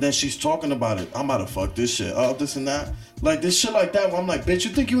sitting, and then she's talking about it. I'm about to fuck this shit up, this and that. Like this shit like that. Where I'm like, bitch,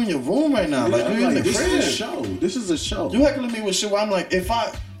 you think you in your room right now? Like you in the this crib. is a show. This is a show. You heckling me with shit where I'm like, if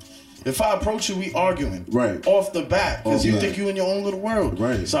I approach you, we arguing. Right. Off the bat. Because you Right. think you in your own little world.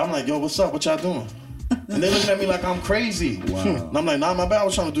 Right. So I'm like, yo, what's up? What y'all doing? And they looking at me like I'm crazy. Wow. And I'm like, nah, my bad. I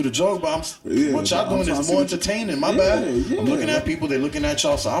was trying to do the joke, but Yeah, what y'all I'm doing trying to is see more what you- entertaining. My Yeah, bad. yeah. I'm looking at people, they looking at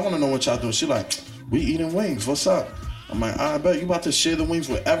y'all. So I want to know what y'all doing. She like, we eating wings. What's up? I'm like, I bet you about to share the wings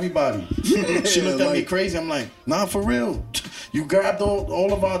with everybody. She looked at me like- crazy. I'm like, nah, for real. You grabbed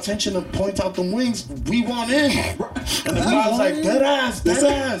all of our attention to point out the wings. We want in. And the crowd's like, dead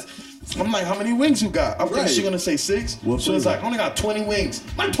ass. I'm like, how many wings you got? I'm thinking Right. she gonna say 6. What She was flavor? like, I only got 20 wings.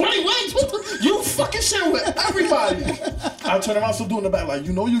 Like 20 wings? What the? You fucking shit with everybody. I turn around, still doing the back, like,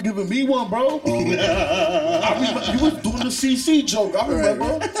 you know you giving me one, bro. I remember, you was doing the CC joke. I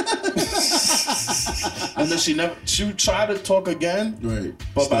remember. And then she tried to talk again. Right.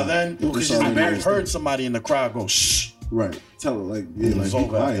 But by Stop. then, It's I already heard somebody in the crowd go, shh. Right. Tell her like, yeah, like was be over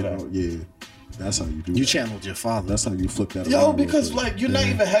quiet, after bro. Yeah. That's how you do You that. channeled your father. That's how you flip that around. Yo, real because quick. like you're not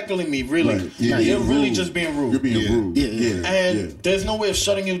even heckling me, really. Right. Yeah, You're you're really rude. just being rude. You're being Yeah. rude. Yeah. And there's no way of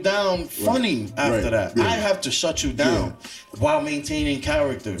shutting you down funny after Right. that. Yeah. I have to shut you down while maintaining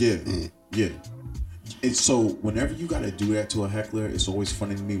character. Yeah. Yeah. And so whenever you gotta do that to a heckler, it's always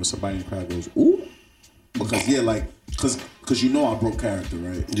funny to me when somebody in the crowd goes, ooh. Because because you know I broke character,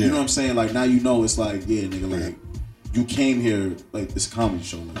 right? Yeah. You know what I'm saying? Like now you know it's like, yeah, nigga, like you came here like it's a comedy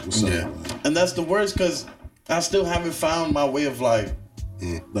show. Like, what's Yeah. up? And that's the worst because I still haven't found my way of like,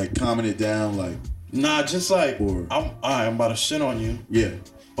 Like calming it down, like, nah, just like, Or- I'm about to shit on you. yeah.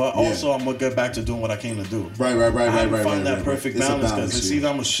 But Yeah. also, I'm gonna get back to doing what I came to do. Right. I haven't found that right. perfect It's a balance because it's yeah. either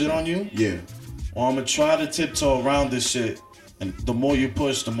I'm gonna shit on you Yeah. or I'm gonna try to tiptoe around this shit. And the more you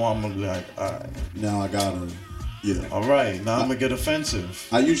push, the more I'm gonna be like, all right. Now I gotta, yeah. All right, now I'm gonna get offensive.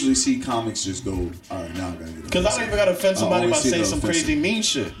 I usually see comics just go, all right, now I gotta get Cause I don't even gotta offend somebody by always see saying the some offensive. crazy mean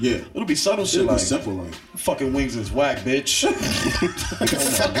shit. Yeah. It'll be subtle shit It'll be like simple, like, fucking wings is whack, bitch.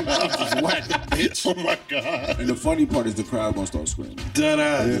 Oh my god. and the funny part is the crowd gonna start screaming. Dead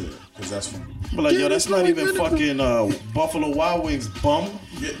ass. Yeah, because that's funny. But like, yo, that's not even fucking Buffalo Wild Wings, bum.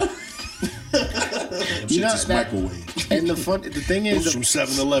 Shit's know, just that- microwave. And the thing It's is, from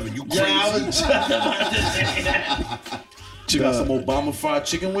 7-Eleven. You crazy. Yeah, I was just about to say that. You got some Obama fried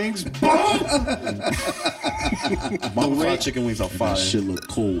chicken wings? Obama fried chicken wings are fire. That shit look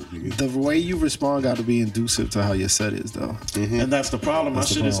cold, nigga. the way you respond got to be inducive to how your set is, though. And that's the problem. My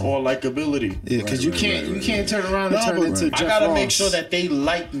shit is all likability. Yeah, because you can't turn around and No, turn but into I Jeff gotta Ross. make sure that they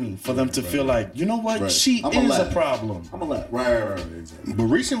like me for them to feel like, you know what? Right. She I'ma is laugh. a problem. I'm gonna laugh. Right, exactly. But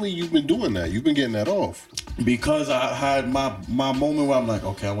recently you've been doing that. You've been getting that off. Because I had my moment where I'm like,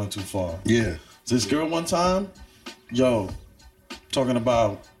 okay, I went too far. Yeah. This girl one time, yo, talking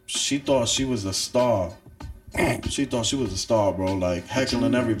about she thought she was a star. She thought she was a star, bro, like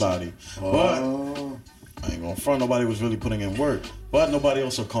heckling everybody. But I ain't gonna front, nobody was really putting in work. But nobody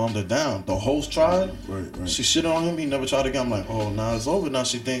also calmed her down. The host tried. Right. She shit on him, he never tried again. I'm like, oh, now it's over. Now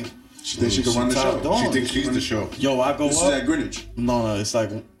she think She thinks she can run the top show. dog. She thinks she's the show. Yo, I go This is up. at Greenwich. No, it's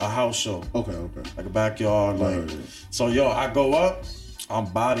like a house show. Okay. Like a backyard, like. Right. So yo, I go up, I'm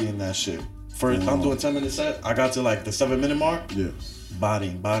bodying that shit. First, I'm doing 10-minute set. I got to like the 7-minute mark. Yeah.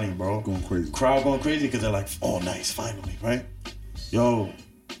 Bodying, bro. Going crazy. Crowd going crazy because they're like, oh, nice, finally, right? Yo,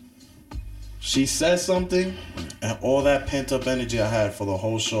 she said something, and all that pent up energy I had for the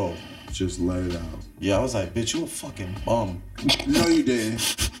whole show. Just let it out. Yeah, I was like, bitch, you a fucking bum. No, you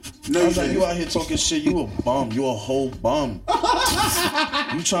didn't. No, I you was like, you didn't. out here talking shit, you a bum. You a whole bum.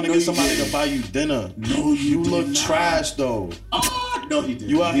 You trying to No, get you somebody didn't. to buy you dinner. No, you did look not. trash, though. No, he didn't.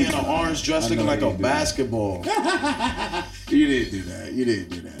 You out He here in an didn't. orange dress I looking know like he a did. basketball. You didn't do that. You didn't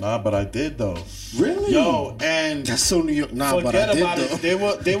do that. Nah, but I did, though. Really? Yo, and That's so New York. Nah, but forget I did, about though.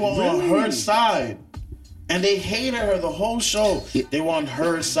 it. They were on her side. And they hated her the whole show. They were on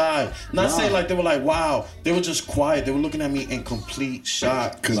her side. Not saying like they were like, wow. They were just quiet. They were looking at me in complete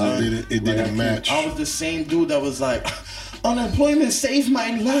shock. Because Like, it didn't match. I was the same dude that was like, unemployment saved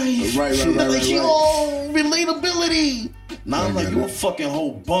my life. Right. Like, yo, relatability. Now I'm like, you a fucking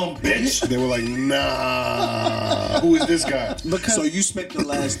whole bum, bitch. They were like, nah. Who is this guy? So you spent the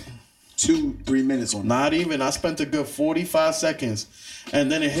last 2-3 minutes on that. Not even. I spent a good 45 seconds.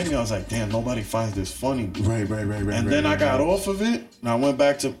 And then it hit me. I was like, damn, nobody finds this funny. Right. And then I got off of it, and I went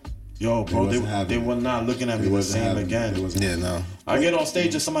back to Yo, bro, wasn't they having were it. not looking at me They the wasn't same having it. again. They wasn't Yeah, having it. no. I get on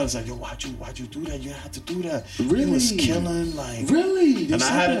stage and somebody's like, yo, why'd you do that? You didn't have to do that. Really? You was killing, like. Really? They And I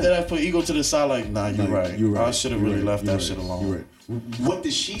said had to that? then I put ego to the side, like, nah, you're right. You're right. I should have You're really right. left You're that right. shit alone. You're right. What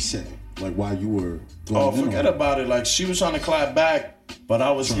did she say? Like while you were Oh, going in forget on it? about it. Like, she was trying to clap back, but I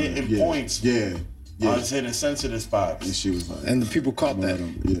was hitting Yeah. points. Yeah. I Yeah. was hitting sensitive spots. And she was like, And the people caught one that. of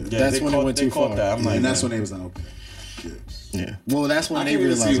them, yeah. Yeah, That's they when it caught- went they too caught far. that. I'm like, and that's man. when they was like, okay. Yeah. Yeah. Well, that's when I they can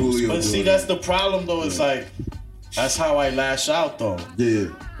really see realized. who you- But see, that's the problem, though. It's like, that's how I lash out, though. Yeah.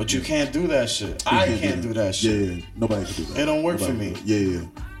 But you can't do that shit. I can't do that shit. Yeah. Nobody can do that. It don't work for Nobody me. can do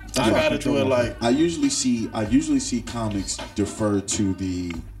it. Yeah. I gotta do it like, I usually see comics defer to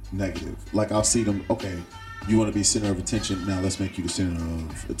the negative. Like I'll see them, okay, you want to be center of attention, now let's make you the center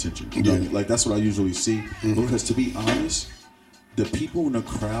of attention. You know what I mean? Like that's what I usually see. Because to be honest, the people in the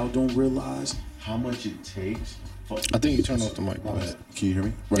crowd don't realize how much it takes. I think you turned off the mic. My bad. Can you hear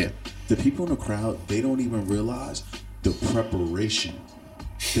me? Right. Yeah. The people in the crowd, they don't even realize the preparation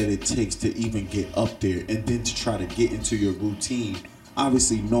that it takes to even get up there and then to try to get into your routine.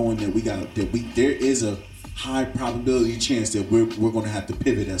 Obviously, knowing that there is a high probability chance that we're going to have to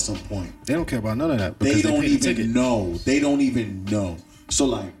pivot at some point. They don't care about none of that They because they, don't paid the ticket. even know. They don't even know. So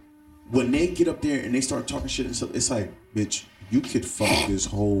like, when they get up there and they start talking shit and stuff, it's like, bitch, you could fuck this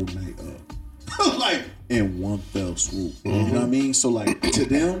whole night up. Like in one fell swoop. You know what I mean? So like to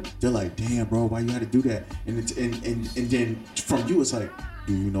them, they're like, damn bro, why you had to do that? And it's, and then from you it's like,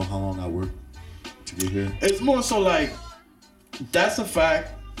 do you know how long I worked to get here? it's more so like, that's a fact.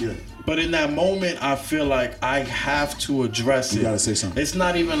 Yeah. But in that moment, I feel like I have to address it. You gotta say something. It's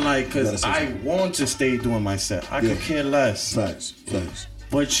not even like You gotta because say I something. want to stay doing my set. I Yeah. could care less. Facts.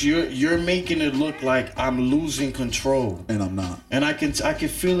 But you're making it look like I'm losing control. And I'm not. And I can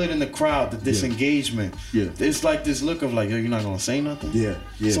feel it in the crowd, the disengagement. Yeah. It's like this look of like, yo, you're not gonna say nothing. Yeah.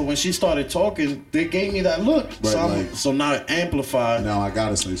 So when she started talking, they gave me that look. Right, So, so now it amplified. Now I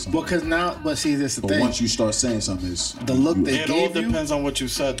gotta say something. Because now, but see, this is the But thing. once you start saying something, it's The look they It all gave you, depends on what you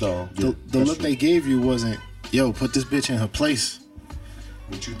said, though. the that's look true. they gave you wasn't, yo, put this bitch in her place.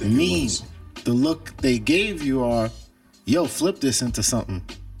 what you think it Mean. was. The look they gave you are, yo, flip this into something.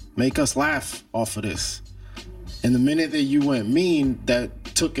 Make us laugh off of this. And the minute that you went mean, that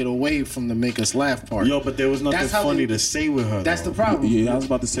took it away from the make us laugh part. Yo, but there was nothing That's how funny they- to say with her. That's though. the problem. Yeah, I was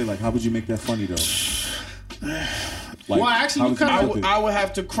about to say, like, how would you make that funny though? Like, Well, actually, how you would kinda- flip it? I would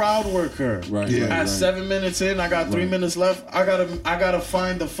have to crowd work her. Right, Yeah. right, At right. 7 minutes in, I got 3 minutes left. I gotta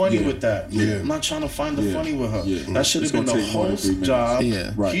find the funny Yeah. with that. Yeah. I'm not trying to find the Yeah. funny with her. Yeah. That should It's have been gonna the take more than 3 host minutes. job.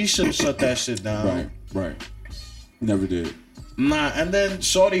 Yeah. Right. He should have shut that shit down. Right. Never did. Nah, and then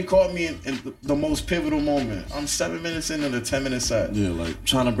Shorty caught me in the most pivotal moment. I'm 7 minutes into the 10-minute set. Yeah, like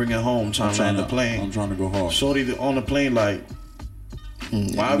Trying to bring it home, trying to land the plane. I'm trying to go hard. Shorty on the plane like,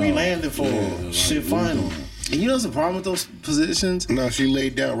 why are we No. landing for? Yeah, like, Shit what you final. doing? And you know what's the problem with those positions? No, she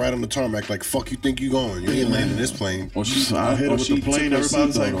laid down right on the tarmac, like fuck you think you going? You ain't landing this plane. Or she, I hit her or with she the plane. took her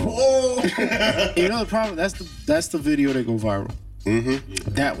Everybody's like, seatbelt off. whoa. You know the problem? That's the video that go viral.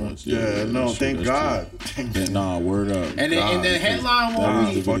 That one. Yeah, no, that's true, thank that's God. true. Yeah, nah, word up. And the headline That won't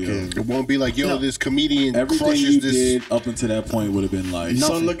was be the video. Fucking It won't be like, yo, No. this comedian Everything crushes you this. did up until that point would have been like,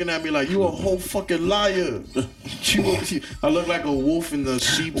 Son looking at me like you a whole fucking liar. I look like a wolf in the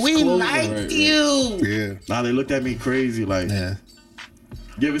sheep's clothing. right. you. Yeah. Nah, they looked at me crazy. Like, Yeah.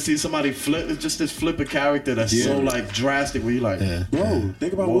 you ever see somebody flip? It's just this flip of character that's so like drastic. Where you like, Yeah. bro,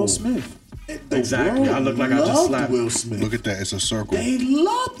 think about Whoa. Will Smith. The Exactly. world I look like I just loved slapped. Will Smith. Look at that. It's a circle. They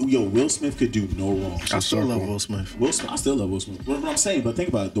loved. Yo, Will Smith could do no wrong. I still circle. love Will Smith. Will Smith, I still love Will Smith. What I'm saying, but think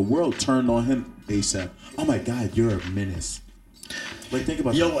about it. The world turned on him ASAP. Oh my God, you're a menace. Like, think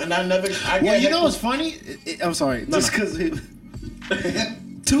about yo, and I never. I Well, get you know heckled. what's funny? I'm sorry. Just because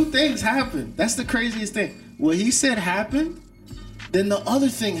two things happened. That's the craziest thing. What he said happened, then the other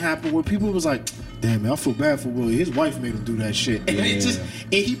thing happened where people was like, damn, man, I feel bad for Willie. His wife made him do that shit. And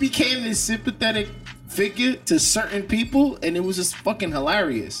he became this sympathetic figure to certain people, and it was just fucking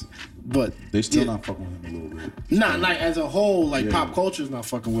hilarious. But They still yeah, not fucking with him a little bit. not like as a whole, like Yeah. pop culture's not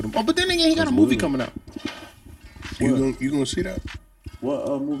fucking with him. Oh, but then again, he got a That's movie weird. coming out. What? You gonna see that?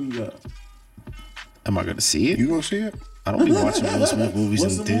 What movie you got? Am I gonna see it? You gonna see it? I don't be watching Will Smith movies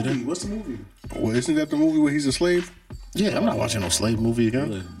What's in the the theater. movie? What's the movie? Well, isn't that the movie where he's a slave? Yeah, I'm not watching no slave movie again.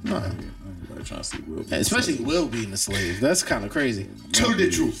 Really? No. Everybody trying to see Will. Especially Will being a slave. That's kind of crazy. Tell the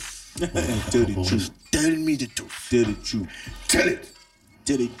truth. Tell the truth. Tell me the truth. Tell the truth. Tell it.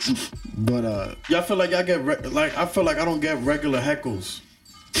 Tell the truth. But Y'all feel like I get I feel like I don't get regular heckles.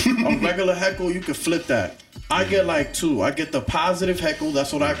 A regular heckle, you can flip that. I get like two. I get the positive heckle,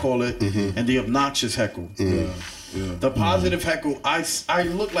 that's what I call it, and the obnoxious heckle. The positive heckle, I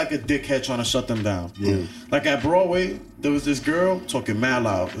look like a dickhead trying to shut them down. Yeah. Like at Broadway, there was this girl talking mad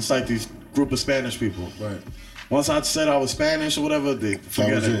loud. It's like these group of Spanish people. Right. Once I said I was Spanish or whatever, they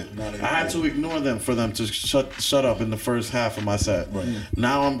forget it. I had to ignore them for them to shut up in the first half of my set. Right.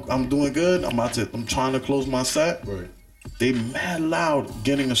 Now I'm doing good. I'm trying to close my set. Right. They mad loud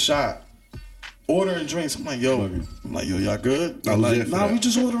getting a shot. Ordering drinks. I'm like, yo, y'all good? I'm like, nah, we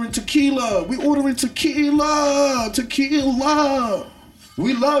just ordering tequila. We ordering tequila.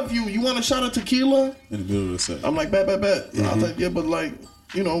 We love you. You want a shot of tequila? In the middle of the set. I'm like, bet. I was like, yeah, but like,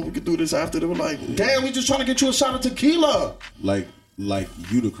 you know, we could do this after. They were like, damn, we just trying to get you a shot of tequila. Like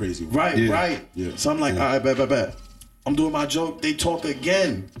you the crazy one. Right. Yeah. So I'm like, all right, bet. I'm doing my joke. They talk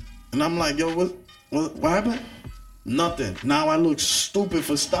again. And I'm like, yo, what happened? Nothing. Now I look stupid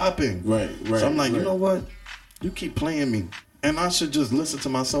for stopping. Right. So I'm like, you know what? You keep playing me. And I should just listen to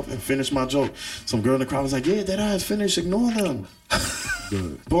myself and finish my joke. Some girl in the crowd was like, yeah, that ass finished. Ignore them.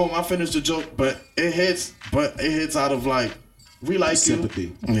 Good. Boom, I finished the joke, but it hits out of like, we like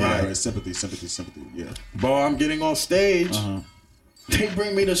sympathy. You. Right. Sympathy. Yeah. Bro, I'm getting on stage. They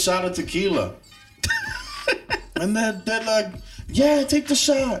bring me the shot of tequila. And they're like, yeah, take the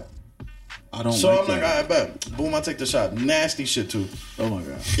shot. I don't. So like I'm like, all right, bet. Boom, I take the shot. Nasty shit too. Oh my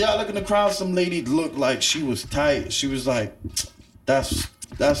god. Yeah, I look in the crowd. Some lady looked like she was tight. She was like, that's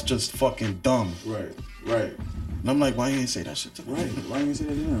just fucking dumb. Right. And I'm like, why you ain't say that shit to me? Right. Why you say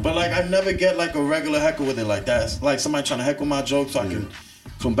that to them? But like, I never get like a regular heckle with it like that. It's like somebody trying to heckle my jokes so I can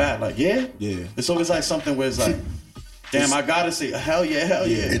combat. Like, yeah. It's always like something where it's like, damn, I gotta say, hell yeah.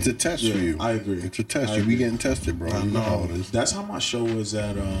 It's a test for you. I agree. It's a test. You be getting tested, bro. You know how it is. That's how my show was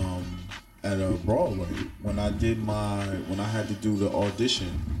at Broadway when I had to do the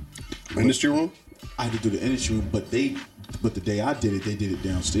audition. Industry room? I had to do the industry room, but the day I did it, they did it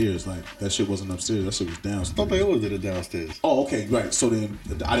downstairs. Like that shit wasn't upstairs. That shit was downstairs. I thought they always did it downstairs. Oh, okay, right. So then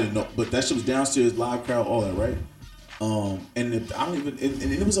I didn't know, but that shit was downstairs, live crowd, all that, right? And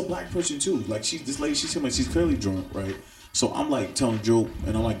it was a black person too. Like this lady, she's clearly drunk, right? So I'm like telling a joke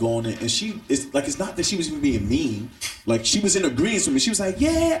and I'm like going in, and it's not that she was even being mean. Like she was in agreement with me. She was like,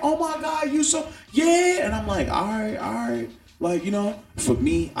 yeah, oh my God, you so, yeah. And I'm like, all right. Like, you know, for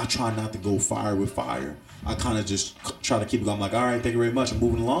me, I try not to go fire with fire. I kind of just try to keep it going. I'm like, all right, thank you very much. I'm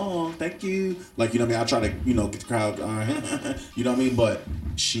moving along. Thank you. Like, you know what I mean? I try to, you know, get the crowd, all right. You know what I mean? But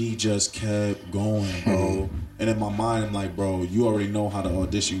she just kept going, bro. And in my mind, I'm like, bro, you already know how the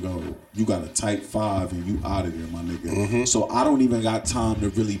audition go. You got a tight 5 and you out of there, my nigga. So I don't even got time to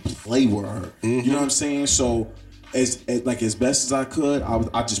really play with her. You know what I'm saying? So as best as I could,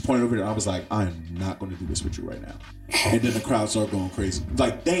 I just pointed over there. I was like, I am not going to do this with you right now. And then the crowd started going crazy.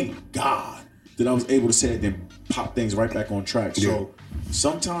 Like, thank God that I was able to say it, then pop things right back on track. So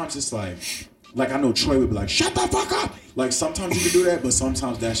sometimes it's like I know Troy would be like, shut the fuck up. Like sometimes you can do that, but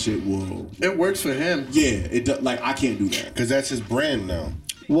sometimes that shit will. It works for him. Yeah, it does. Like I can't do that because that's his brand now.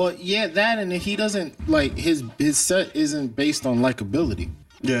 Well, yeah, that and he doesn't like his set isn't based on likability.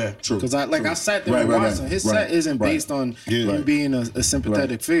 Yeah, true. Because I sat there and watched him. His set isn't based on him being a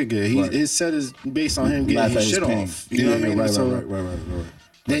sympathetic figure. His set is based on him getting his shit off. You know what I mean? Right.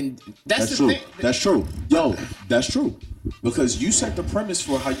 Then that's the true. thing. That's true. Yo, that's true. Because you set the premise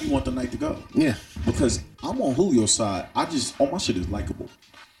for how you want the night to go. Yeah. Because I'm on Julio's side. All my shit is likable.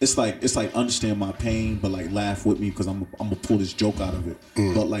 It's like understand my pain, but like laugh with me because I'm gonna pull this joke out of it.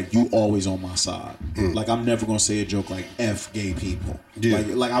 But like you always on my side. Like I'm never gonna say a joke like F gay people. Yeah.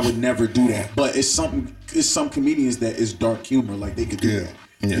 Like I would never do that. But it's some comedians that is dark humor. Like they could do that.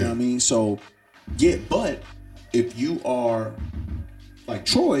 You know what I mean? So yeah, but if you are like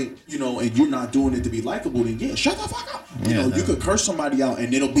Troy, you know, and you're not doing it to be likable, then shut the fuck up. You know, you could curse somebody out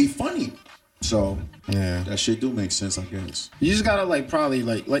and it'll be funny. So that shit do make sense, I guess. You just gotta probably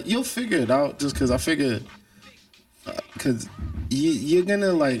you'll figure it out. Just because I figured, because you're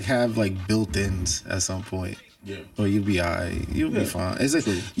gonna have built-ins at some point. Yeah. Or you'll be alright. You'll be fine. It's like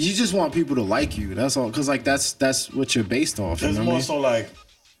you just want people to like you. That's all. Because that's what you're based off. It's more so like.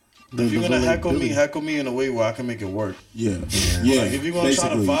 If you're gonna heckle me in a way where I can make it work. Yeah. Like if you're gonna try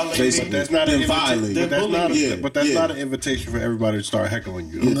to violate me, that's not an invitation. But that's not an invitation for everybody to start heckling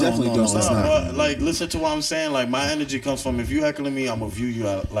you. It definitely don't. But listen to what I'm saying. Like my energy comes from if you heckling me, I'm gonna view you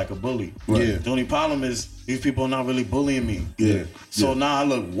like a bully. Right. Yeah. The only problem is these people are not really bullying me. Yeah. So now I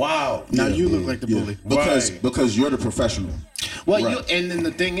look wild. Now you look like the bully because you're the professional. Well, and then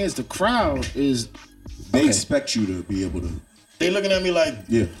the thing is, the crowd is they expect you to be able to. They looking at me like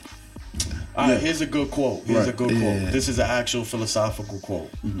all right, here's a good quote. This is an actual philosophical quote.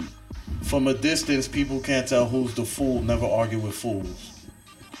 From a distance, people can't tell who's the fool. Never argue with fools.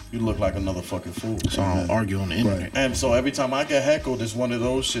 you look like another fucking fool. So I don't argue on the internet. And so every time I get heckled, it's one of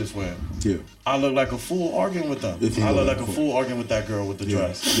those shits where I look like a fool arguing with them. I look like a fool arguing with that girl with the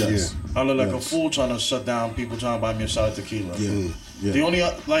dress. Yes. I look like a fool trying to shut down people trying to buy me a shot of tequila. The only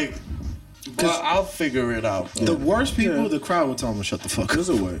but I'll figure it out. The worst people, the crowd will tell them to shut the fuck up. There's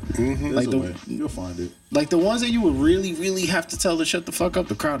a way. There's a way. You'll find it. Like the ones that you would really, really have to tell to shut the fuck up,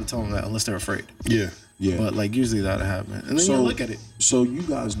 the crowd will tell them that unless they're afraid. Yeah. But like usually that'll happen. And then you look at it. So you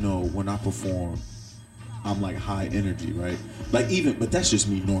guys know when I perform, I'm like high energy, right? Like but that's just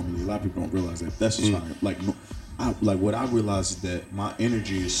me normally. A lot of people don't realize that. That's just high. Like what I realize is that my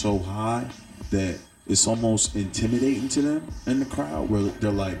energy is so high that it's almost intimidating to them in the crowd where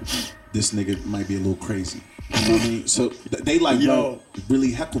they're like, this nigga might be a little crazy. You know what I mean? So they like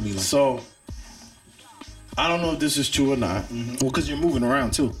really heckle me like. So I don't know if this is true or not. Well, because you're moving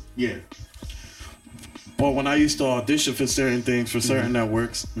around too. Yeah. But when I used to audition for certain things, for certain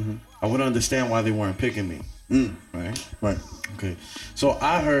networks, I wouldn't understand why they weren't picking me. Right. Okay. So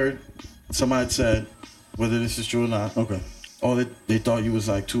I heard somebody said, whether this is true or not, they thought you was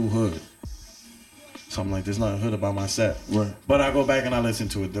like too hood. So I'm like, there's nothing hood about my set. Right. But I go back and I listen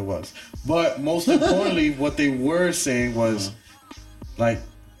to it, there was. But most importantly, what they were saying was, like,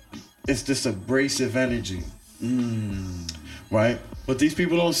 it's this abrasive energy. Right? But these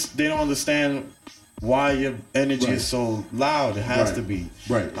people don't understand why your energy is so loud. It has to be.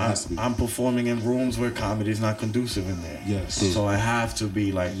 Right. It has to be. I'm performing in rooms where comedy is not conducive in there. Yes. So I have to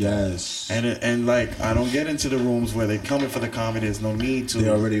be like yes. That. And like I don't get into the rooms where they coming for the comedy. There's no need to.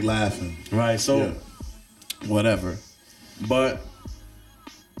 They're already laughing. Right. So whatever. But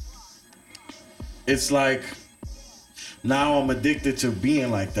it's like now I'm addicted to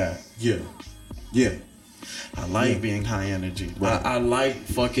being like that. Yeah. Yeah. I like being high energy. Right. I like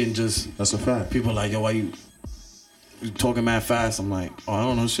fucking just. That's a fact. People are like, yo, why you talking mad fast? I'm like, oh, I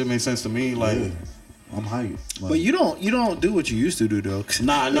don't know. Shit makes sense to me. Like, I'm hyped. Like, but you don't do what you used to do though.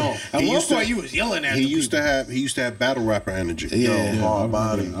 Nah, no. At one point you was yelling at. He used to have battle rapper energy. Hard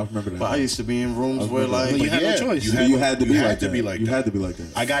body. I remember that. But I used to be in rooms where like, you had no choice. You had to be like that. You had to be like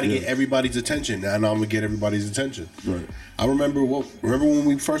that. I got to get everybody's attention, and I'm gonna get everybody's attention. Right. I remember when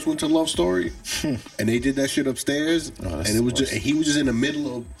we first went to Love Story, and they did that shit upstairs, and it was just he was just in the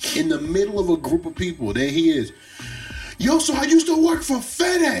middle of a group of people. There he is. Yo, so I used to work for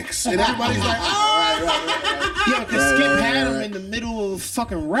FedEx, and everybody's like, oh, right. Because Skip had him in the middle of a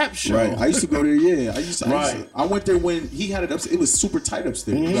fucking rap show. Right. I used to go there. Yeah. I went there when he had it upstairs. It was super tight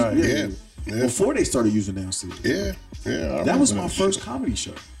upstairs. Right. Yeah. Before they started using downstairs. Yeah. That was my first comedy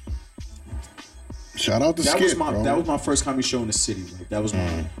show. Shout out to Skip. That was my first comedy show in the city. Like that was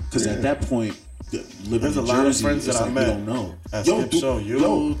my because at that point. There's a lot of friends that I met. Don't know. At Skip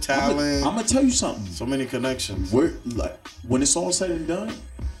show, talent. I'm gonna tell you something. So many connections. We're like when it's all said and done,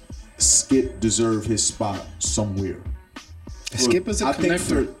 Skip deserved his spot somewhere. Skip is a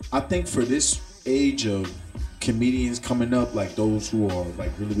connector. I think for this age of comedians coming up, like those who are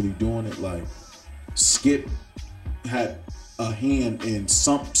like really, really doing it, like Skip had a hand in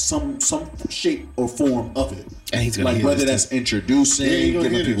some shape or form of it. And he's gonna like whether that's introducing,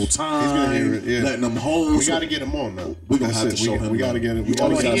 giving people time, letting them hold. We got to get him on though. We're gonna have to show him. We got to get him. We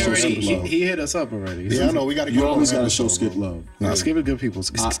always got to show Skip love. He hit us up already. Yeah, I know. We got to. You always got to show Skip love. Nah, Skip is good people.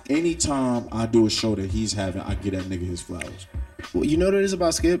 Anytime I do a show that he's having, I get that nigga his flowers. Well, you know what it is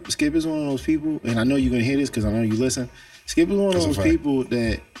about Skip? Skip is one of those people, and I know you're gonna hear this because I know you listen. Skip is one of those people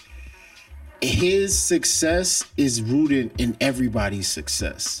that his success is rooted in everybody's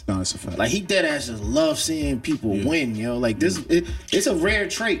success. No, it's a fact. Like he dead ass just love seeing people win, yo. Like this, it's a rare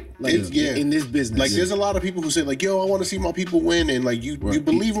trait. Like in this business, like there's a lot of people who say like, "Yo, I want to see my people win," and like you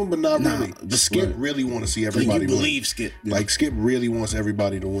believe them, but not really. The Skip really want to see everybody win. Believe Skip. Like Skip really wants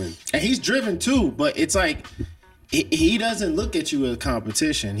everybody to win, and he's driven too. But it's like. He doesn't look at you as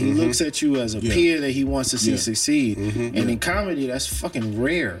competition. He looks at you as a peer that he wants to see succeed. And in comedy, that's fucking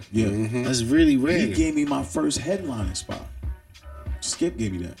rare. Yeah. That's really rare. He gave me my first headlining spot. Skip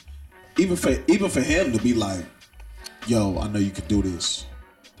gave me that. Even for him to be like, yo, I know you could do this.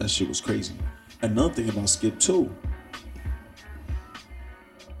 That shit was crazy. Another thing about Skip too.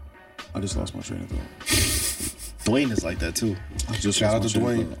 I just lost my train of thought. Dwayne is like that too. Shout out to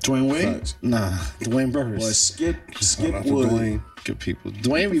Dwayne. Dwayne Wade? Nah, Dwayne Burris. But Skip would. Dwayne. Good people.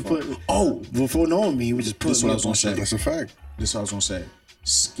 Dwayne be put. Before knowing me, he was just put. This is what I was gonna say. That's a fact. This is what I was gonna say.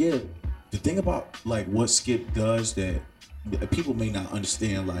 Skip. The thing about like what Skip does that people may not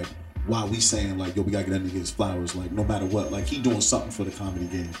understand, like why we saying like, yo, we gotta get that nigga his flowers. Like no matter what, like he doing something for the comedy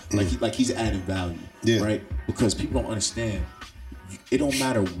game. Like he's adding value. Yeah. Right. Because people don't understand. It don't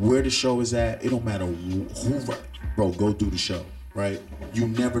matter where the show is at. It don't matter who. Bro, go do the show. right? You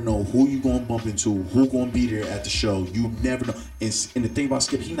never know who you gonna bump into, who gonna be there at the show. You never know. And the thing about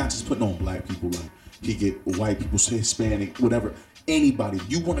Skip, he not just putting on black people. Like he get white people, Hispanic, whatever. Anybody,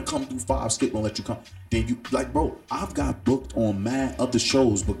 you want to come through 5, Skip gonna let you come. Then you like, bro, I've got booked on mad other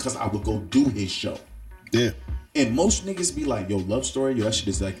shows because I would go do his show. Yeah. And most niggas be like, yo, Love Story, yo, that shit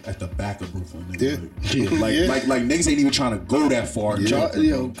is like at the back of Brooklyn. Nigga. Yeah. Like niggas ain't even trying to go that far.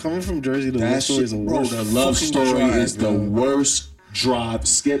 Yo, coming from Jersey, the Love Story is the bro, worst. the Love fucking Story drive, is the bro. worst drive.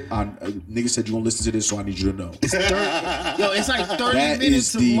 Skip, niggas said you gonna listen to this, so I need you to know. It's like 30 That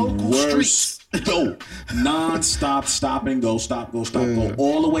minutes is of the local streets. worst. Yo, non-stop, stop and go, stop, go,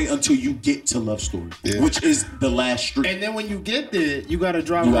 all the way until you get to Love Story, which is the last street. And then when you get there, you got to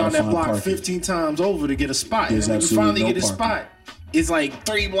drive You around gotta that find block parking. 15 times over to get a spot. And There's when you absolutely finally no get a parking. spot, it's like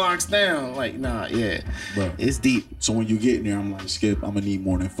 3 blocks down. Like, nah, yeah. Bro. It's deep. So when you get in there, I'm like, Skip, I'm gonna need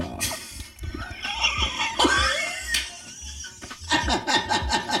more than 5.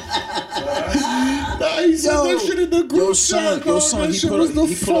 He said that shit in the group chat, dog. That shit was the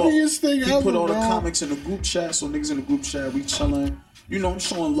funniest thing ever, He put all the bro. comics in the group chat, so niggas in the group chat, we chilling. You know, I'm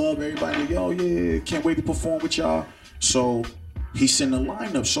showing love, everybody. Like, yo, yeah, can't wait to perform with y'all. So he sent a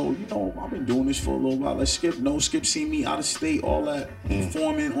lineup. So, you know, I've been doing this for a little while. Like Skip see me out of state, all that,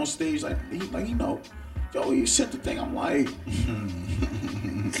 performing on stage. Like, you know, yo, he sent the thing. I'm like,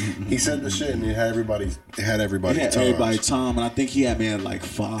 He said the shit and it had everybody he had everybody time, and I think he had me at like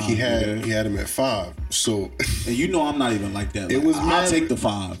 5. He yeah. had him at 5. So And you know I'm not even like that. Like, it was I'll mad, take the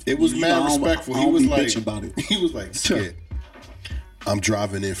 5. It was You know, mad I don't- respectful. I He don't was be like, bitching about it. He was like, Skip, I'm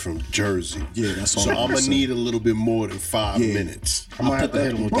driving in from Jersey. Yeah, that's all So I'm I'm gonna saying. need a little bit more than 5 Yeah. minutes. I might have to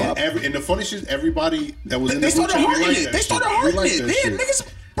hit him with that. And the funny shit, everybody that was in They the group started chat, we hearting like it. that They shit. started We hearting like it. that Yeah, shit. niggas,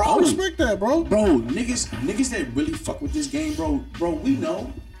 I bro. respect that, bro. Bro, niggas that really fuck with this game, bro, we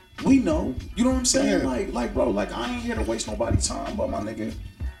know. We know. You know what I'm saying? Yeah. Like, bro, like I ain't here to waste nobody's time, but my nigga,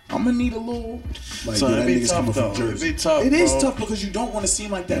 I'm gonna need a little. Like, So yeah, it'd that be nigga's tough, coming though. from Jersey. It'd be tough, It is bro. tough because you don't want to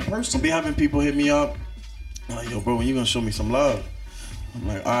seem like that person. Be having people hit me up. Like, yo, bro, when you gonna show me some love? I'm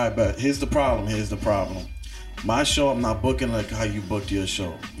like, all right, but here's the problem. My show, I'm not booking like how you booked your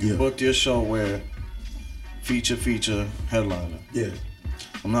show. You Yeah. booked your show where feature, headliner. Yeah,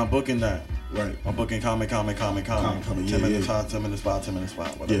 I'm not booking that. right. I'm booking comic. 10 yeah, minutes yeah. hot, 10 minutes spot, 10 minutes spot,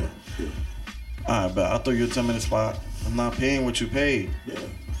 Yeah, whatever. yeah, All right, but I'll throw you a 10-minute spot. I'm not paying what you paid. yeah.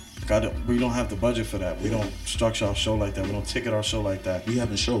 We don't have the budget for that. We don't structure our show like that. We don't ticket our show like that. We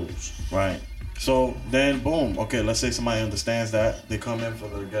having shows. Right. So then, boom. Okay, let's say somebody understands that. They come in for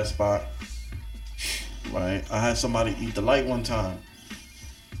the guest spot. Right. I had somebody eat the light one time.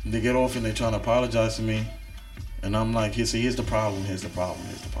 They get off and they're trying to apologize to me. And I'm like, here's the problem.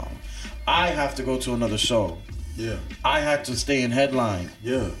 I have to go to another show. Yeah, I had to stay in headline.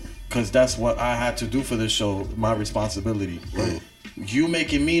 yeah, Because that's what I had to do for this show, my responsibility. Right. You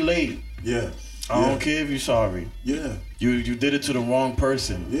making me late. yeah. I don't care if you're sorry. Yeah, You did it to the wrong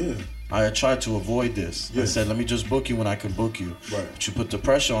person. yeah. I tried to avoid this. I Yeah. said, let me just book you when I can book you. Right. But you put the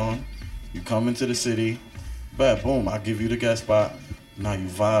pressure on. You come into the city. But boom, I give you the guest spot. Now you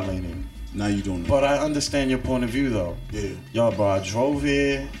violating. Now you doing it. But I understand your point of view though. Yeah, Yo, bro, I drove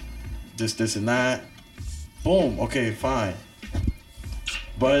here. This and that. Boom. Okay, fine.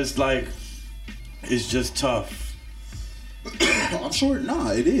 But it's like, it's just tough. I'm sure.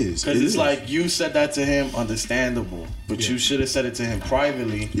 Nah, it is. Because It it's is. like, you said that to him, understandable. But you should have said it to him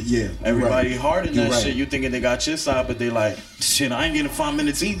privately. Yeah, you're Everybody right. hard in You're that right. shit. You thinking they got your side, but they like, shit, I ain't getting 5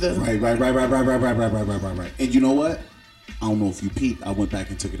 minutes either. Right. And you know what? I don't know if you peeped. I went back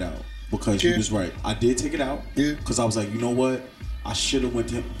and took it out because Yeah. you was right. I did take it out. Yeah. Because I was like, you know what? I should have went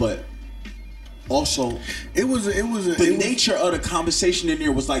to him, but also It was the nature of the conversation in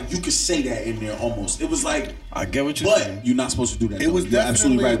there was like you could say that in there almost. It was like, I get what you're but saying. you're not supposed to do that. It though. was You're definitely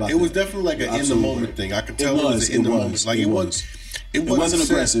absolutely right about it was that. definitely like You're an in the absolutely moment right. thing. I could tell it was an in the moment. Like it wasn't sent-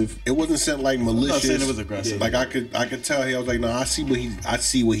 aggressive. It wasn't sent like malicious. saying it was aggressive. Like I could tell he was like, no, I see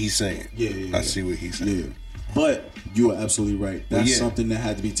what he's saying. Yeah. I see what he's saying. Yeah. But you are absolutely right. That's yeah. something that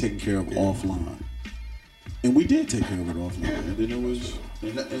had to be taken care of offline. And we did take care of it offline. And then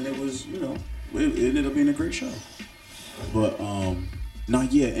it was, you know, it ended up being a great show. But now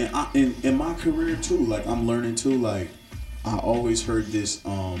yeah, and in my career too, like I'm learning too, like I always heard this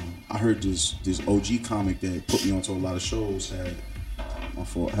I heard this OG comic that put me onto a lot of shows had my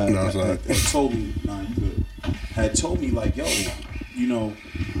fault. Had told me, nah, you good. Had told me like, yo, you know,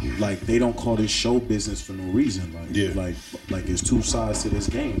 like they don't call this show business for no reason. Like, Yeah. like it's two sides to this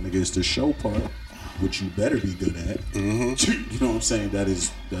game. Like it's the show part, which you better be good at. Mm-hmm. You know what I'm saying?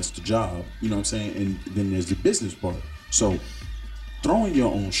 That's the job. You know what I'm saying? And then there's the business part. So throwing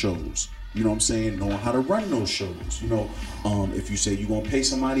your own shows You know what I'm saying? Knowing how to run those shows. You know, if you say you're gonna pay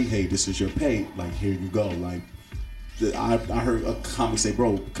somebody, hey, this is your pay. Like, here you go. Like, I heard a comic say,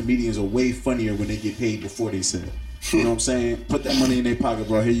 bro, comedians are way funnier when they get paid before they sell. You know what I'm saying? Put that money in their pocket,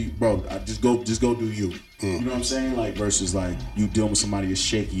 bro. Here you, bro. Just go do you. You know what I'm saying? Like, versus like you dealing with somebody that's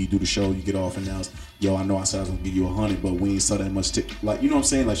shaky. You do the show, you get off, and now it's, yo, I know I said I was gonna give you 100, but we ain't sell that much. Like, you know what I'm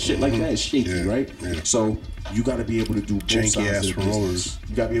saying? Like shit like that is shaky, right? Yeah. So you got to be able to do both sides of the business.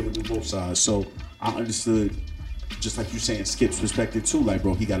 You got to be able to do both sides. So I understood. Just like you saying, Skip's perspective too. Like,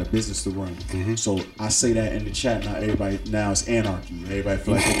 bro, he got a business to run. So I say that in the chat. Now everybody, now it's anarchy. Everybody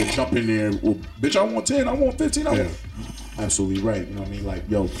feel like they can jump in there. Well, bitch, I want 10. I want 15. I want. Absolutely right. You know what I mean? Like,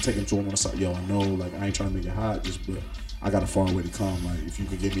 yo, take him to him on the side. Yo, I know. Like, I ain't trying to make it hot. Just, but I got a far way to come. Like, if you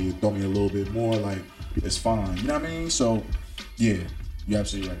could throw me a little bit more, like, it's fine. You know what I mean? So, yeah, you're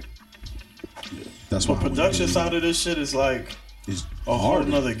absolutely right. Yeah, that's why. But production side of this shit is like. It's a whole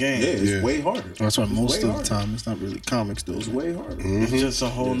nother game. Yeah, it's way harder. That's why most of the time it's not really comics though. It's way harder. It's just a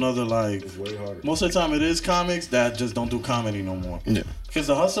whole nother like. It's way harder. Most of the time it is comics that just don't do comedy no more. Yeah. Because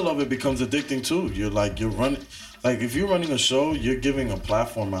the hustle of it becomes addicting too. You're running, like if you're running a show, you're giving a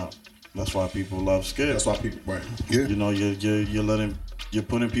platform out. That's why people love Skip. That's why people right. Yeah. You know, you're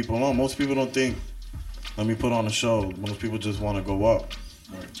putting people on. Most people don't think, let me put on a show. Most people just want to go up.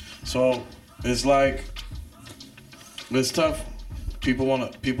 Right. So it's like, it's tough. People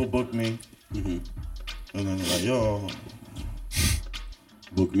book me, and then they're like, yo,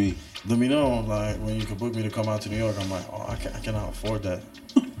 book me. Let me know, like, when you can book me to come out to New York. I'm like, oh, I cannot afford that.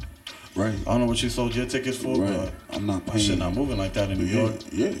 Right. I don't know what you sold your tickets for, but I'm not paying. My shit not moving like that in New York.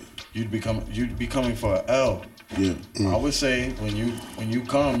 Yeah. You'd be coming for an L. Yeah. I would say when you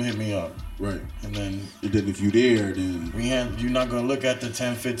come, hit me up. Right. And then if you there, then you're not gonna look at the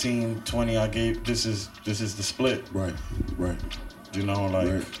 10, 15, 20 I gave. This is the split. Right. You know, like,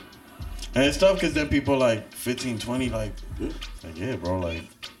 and it's tough because then people like 15, 20, like yeah, bro, like,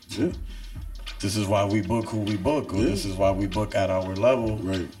 this is why we book who we book, or this is why we book at our level,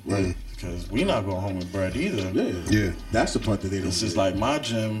 right, because we not going home with bread either. Yeah. That's the part that they don't. This is like my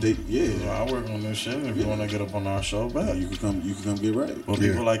gym. I work on this shit. And if you want to get up on our show, bet you can come get right. But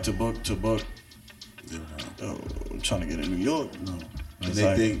people like to book. Trying to get in New York. No. And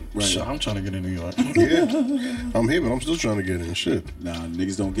they think, right. I'm trying to get in New York. Yeah, I'm here, but I'm still trying to get in. Shit. Nah,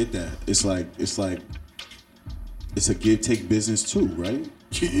 niggas don't get that. It's like it's a give take business too, right?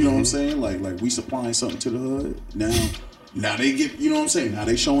 You know what I'm saying? Like we supplying something to the hood. Now they get, you know what I'm saying? Now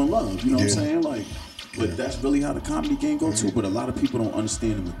they showing love. You know what I'm saying? Like, but that's really how the comedy game go too. But a lot of people don't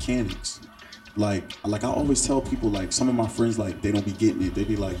understand the mechanics. Like I always tell people, like some of my friends, like they don't be getting it. They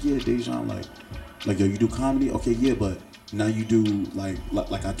be like, yeah, Dejan, like yo, you do comedy? Okay, yeah, but now you do like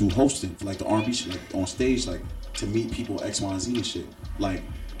I do hosting, like the R&B shit, like on stage, like to meet people X, Y, and Z and shit. Like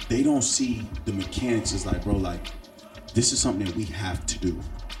they don't see the mechanics. It's like, bro, like this is something that we have to do.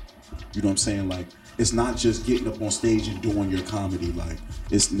 You know what I'm saying? Like it's not just getting up on stage and doing your comedy. Like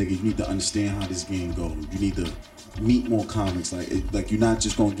it's nigga, you need to understand how this game goes. You need to meet more comics. Like you're not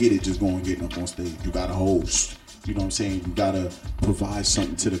just gonna get it just going getting up on stage. You gotta host. You know what I'm saying? You gotta provide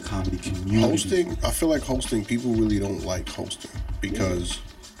something to the comedy community. Hosting, I feel like hosting, people really don't like hosting because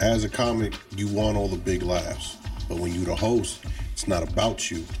as a comic, you want all the big laughs. But when you the host, it's not about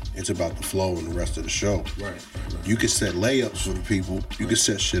you. It's about the flow and the rest of the show. Right. You can set layups for the people. You can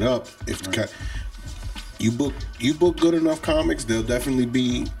set shit up. If you book good enough comics, they'll definitely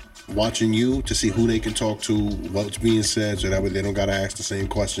be watching you to see who they can talk to, what's being said, so that way they don't gotta ask the same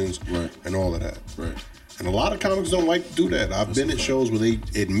questions and all of that. Right. And a lot of comics don't like to do that. I've been at shows where they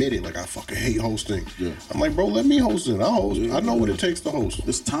admit it, like I fucking hate hosting. Yeah. I'm like, bro, let me host it. I'll host. I know what it takes to host.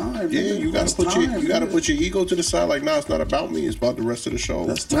 It's time. Yeah, you gotta put your ego to the side. Like, nah, it's not about me. It's about the rest of the show.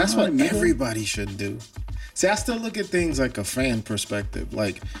 That's what everybody should do. See, I still look at things like a fan perspective.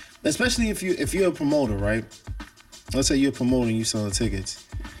 Like, especially if you're a promoter, right? Let's say you're a promoter and you selling tickets,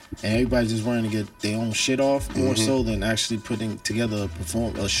 and everybody's just wanting to get their own shit off more so than actually putting together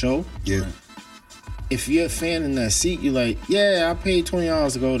a show. Yeah. If you're a fan in that seat, you're like, yeah, I paid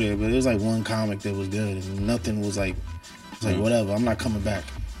 $20 to go there, but it was like one comic that was good, and nothing was like, it's like whatever, I'm not coming back.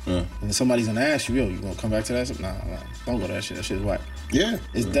 Yeah. And then somebody's gonna ask you, yo, you gonna come back to that? Nah, don't go to that shit. That shit is whack. Yeah.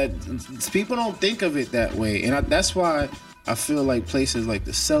 People don't think of it that way, and that's why I feel like places like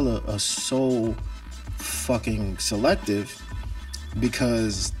the Cellar are so fucking selective,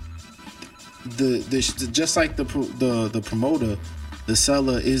 because just like the promoter. The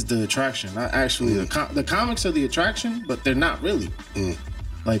Cellar is the attraction. Not actually the comics are the attraction, but they're not really.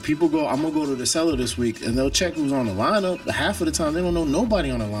 Like people go, I'm gonna go to the Cellar this week, and they'll check who's on the lineup. Half of the time, they don't know nobody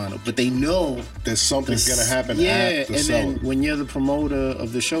on the lineup, but they know There's something gonna happen Yeah, at the and Cellar. then when you're the promoter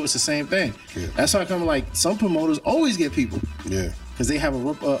of the show, it's the same thing. Yeah. That's why I come like some promoters always get people Yeah. because they have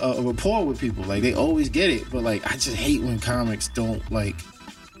a rapport with people. Like they always get it, but like I just hate when comics don't like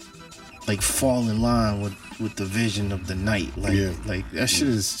fall in line with the vision of the night. Like Yeah. like that shit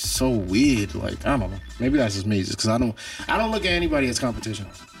is so weird. Like I don't know. Maybe that's just me, just because I don't look at anybody as competition.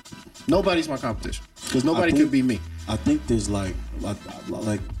 Nobody's my competition because nobody could be me. I think there's like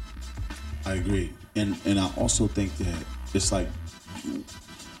I agree, and I also think that it's like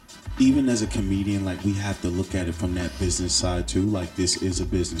even as a comedian, like we have to look at it from that business side too. Like this is a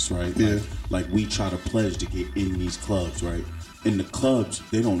business, right? Yeah. Like we try to pledge to get in these clubs, right? In the clubs,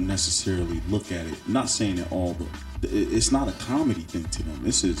 they don't necessarily look at it. Not saying it all, but it's not a comedy thing to them.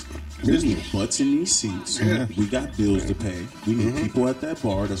 This is we need butts in these seats. Yeah. We got bills to pay. We need people at that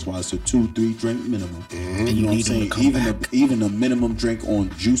bar. That's why it's a 2-3 drink minimum. And You know what I'm need them to saying? come Even a minimum drink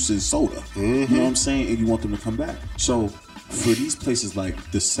on juice and soda. You know what I'm saying? And you want them to come back. So for these places like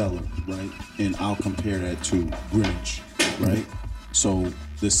the Cellar, right? And I'll compare that to Greenwich, right? So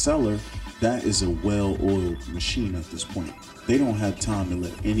the Cellar, that is a well-oiled machine at this point. They don't have time to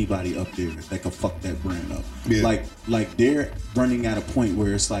let anybody up there that can fuck that brand up. Yeah. Like they're running at a point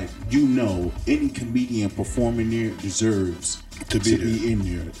where it's like, any comedian performing there deserves To be in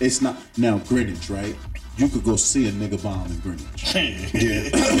there. It's not now Greenwich, right? You could go see a nigga bomb in Greenwich.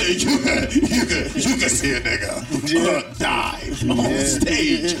 you could see a nigga die on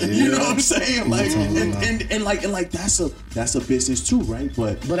stage. You know what I'm saying? Like and like that's a business too, right?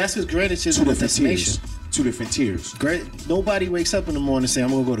 But But that's because Greenwich is two a different destination. tiers. Two different tiers. Nobody wakes up in the morning and say, I'm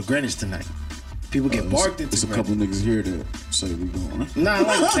gonna go to Greenwich tonight. People get barked into There's a Greenwich. couple niggas here that say we going. Nah, like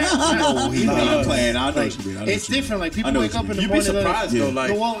that. I'm playing. I know Like, what you mean. it's different. Like people I know wake what up you in the You'd be morning. surprised though, like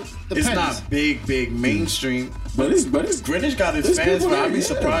depends. it's not big mainstream. But it's Greenwich got its There's fans, people but I'd there, be yeah.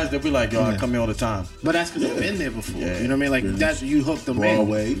 surprised they'll be like, yo, I come here all the time. But that's because they've been there before. Yeah. You know what I mean? Like Greenwich. that's you hooked them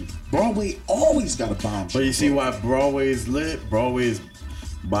Broadway always got a bomb. But you see why Broadway is lit? Broadway is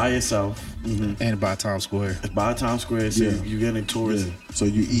by yourself. in. And by Times Square. It's by Times Square, so Yeah. you're getting tourism. So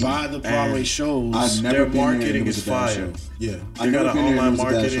you eat. By the Broadway And shows. I've never Their been there and marketing it was is a bad fire. show. Yeah, They got an online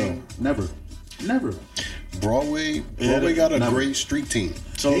marketing. Never. Broadway they- got a Never. great street team.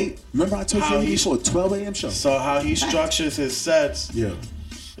 So, Hey, remember I told How you he's- before 12 a.m. show. so how he structures his sets Yeah.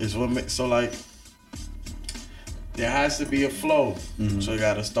 is what makes, so like there has to be a flow. So you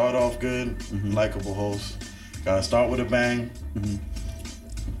gotta start off good, likable host. Gotta start with a bang.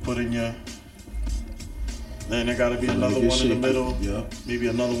 Put in your. Then there gotta be another your one in the shit. middle. Yeah. Maybe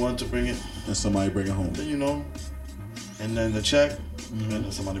another one to bring it. And somebody bring it home. Then you know. And then the check. And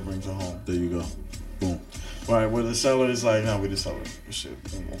then somebody brings it home. There you go. Boom. Right, where the seller is like, no, we the seller. This shit.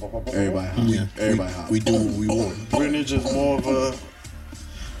 Everybody hot. Everybody hot. We do what we want. Greenwich is more of a.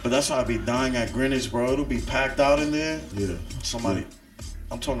 But that's why I be dying at Greenwich, bro. It'll be packed out in there. Yeah. Somebody,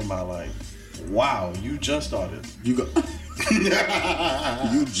 I'm talking about like, wow, you just started. You go.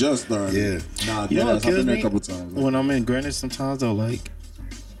 You just started. Yeah. Nah, You know what I've kills been there me? a couple times. When I'm in Greenwich sometimes though, like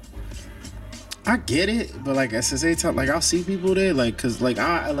I get it, but like at the same time, like I'll see people there, like cause like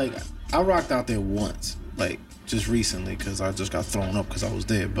I rocked out there once, like just recently, cause I just got thrown up cause I was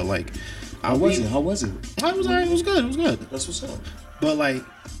there. But like How was it? How was it? I was alright, it was good, it was good. That's what's up. But like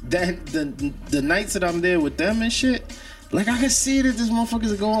that the nights that I'm there with them and shit, like I can see that these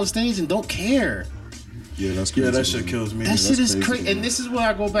motherfuckers go on stage and don't care. Yeah, that's crazy. Yeah, that shit kills me. That shit is crazy, crazy. man. And this is where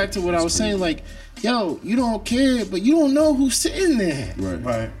I go back to what I was saying, like, yo, you don't care, but you don't know who's sitting there. Right.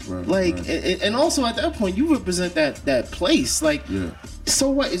 Like, right. and also at that point, you represent that place. Like, Yeah. so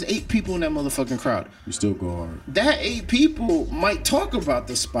what is 8 people in that motherfucking crowd? You still go hard. That 8 people might talk about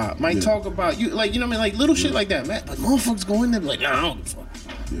the spot, might Yeah. talk about you, like, you know what I mean? Like, little shit like that, man. But motherfuckers go in there and be like, nah, I don't give a fuck.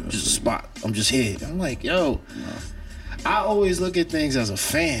 Yeah. Just a spot. I'm just here. I'm like, yo, I always look at things as a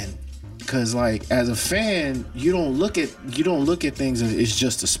fan. Cause like as a fan, you don't look at things as it's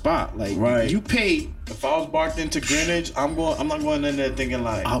just a spot. Like Right. you pay, If I was barked into Greenwich, I'm not going in there thinking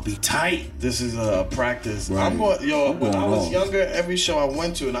like, I'll be tight. this is a practice. Right. I'm going, I'm when going I was raw. younger, every show I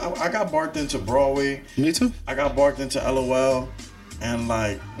went to, and I got barked into Broadway. Me too. I got barked into LOL, and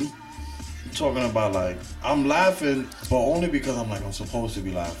like I'm talking about like I'm laughing, but only because I'm like I'm supposed to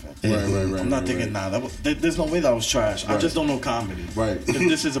be laughing. Right. I'm not thinking nah. There's no way that was trash. I just don't know comedy. Right.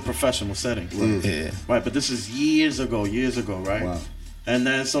 This is a professional setting. Yeah. Right, but this is years ago, right? Wow. And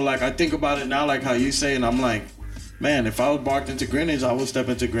then so like I think about it now, like how you say, and I'm like, man, if I was barked into Greenwich, I would step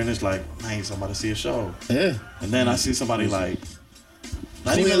into Greenwich like, I ain't somebody to see a show. Yeah. And then I see somebody like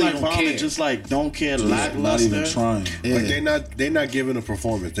Not even clearly like don't bombing, care. just like don't care, Not lackluster. even trying. Yeah. Like they're not giving a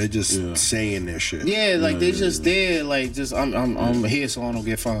performance. They're just saying their shit. Yeah, like they just there, like just I'm here so I don't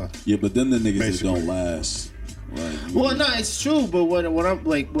get fined. Yeah, but then the niggas that Basically. don't last. Like, Well, no, it's true, but what I'm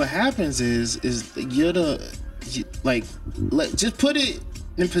like, what happens is you're just put it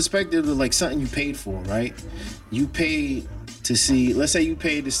in perspective of like something you paid for, right? You paid to see, let's say you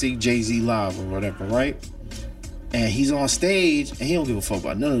paid to see Jay-Z live or whatever, right? And he's on stage and he don't give a fuck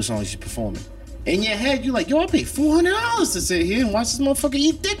about none of the songs he's performing. In your head, you're like, yo, I paid $400 to sit here and watch this motherfucker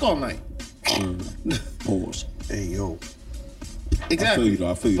eat dick all night. pause. Hey yo, Exactly.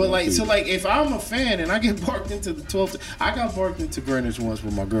 I feel you. But I like, feel so you. like, if I'm a fan and I get barked into the 12th, I got barked into Greenwich once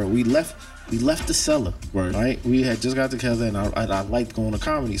with my girl. We left the cellar. Right. We had just got together and I liked going to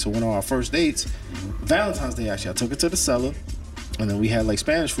comedy. So one of our first dates, Valentine's Day actually, I took her to the cellar, and then we had like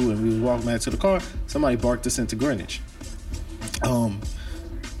Spanish food, and we was walking back to the car. Somebody barked us into Greenwich.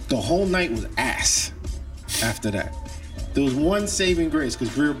 The whole night was ass. After that, there was one saving grace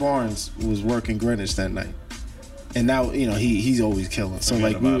because Greer Barnes was working Greenwich that night. And now, he's always killing. So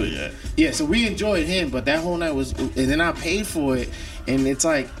like, about it yet. yeah. So we enjoyed him, but that whole night was, and then I paid for it, and it's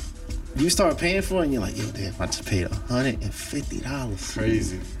like, you start paying for it, and you're like, yo, damn, I just paid $150.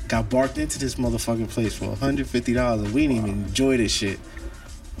 Crazy. Got barked into this motherfucking place for $150, and we didn't even enjoy this shit.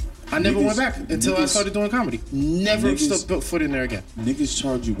 I never went back until I started doing comedy. Never stepped foot in there again. Niggas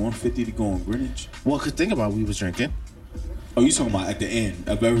charge you $150 to go on Greenwich. Well, cause think about it, we was drinking. Oh, you talking about at the end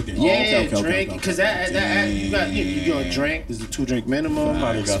of everything? Yeah, Oh, okay, drink. Because that you got a drink. There's a 2-drink minimum.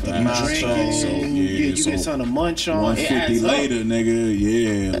 Probably got the You nachos. drinking, So, you so get something to munch on. It 150 adds up. later, nigga.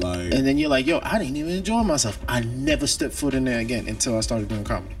 Yeah, like. And then you're like, yo, I didn't even enjoy myself. I never stepped foot in there again until I started doing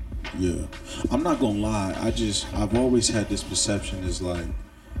comedy. Yeah, I'm not gonna lie. I've always had this perception is like,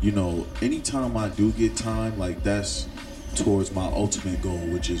 anytime I do get time, like that's towards my ultimate goal,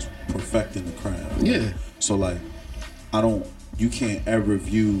 which is perfecting the craft. Right? Yeah. So like, you can't ever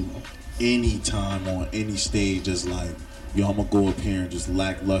view any time on any stage as like, yo, I'm gonna go up here and just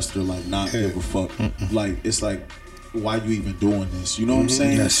lackluster, like not give a fuck. Like it's like, why you even doing this? You know what I'm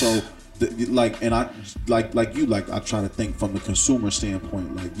saying? Yes. So. And I like you, I try to think from the consumer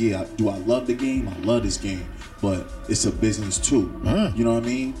standpoint. Like, yeah, do I love the game? I love this game, but it's a business too. You know what I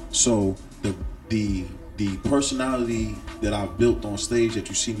mean? So the personality that I built on stage that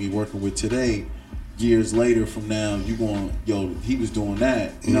you see me working with today, years later from now, you going, yo, he was doing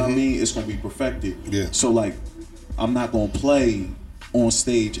that. You know what I mean? It's gonna be perfected. Yeah. So like, I'm not gonna play on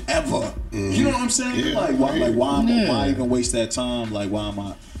stage ever. You know what I'm saying? Yeah. Why even waste that time? Like, why am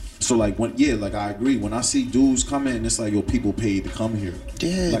I? So like I agree. When I see dudes come in, it's like, yo, people paid to come here.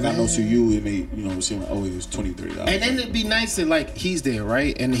 Yeah, like man. I know to you, it may, it seem like, oh, it was $23. And then it'd be nice that like he's there,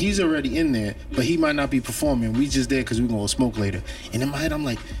 right? And he's already in there, but he might not be performing. We just there because we're gonna smoke later. And in my head, I'm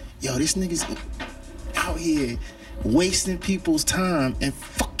like, yo, this nigga's out here wasting people's time, and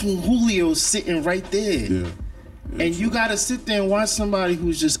fucking Julio's sitting right there. Yeah. And you gotta sit there and watch somebody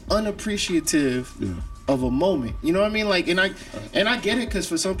who's just unappreciative of a moment. You know what I mean? Like, and I get it, because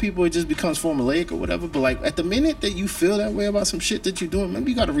for some people it just becomes formulaic or whatever. But like, at the minute that you feel that way about some shit that you're doing,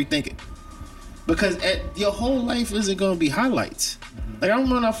 maybe you gotta rethink it. Because your whole life isn't gonna be highlights. Like, I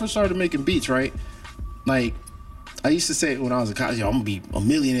remember when I first started making beats, right? Like, I used to say when I was in college, yo, I'm gonna be a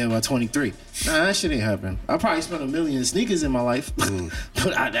millionaire by 23. Nah, that shit ain't happen. I probably spent $1 million in sneakers in my life,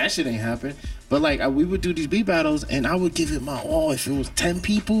 but that shit ain't happen. But like, we would do these beat battles, and I would give it my all if it was 10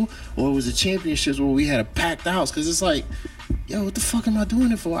 people or it was the championships where we had a packed house. Because it's like, yo, what the fuck am I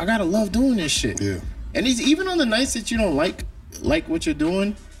doing it for? I gotta love doing this shit. Yeah. And even on the nights that you don't like what you're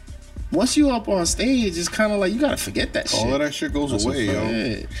doing, once you up on stage, it's kind of like you gotta forget that shit. All of that shit goes away, yo.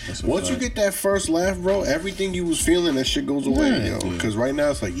 Yeah. Once you get that first laugh, bro, everything you was feeling, that shit goes away, yo. Because right now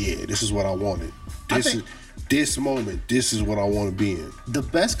it's like, yeah, this is what I wanted. This moment, this is what I want to be in. The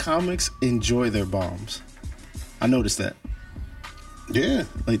best comics enjoy their bombs. I noticed that. Yeah.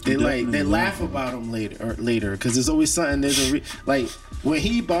 Like they laugh about them later because there's always something. Like when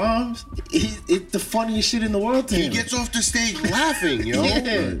he bombs, it's the funniest shit in the world to He him. gets off the stage laughing, yo.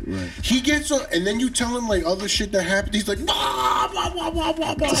 Yeah. Right. He gets up, and then you tell him like other shit that happened. He's like, bah, bah, bah, bah,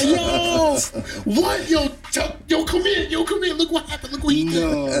 bah, bah. Yo, what? Yo, come here. Yo, come here. Look what happened. Look what he did.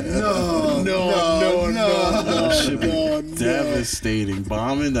 No. Should be devastating.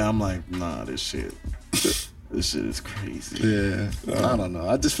 Bombing that, I'm like, nah, this shit is crazy. Yeah, I don't know.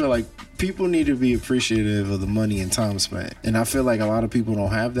 I just feel like people need to be appreciative of the money and time spent, and I feel like a lot of people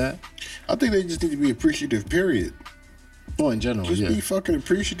don't have that. I think they just need to be appreciative, period. Well, in general, Just yeah. be fucking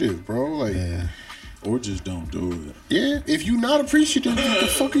appreciative, bro. Like, Yeah. Or just don't do it. Yeah, if you're not appreciative, what the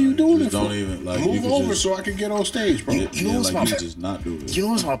fuck are you doing Just it for? don't even, like, you move could over just- so I can get on stage, bro. You know what's like my you just not do it. You know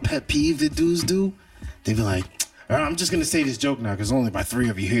what's my pet peeve that dudes do? They be like, "All right, I'm just gonna say this joke now because only by 3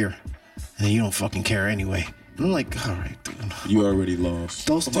 of you here, and you don't fucking care anyway." And I'm like, all right, dude. You already lost.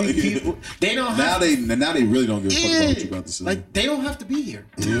 Those 3 people, they don't now have they really don't give a fuck about what you about to say. like they don't have to be here.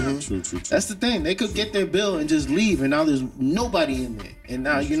 True. That's the thing. They could get their bill and just leave, and now there's nobody in there, and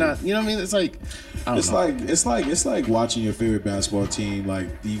now you're not. You know what I mean? It's like, I don't know. It's like watching your favorite basketball team. Like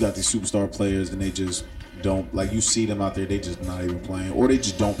you got these superstar players, and they just don't like. You see them out there, they just not even playing, or they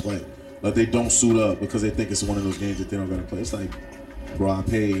just don't play. Like they don't suit up because they think it's one of those games that they don't gonna play. It's like, bro, I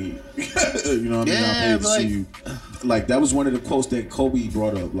paid. You know what I mean? I paid to see you. Like that was one of the quotes that Kobe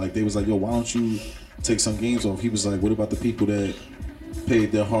brought up. Like they was like, yo, why don't you take some games off? He was like, what about the people that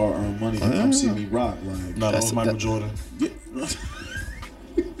paid their hard-earned money to come see me rock? Like, No, that was Michael Jordan. yeah.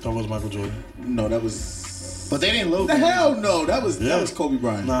 That was Michael Jordan. No, that was. But they didn't load. The hell no, that was Yeah. Kobe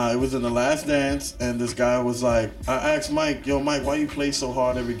Bryant. Nah, it was in The Last Dance, and this guy was like, I asked Mike, yo, Mike, why you play so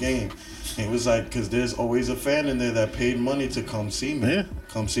hard every game? And he was like, because there's always a fan in there that paid money to come see me. Yeah.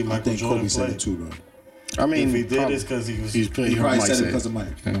 Come see I Michael think Jordan Kobe said play. it too, though. I mean, If he did, probably. it's because he was. He's He probably said it because of Mike.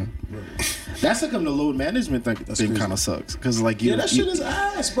 That's like the load management thing crazy. kind of sucks because like you, Yeah, that shit is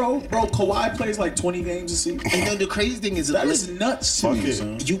ass, bro. Bro, Kawhi plays like 20 games a season. And then the crazy thing is That is nuts to Fuck me, it.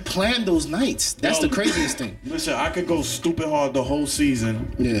 son. you plan those nights. That's Yo, the craziest thing. Listen, I could go stupid hard the whole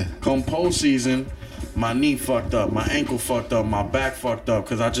season. Yeah. Come postseason, my knee fucked up, my ankle fucked up, my back fucked up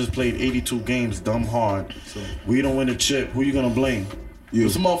because I just played 82 games dumb hard. We don't win a chip. Who you gonna blame? You.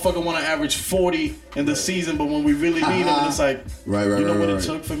 This motherfucker want to average 40 in the season, but when we really need him, it's like, Right, you know what it right.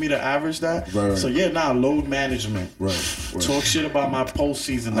 took for me to average that? Right. So yeah, load management. Right. Talk shit about my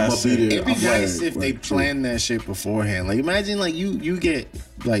postseason. That's I'ma be it. there. It'd be I'm nice right, if they right, true. planned that shit beforehand. Like imagine like you get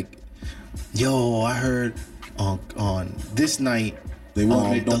like, yo, I heard on this night They won't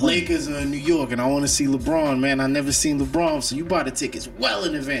make no the money. Lakers are in New York and I want to see LeBron. Man, I never seen LeBron, so you bought the tickets well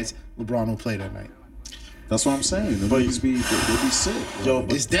in advance. LeBron don't play that night. That's what I'm saying. The But- niggas be sick. Bro. Yo,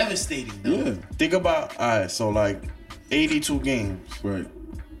 but It's devastating. Though. yeah, think about, all right, so like 82 games. right.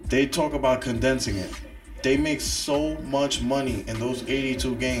 They talk about condensing it. They make so much money in those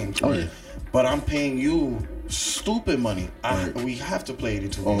 82 games. Oh, yeah. But I'm paying you stupid money. Right. We have to play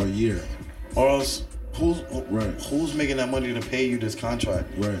 82 All games. year. Or else, Right. who's making that money to pay you this contract?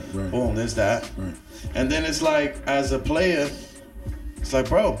 Right. Boom, there's that. Right. And then it's like, as a player, it's like,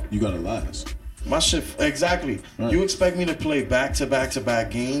 bro, You gotta last. my shit, exactly. Right. You expect me to play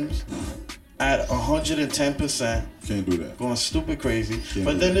back-to-back games at 110%. Can't do that. Going stupid crazy, Can't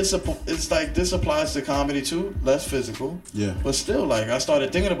but do then that. it's like this applies to comedy too, less physical. Yeah. But still, like I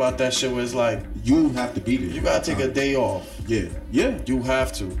started thinking about that shit where it's like You have to be there. you gotta take a day off. Yeah. Yeah. You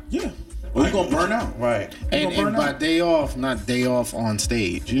have to. Yeah. Or you gonna burn out. Right. And gonna burn by out. day off, not day off on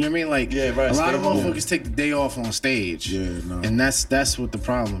stage. You know what I mean? Like Yeah, right, a lot of stay home. motherfuckers take the day off on stage. Yeah, no. And that's what the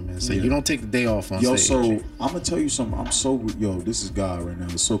problem is. So Yeah. you don't take the day off on Yo, stage. so I'm gonna tell you something. This is God right now.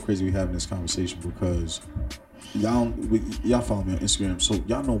 It's so crazy we having this conversation because y'all follow me on Instagram. So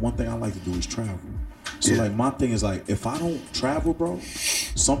y'all know one thing I like to do is travel. So like my thing is like if I don't travel, bro,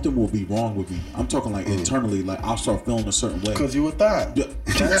 something will be wrong with me. I'm talking like internally, like I'll start feeling a certain way. Cause you a thought. Yeah,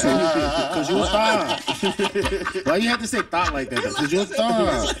 that too. Because you a thought. Why you have to say thought like that? Because you a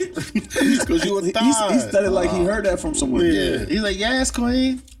thought. Because you a He thought. said it like he heard that from somewhere. Yeah. He's like, yes,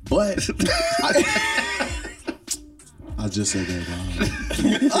 queen. But I just said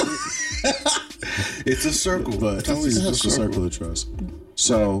that. It's a circle. But Tell me, it's a circle of trust.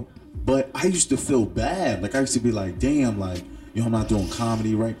 So, but I used to feel bad. Like I used to be like, damn, like, yo, I'm not doing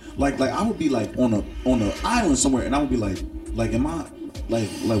comedy, right? Like I would be like on a island somewhere, and I would be like, am I like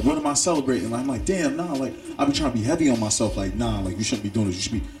what am I celebrating? Like, I'm like, damn, nah, like I've been trying to be heavy on myself, like, nah, like you shouldn't be doing this. You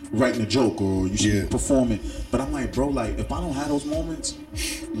should be writing a joke or you should Yeah. be performing. But I'm like, bro, like if I don't have those moments,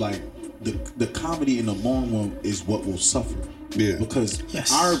 like the comedy in the long run is what will suffer. Yeah. Because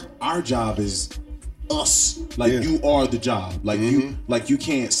Yes. our job is us. Like Yeah. you are the job. Like you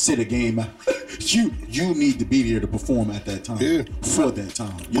can't sit a game out. you need to be there to perform at that time. Yeah. For that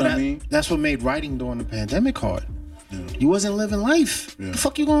time. You know what I mean? That's what made writing during the pandemic hard. Yeah. You wasn't living life. Yeah. The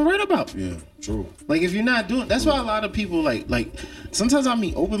fuck you gonna write about? Yeah, true. Like if you're not doing, that's why a lot of people like. Sometimes I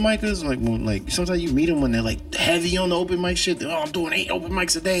meet open micers, like sometimes you meet them when they're like heavy on the open mic shit. They're, I'm doing 8 open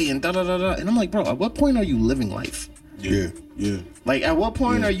mics a day and da da da da. And I'm like, bro, at what point are you living life? Yeah. Yeah. Like at what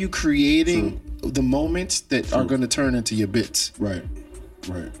point Yeah. are you creating the moments that are gonna turn into your bits? Right.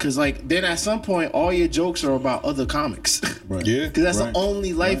 Right. Because like then at some point all your jokes are about other comics. Right. Yeah. Because that's Right. the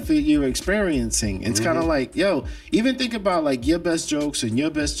only life that you're experiencing. It's kind of like, yo, even think about like your best jokes and your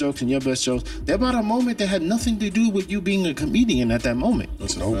best jokes and your best jokes. They're about a moment that had nothing to do with you being a comedian at that moment.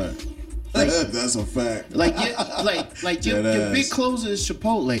 That's a fact. That's a fact. Like, your Dead big ass. closer is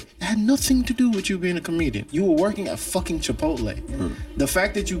Chipotle. It had nothing to do with you being a comedian. You were working at fucking Chipotle. The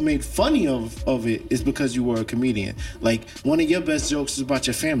fact that you made funny of it is because you were a comedian. Like, one of your best jokes is about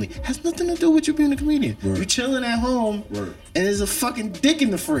your family. It has nothing to do with you being a comedian. You're chilling at home, and there's a fucking dick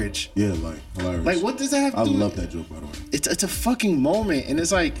in the fridge. Yeah, like hilarious. Like, what does that have to I do? love that joke, by the way. It's a fucking moment, and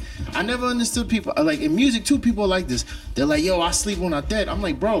it's like I never understood people like in music too. People are like this. They're like, "Yo, I sleep when I'm dead." I'm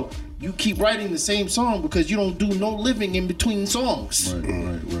like, bro, you keep writing the same song because you don't do no living in between songs.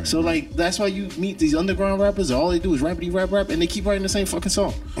 Right. So like that's why you meet these underground rappers. All they do is rappity rap, and they keep writing the same fucking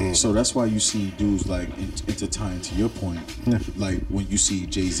song. So that's why you see dudes like intertwined to your point. Like when you see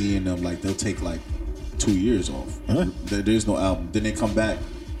Jay-Z and them, like they'll take like 2 years off. There's no album. Then they come back.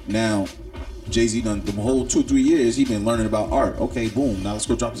 Now Jay-Z done the whole 2-3 years. He been learning about art. Okay, boom. Now let's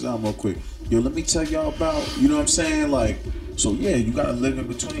go drop this album real quick. Yo, let me tell y'all about. You know what I'm saying? Like, so yeah, you gotta live in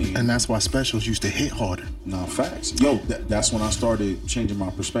between. And that's why specials used to hit harder. Nah, facts. Yo, that's when I started changing my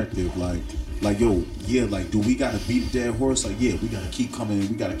perspective. Like, yo, yeah, like, do we gotta beat a dead horse? Like, yeah, we gotta keep coming.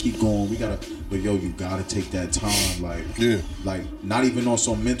 We gotta keep going. But yo, you gotta take that time. Like, like, not even on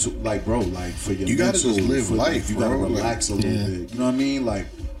some mental. Like, bro, like for your You gotta mental, just live for, life, like, you gotta bro. relax a little bit. You know what I mean? Like,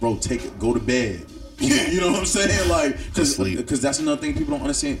 bro, go to bed. You know what I'm saying? Like, because that's another thing people don't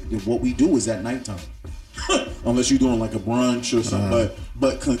understand. What we do is at nighttime. Unless you're doing like a brunch or something,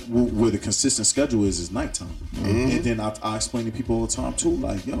 but where the consistent schedule is nighttime. And then I explain to people all the time too,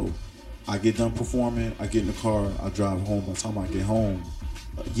 like, yo, I get done performing, I get in the car, I drive home. By the time I get home,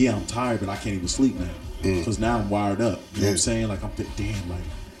 yeah, I'm tired, but I can't even sleep now because now I'm wired up. You know what I'm saying? Like I'm damn, like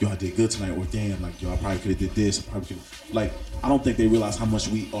yo, I did good tonight, or damn, like yo, I probably could have did this. I probably could. Like I don't think they realize how much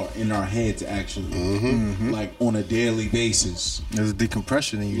we are in our heads actually, like on a daily basis. There's a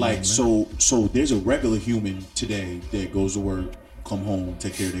decompression in you. Like so there's a regular human today that goes to work, come home,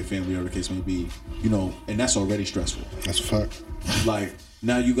 take care of their family, whatever the case may be, you know, and that's already stressful. That's a fact. Like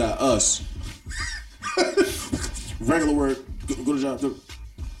now you got us, regular work, go to job.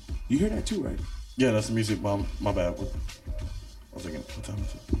 You hear that too, right? Yeah, that's the music. My bad. I was thinking, what time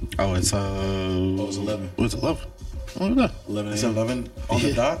is it? Oh, it's it's 11. What's 11? Oh, yeah. 11 It's a.m. 11 on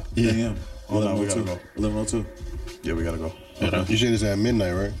the dot? Yeah. a.m. Oh, no, we gotta go. 11:02. Yeah, we gotta go. You said it's at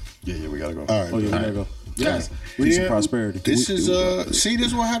midnight, right? Yeah, we gotta go. All right. Oh yeah, we gotta go. Yes. Peace and prosperity. This is see, this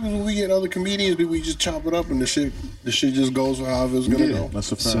is what happens when we get other comedians, but we just chop it up and the shit just goes however it's gonna go.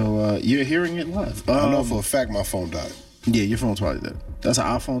 That's a fact. So you're hearing it live. I know for a fact my phone died. Yeah, your phone's probably dead. That's an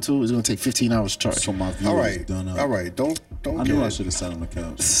iPhone too. It's gonna take 15 hours to charge. So my view All is right, done up. all right. Don't I get knew I it. should have sat on the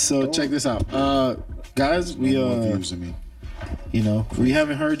couch. So check this out, guys. We No more views than me. you know, we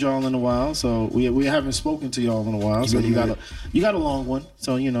haven't heard y'all in a while, so we haven't spoken to y'all in a while. So you got a long one.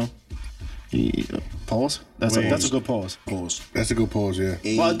 So you know, pause. That's a good pause. Pause. That's a good pause, yeah.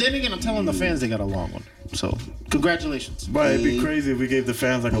 Well, then again, I'm telling the fans they got a long one. So congratulations. But it'd be crazy if we gave the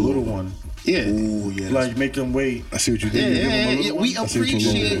fans like a little one. Yeah. Ooh, yeah. Like make them wait. I see what you Yeah, did. You give yeah, them a yeah, little we one? I see what you did.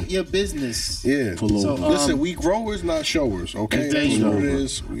 appreciate your business. Yeah. Pull So, over. Listen, we growers, not showers, okay? There That's you what go. it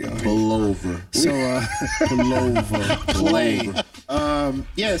is. We out here. Pull over. So Pull over. play.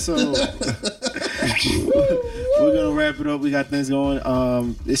 Yeah, so we're gonna wrap it up. We got things going.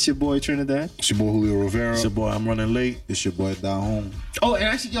 It's your boy Trinidad. It's your boy Julio Rivera. It's your boy, I'm running late. It's your boy Down Home. Oh, and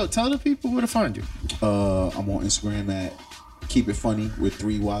actually, yo, tell the people where to find you. I'm on Instagram at Keep It Funny with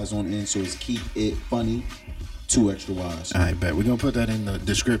 3 Y's on end, so it's Keep It Funny, 2 extra Y's. I bet we're gonna put that in the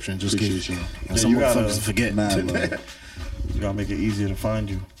description. Just in Appreciate case you. some you gotta- motherfuckers forget. Mad love. You gotta make it easier to find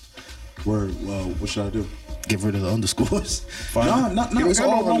you. Word. Well, what should I do? Get rid of the underscores. Find, No. It's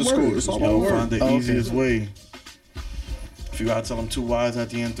all one word. It's all Yo, one find word. the okay. easiest way. If you gotta tell them 2 Y's at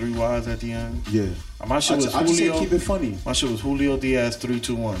the end, 3 Y's at the end. Yeah. My shit was I just say Julio. Keep It Funny. My shit was Julio Diaz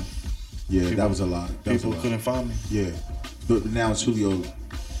 321. Yeah, People- that was a lot. That was a People lot. couldn't find me. Yeah. But now it's Julio.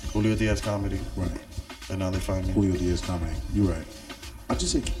 Julio Diaz comedy, Right. and now they find me. Julio Diaz comedy. You're right. I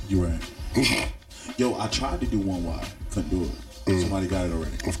just said you're right. Yo, I tried to do 1 Y. Couldn't do it. Somebody got it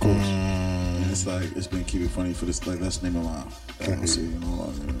already. Of course. And it's like, it's been Keep It Funny for this, like, that's the name of mine. I don't see, you know,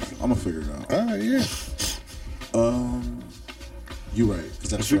 I'm gonna figure it out. All right, yeah. You're right. 'Cause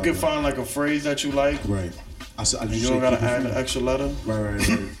that's If you what can I- find like a phrase that you like, Right. I said, I and just you say don't gotta Keep It add Funny. an extra letter, Right.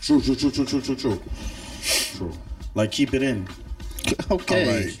 True. True. like keep it in. Okay.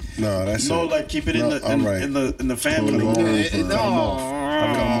 All right. No, that's No, it. like keep it in No, the all right. in the family. Pull over. No. Have a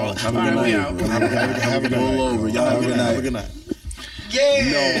good All right, night. we out. Have a good night. Pull over. Y'all Have have a a good good night. Have a night. good night.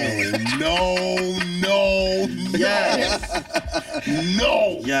 Yeah. No. Yes.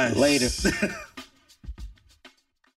 No. Yes. Later.